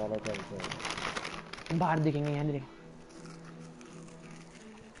 ठीक है, पहले चलते हैं। बाहर दिखेंगे, यहाँ नहीं दिखेंगे।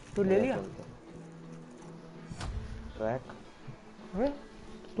 तू ले इधर लिया? चलते हैं। ट्रैक। अरे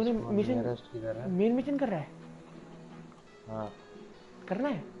तूने इसको मिशन, नियरेस्ट किधर है? मेन मिशन कर रहा है? हाँ करना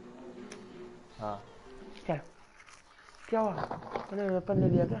है? हाँ। चल। क्या हुआ, तूने वेपन ले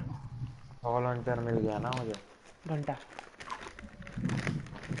लिया क्या? वॉलंटियर मिल गया ना मुझे। घंटा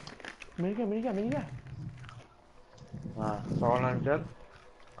मिल गया, मिल गया, मिल गया। हाँ, वॉलंटियर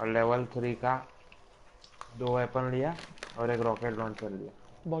और लेवल 3 का 2 वेपन लिया और एक रॉकेट लॉन्चर लिया।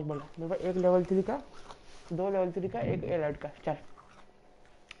 बहुत बड़ा। मेरे पास एक लेवल 3 का, 2 लेवल 3 का, एक एलर्ट का। चल।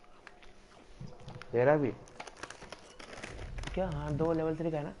 तेरा भी? क्या? हाँ, 2 लेवल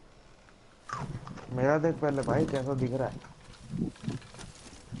 3 का है ना। मेरा देख पहले भाई, कैसा दिख रहा है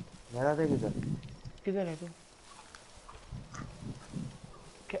मेरा, देख इधर। किधर है तू?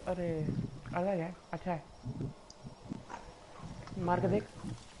 क्या? अरे अलग है, अच्छा है। मार के देख।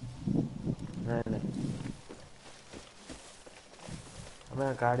 नहीं नहीं,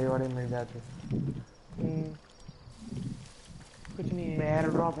 हमें गाड़ी वाड़ी मिल जाती। कुछ नहीं है। एयर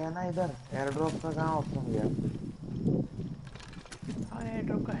ड्रॉप है ना इधर, एयर ड्रॉप का कहाँ ऑप्शन गया? हाँ, एयर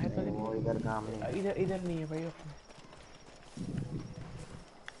ड्रॉप का है तो, नहीं, वो इधर काम नहीं है। इधर इधर नहीं है भाई ऑप्शन।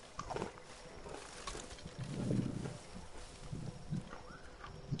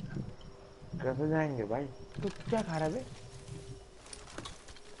 कैसे जाएंगे भाई? तू क्या खा रहा है बे?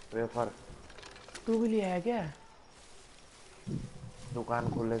 वेफर। तू भी लिया है क्या? दुकान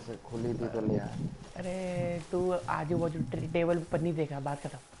खुले से खुली थी तो लिया। अरे तू आजू बाजू टेबल पे पन्नी देखा, बात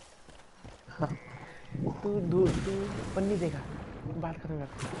खत्म। तू पन्नी देखा, बात खत्म कर।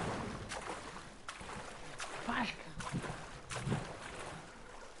 फास्ट।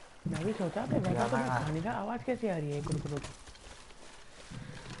 मैं भी सोचा कि देखा तो मैं खाने का आवाज कैसे आ रही है कुरकुरों की।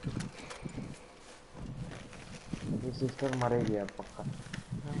 ये सिस्टर मरेगी अब पक्का।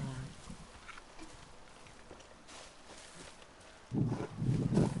 हाँ।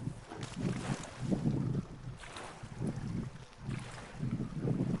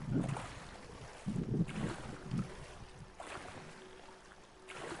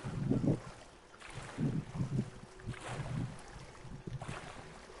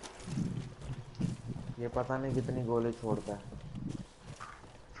 ये पता नहीं कितनी गोली छोड़ता है।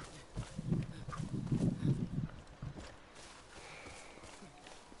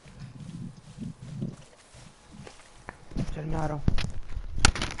 चल मैं आ रहा हूँ।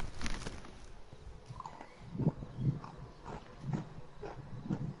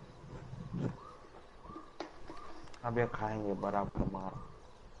 अब ये खाएंगे बराबर मार।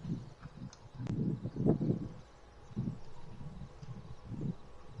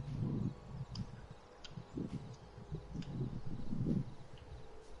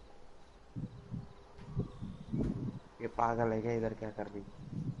 ये पागल है क्या, इधर क्या कर रही?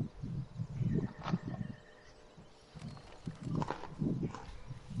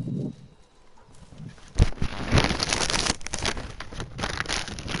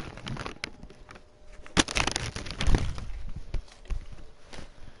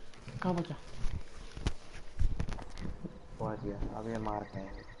 कहाँ पहुँचा? पहुंच गया, अब ये मार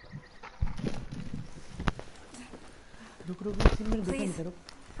खाएंगे। रुक रुक सीन मैंने देखा नहीं था रुक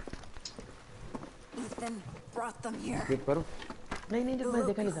Ethan brought them here. Skip करो नहीं नहीं जब मैंने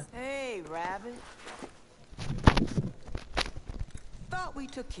देखा नहीं था Hey, Rabbit. Thought we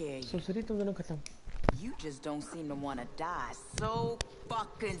took care of you. सुसरी तुम दोनों खत्म You just don't seem to want to die. So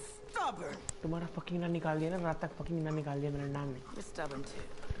fucking stubborn. तुम्हारा फकिंग ना निकाल दिया ना रात तक फकिंग ना निकाल दिया मेरे नाम ने You're stubborn too.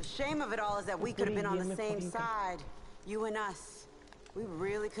 The shame of it all is that we could have been on the same side. You and us. We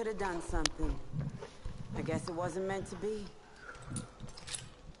really could have done something. I guess it wasn't meant to be.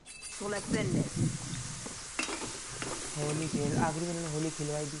 So let's end this. Holi खेल आखिरी में होली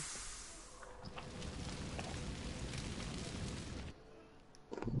खिलवाई दी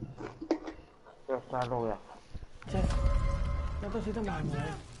तो start हो गया चल मैं तो सीधा मारूंगा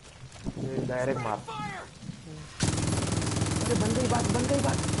ये डायरेक्ट मार अरे बन गई बात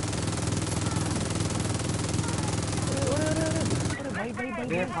अरे भाई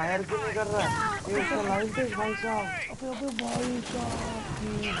ये फायर क्यों नहीं कर रहा है ये इसका लाइफ पे भाई साहब अबे भाई साहब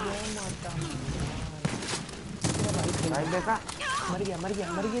प्लीज यार मारता भाई देखा मर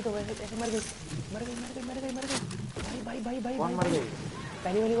गया तो वैसे ऐसे मर गई भाई कौन मर गई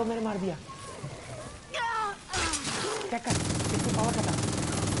पहली वाली को मैंने मार दिया क्या कर इसको पावर खत्म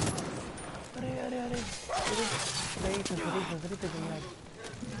अरे नहीं सुसरी तो जंगल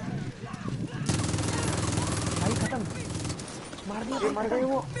भाई खत्म मार दिया मर गई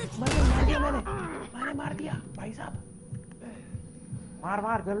वो मार दिया मैंने मार दिया भाई साहब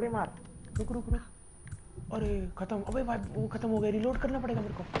मार जल्दी मार रुक अरे खत्म अबे भाई वो खत्म हो गया रिलोड करना पड़ेगा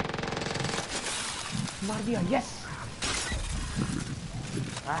मेरे को मार दिया यस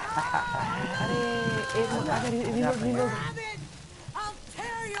अरे एक मिनट आगे reload I'll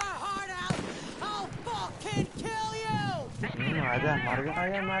tear your heart out. I'll fucking kill you. आजा मार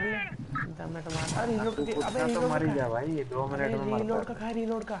गया मार लिया मैं तो मार अरे रिलोड के अबे तो मर ही जा भाई ये 2 मिनट में मरता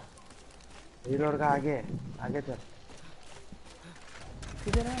रिलोड का आगे चल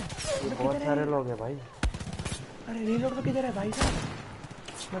किधर है ये बहुत सारे लोग हैं भाई अरे रिलोड का किधर है भाई साहब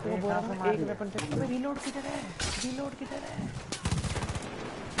मैं तो बोल रहा हूँ एक वेपन से अबे रिलोड किधर है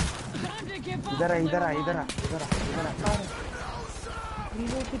Time to give up. इधर आ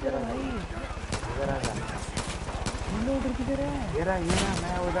रिलोड किधर है भाई इधर आ जा रिलोड किधर है ये रहा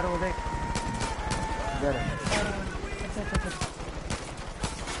मैं उधर इधर अच्छा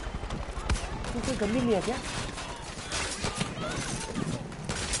तू कोई गन नहीं लिया क्या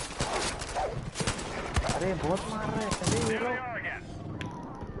अरे बहुत मार रहे हैं अरे ये लोग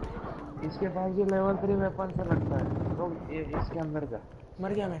इसके पास जो लेवल 3 वेपन से लगता है तो ये इसके अंदर जा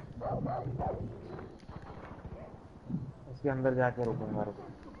मर गया मैं इसके अंदर जाके रुकूंगा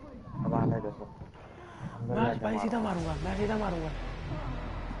अब आने दे तो बस भाई सीधा मारूंगा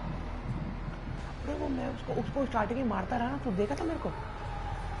अरे वो मैं उसको स्टार्टिंग में मारता रहा ना तो देखा था मेरे को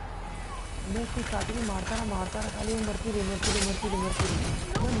मैं उसको स्टार्टिंग में मारता रहा खाली मरती रही मैं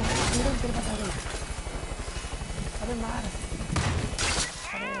मार तेरे पास आ गई अबे मार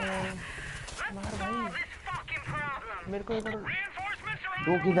भाई मेरे को इधर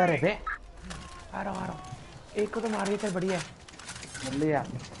तू किधर है बे आ रहा हूँ एक को तो मार दिया चल बढ़िया है लिया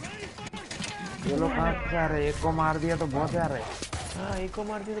ये लोग कहाँ से आ रहे एक को मार दिया तो बहुत आ रहे हाँ एक को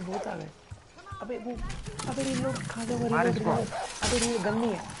मार दिया तो बहुत आ गए अबे रिलोड खा जाओ मार इसको अबे गन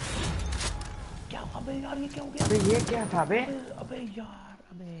नहीं है क्या अबे यार ये क्या हो गया अबे ये क्या था बे अबे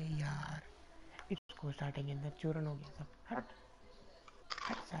यार इसको स्टार्टिंग के अंदर चूरन हो गया सब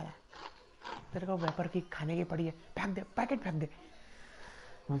हट साला तेरे को वेपर की खाने की पड़ी है फेंक दे पैकेट फेंक दे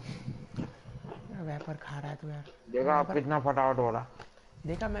वेपर खा रहा है तू यार देखा आप कितना फटाफट हो रहा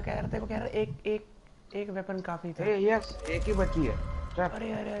देखा मैं कह रहा एक वेपन काफी था यस एक ही बची है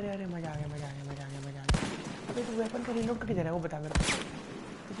अरे मजा आ गया अबे तू वेपन का रिलोड किधर है वो बता मेरे को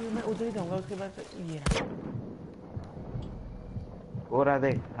क्योंकि मैं उधर ही जाऊंगा उसके बाद ये रहा हो रहा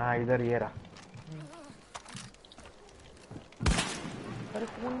देख हाँ इधर ये रहा अरे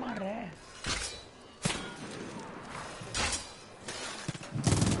कौन मार रहा है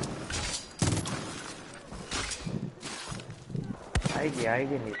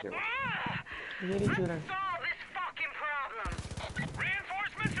आएगी नीचे ये नहीं चूरन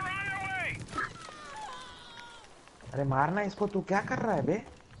अरे मारना इसको तू क्या कर रहा है बे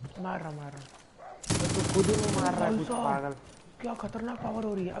मार रहा तू खुद ही नहीं मार रहा है कुछ पागल क्या खतरनाक पावर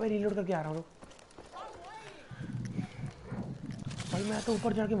हो रही है अबे रिलोड करके आ रहा हूँ भाई मैं तो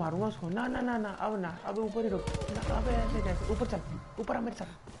ऊपर चढ़ के मारूंगा उसको ना अब ऊपर ही रुक अबे ऐसे कैसे ऊपर चल ऊपर आ मेरे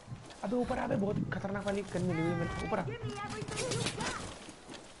साथ अबे ऊपर आ बहुत खतरनाक वाली गन मिली हुई मेरे ऊपर आ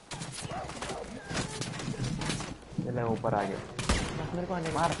चले ऊपर आ गया बस मेरे को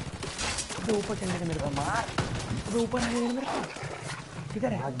आने मार अबे ऊपर चलने के मेरे को मार अबे ऊपर आने मेरे को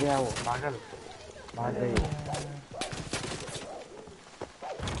किधर है भाग गया वो पागल भाग गई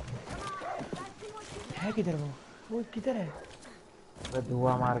है किधर वो किधर है? वो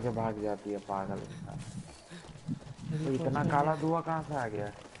धुआं मार के भाग जाती है पागल। तो इतना काला धुआं कहाँ से आ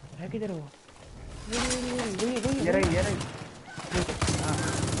गया? है किधर वो? वही ये रही।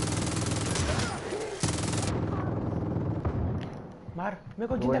 मार मेरे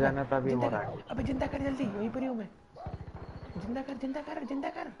को धुआं जिंदा जाने कर, तभी हो जिंदा रहा कर, है। अबे जिंदा कर जल्दी, वहीं पर ही हूँ मैं। जिंदा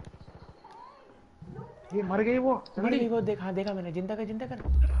कर। ये मर गई वो। मर गई वो, देख, हाँ देखा मैंने। जिंदा कर जिंदा कर।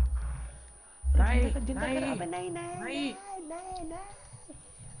 अबे नहीं।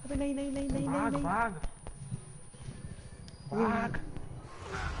 अबे नहीं। भाग।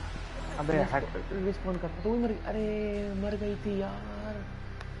 अबे हट। रिस्पॉन्ड कर तो मर, अरे मर गई थी यार,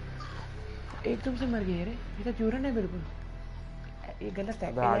 एकदम से मर गई। अरे ये तो चूरन है बिल्कुल, ये गलत है।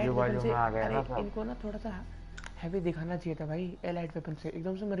 आजू बाजू में आ गए ना सब। इनको ना थोड़ा सा हैवी दिखाना चाहिए था भाई। एलाइट वेपन से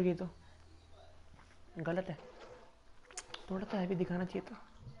एकदम से मर गई तो गलत है, थोड़ा सा हैवी दिखाना चाहिए था।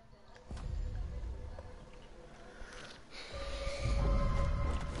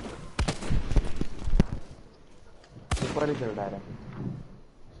 ऊपर ही चल रहा है।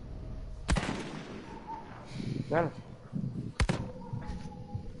 चल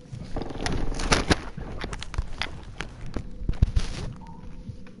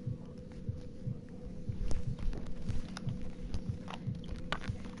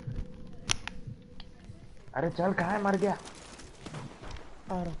अरे चल, कहाँ है? मर गया।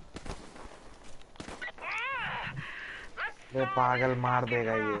 आ रहा ये पागल मार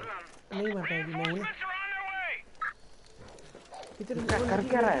देगा ये। नहीं मर पाएगी, मैं हूँ ना। क्या कर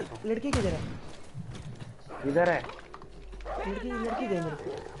क्या रहा है तू? लड़की किधर है? इधर है। लड़की दे मेरे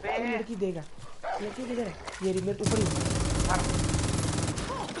को। अरे लड़की देगा। लड़की किधर है? ये रही मेरे ऊपर ही।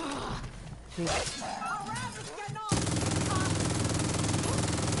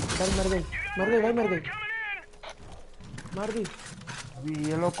 मर गई। मार दी।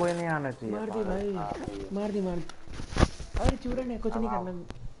 ये लोग कोई नहीं आना चाहिए। मार दी भाई, मार दी। अरे चूरन है, कुछ नहीं करना।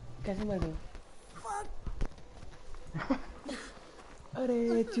 कैसे मर गई?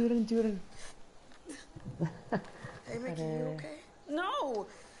 अरे चूरन। Hey, Mickey, you okay? No!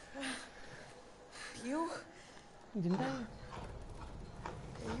 You? जिंदा है?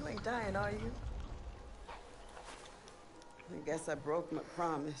 Hey, you ain't dying, are you? I guess I broke my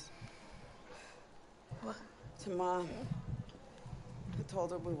promise. What? To Mom. I told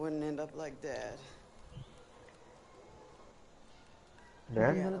her we wouldn't end up like Dad. We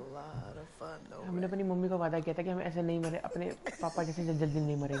had a lot of fun, though. हमने अपनी mummy को वादा किया था कि हम ऐसे नहीं मरे, अपने पापा जैसे जल्दी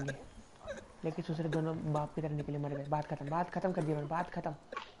नहीं मरेंगे, लेकिन दूसरे दोनों बाप की तरह निकले, मर गए। बात खत्म कर दी मैंने, बात खत्म।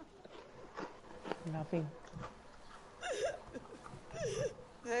 Laughing.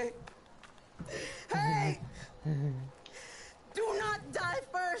 Hey! Do not die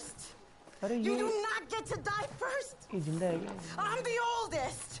first! अरे You do not get to die first! ये जिंदा है क्या? I'm the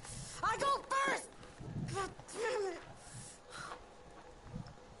oldest! I go first! God damn it!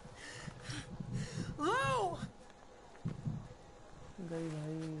 Lou! गई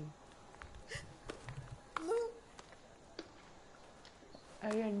भाई। Lou!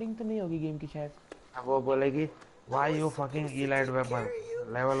 अरे एंडिंग तो नहीं होगी गेम की शायद। अब वो बोलेगी why you fucking elite weapon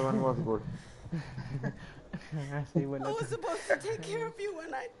level 1 was good. सही बोला। I was supposed to take care of you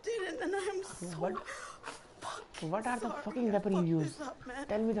and I didn't, and I'm so What are the fucking weapons you use?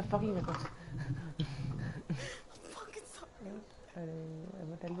 Tell me the fucking weapons. fucking sorry.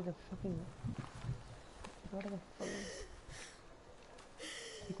 अरे tell me the fucking. What are the fucking?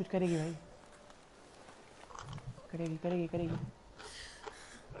 ये कुछ करेगी भाई। करेगी।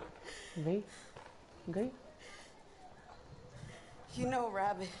 गई। You know,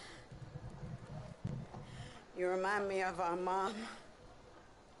 Rabbit, you remind me of our mom.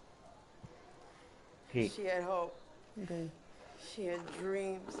 ठीक। She had hope. गई। She had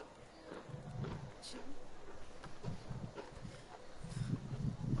dreams.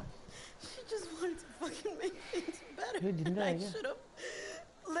 She just wanted to fucking make things better. ये जिंदा And I है क्या? should have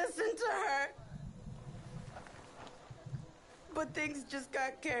listened to her. But things just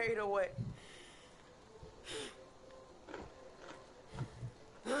got carried away.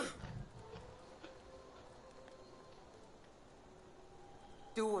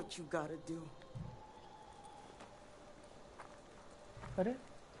 Do what you gotta do. अरे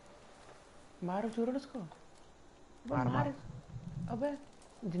मारो चूरन उसको। मार। अबे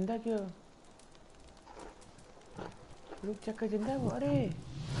जिंदा क्यों? रुक, चक्कर जिंदा है वो। अरे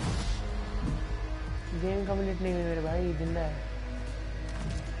गेम कंप्लीट नहीं हुई मेरे भाई, जिंदा है।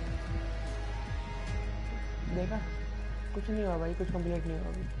 देखा, कुछ नहीं हुआ भाई, कुछ कंप्लीट नहीं हुआ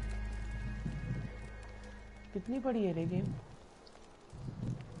अभी। कितनी पड़ी है रे गेम?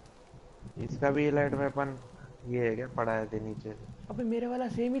 इसका भी इलाइट वेपन ये है क्या? पड़ा है नीचे। अबे मेरे वाला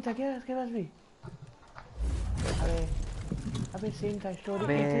सेम ही था क्या इसके पास भी? अबे सेम था स्टोरी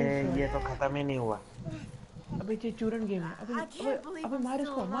अबे सेम। ये तो खत्म ही नहीं हुआ। अबे ये चूरन गेम है। अबे I अबे can't believe अबे I'm मार still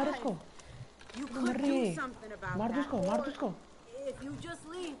इसको, मार alive. इसको। You अबे मर could रही do है। something about मार दो that, इसको, मार दो or इसको। if you just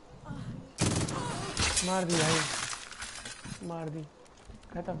leave. मार दी भाई, मार दी,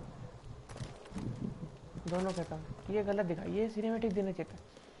 खत्म, दोनों खत्म। ये गलत दिखा, ये सिनेमैटिक देना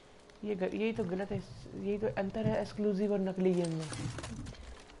चाहिए था। यही तो गलत है, यही तो अंतर है एक्सक्लूसिव और नकली गेम में।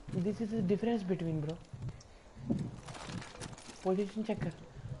 This is the difference between bro. Position check कर,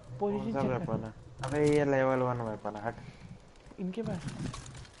 कौन पोजीशन सा चेक कर वेपन है? अबे ये लेवल 1 वेपन है, हट। इनके पास।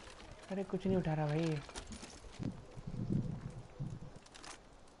 अरे कुछ नहीं उठा रहा भाई ये।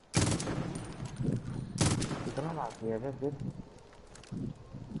 कितना बाकी है बे फिर?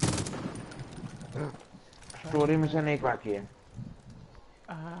 स्टोरी मिशन एक बाकी है।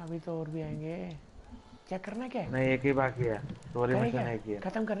 हाँ अभी तो और भी आएंगे। क्या करना क्या है? नहीं, एक ही बाकी है। स्टोरी करे मिशन क्या? एक ही है।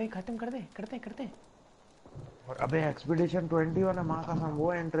 खत्म कर रहे, खत्म कर दे, करते करते। और अबे एक्सपीडिशन 20 वाला माँ कसम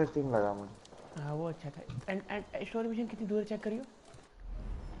वो इंटरेस्टिंग लगा मुझे। हाँ वो अच्छा था। एंड स्टोरी मिशन कितनी दूर चेक करियो।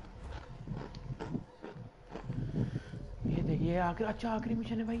 ये देखिए आखिरी, अच्छा आखिरी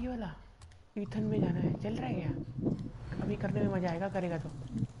मिशन है भाई ये वाला। ईथन में जाना है, चल रहा है क्या? अभी करने में मजा आएगा, करेगा तो।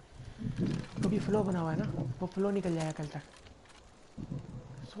 क्योंकि फ्लो बना हुआ है ना, वो फ्लो निकल जाएगा कल तक।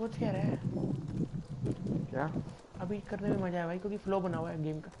 सोच क्या रहा है? क्या? अभी करने में मजा आया भाई, क्योंकि फ्लो बना हुआ है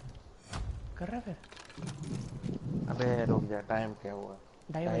गेम का। कर रहा है फिर। अबे रुक जा, टाइम क्या हुआ?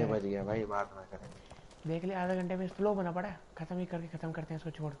 2:30 2:30 बज गया भाई, बाद में करेंगे। देख ले, आधा घंटे में फ्लो बना पड़ा है। खत्म ही करके खत्म करते हैं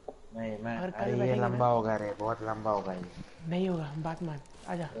इसको, छोड़। नहीं मैं, अगर अरे कल ये बैठेंगे ना, लंबा होगा रे, बहुत लंबा होगा ये। नहीं होगा, बात मान।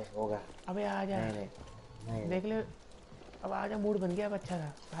 आजा। होगा। अबे आजा। नहीं नहीं नहीं देख ले, अब आजा, मूड बन गया अब। अच्छा था,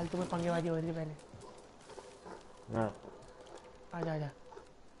 फालतू में पंगेबाजी हो रही थी पहले। हाँ। आजा आजा,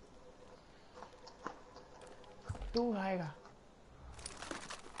 तू आएगा।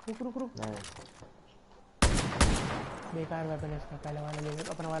 रुक रुक रुक। नहीं बेकार वेपन है इसका, पहले वाला ले ले,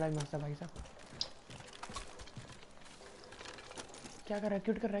 अपना वाला भी मस्त है भाई साहब। क्या कर रहा है?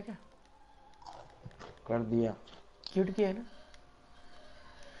 क्यूट कर रहा है क्या? कर दिया। क्यूट किया है ना।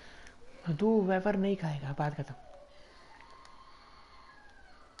 तू वेपर नहीं खाएगा, बात खत्म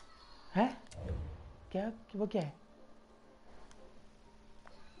है। क्या वो क्या है?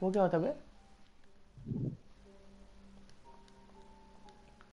 वो क्या होता है बे?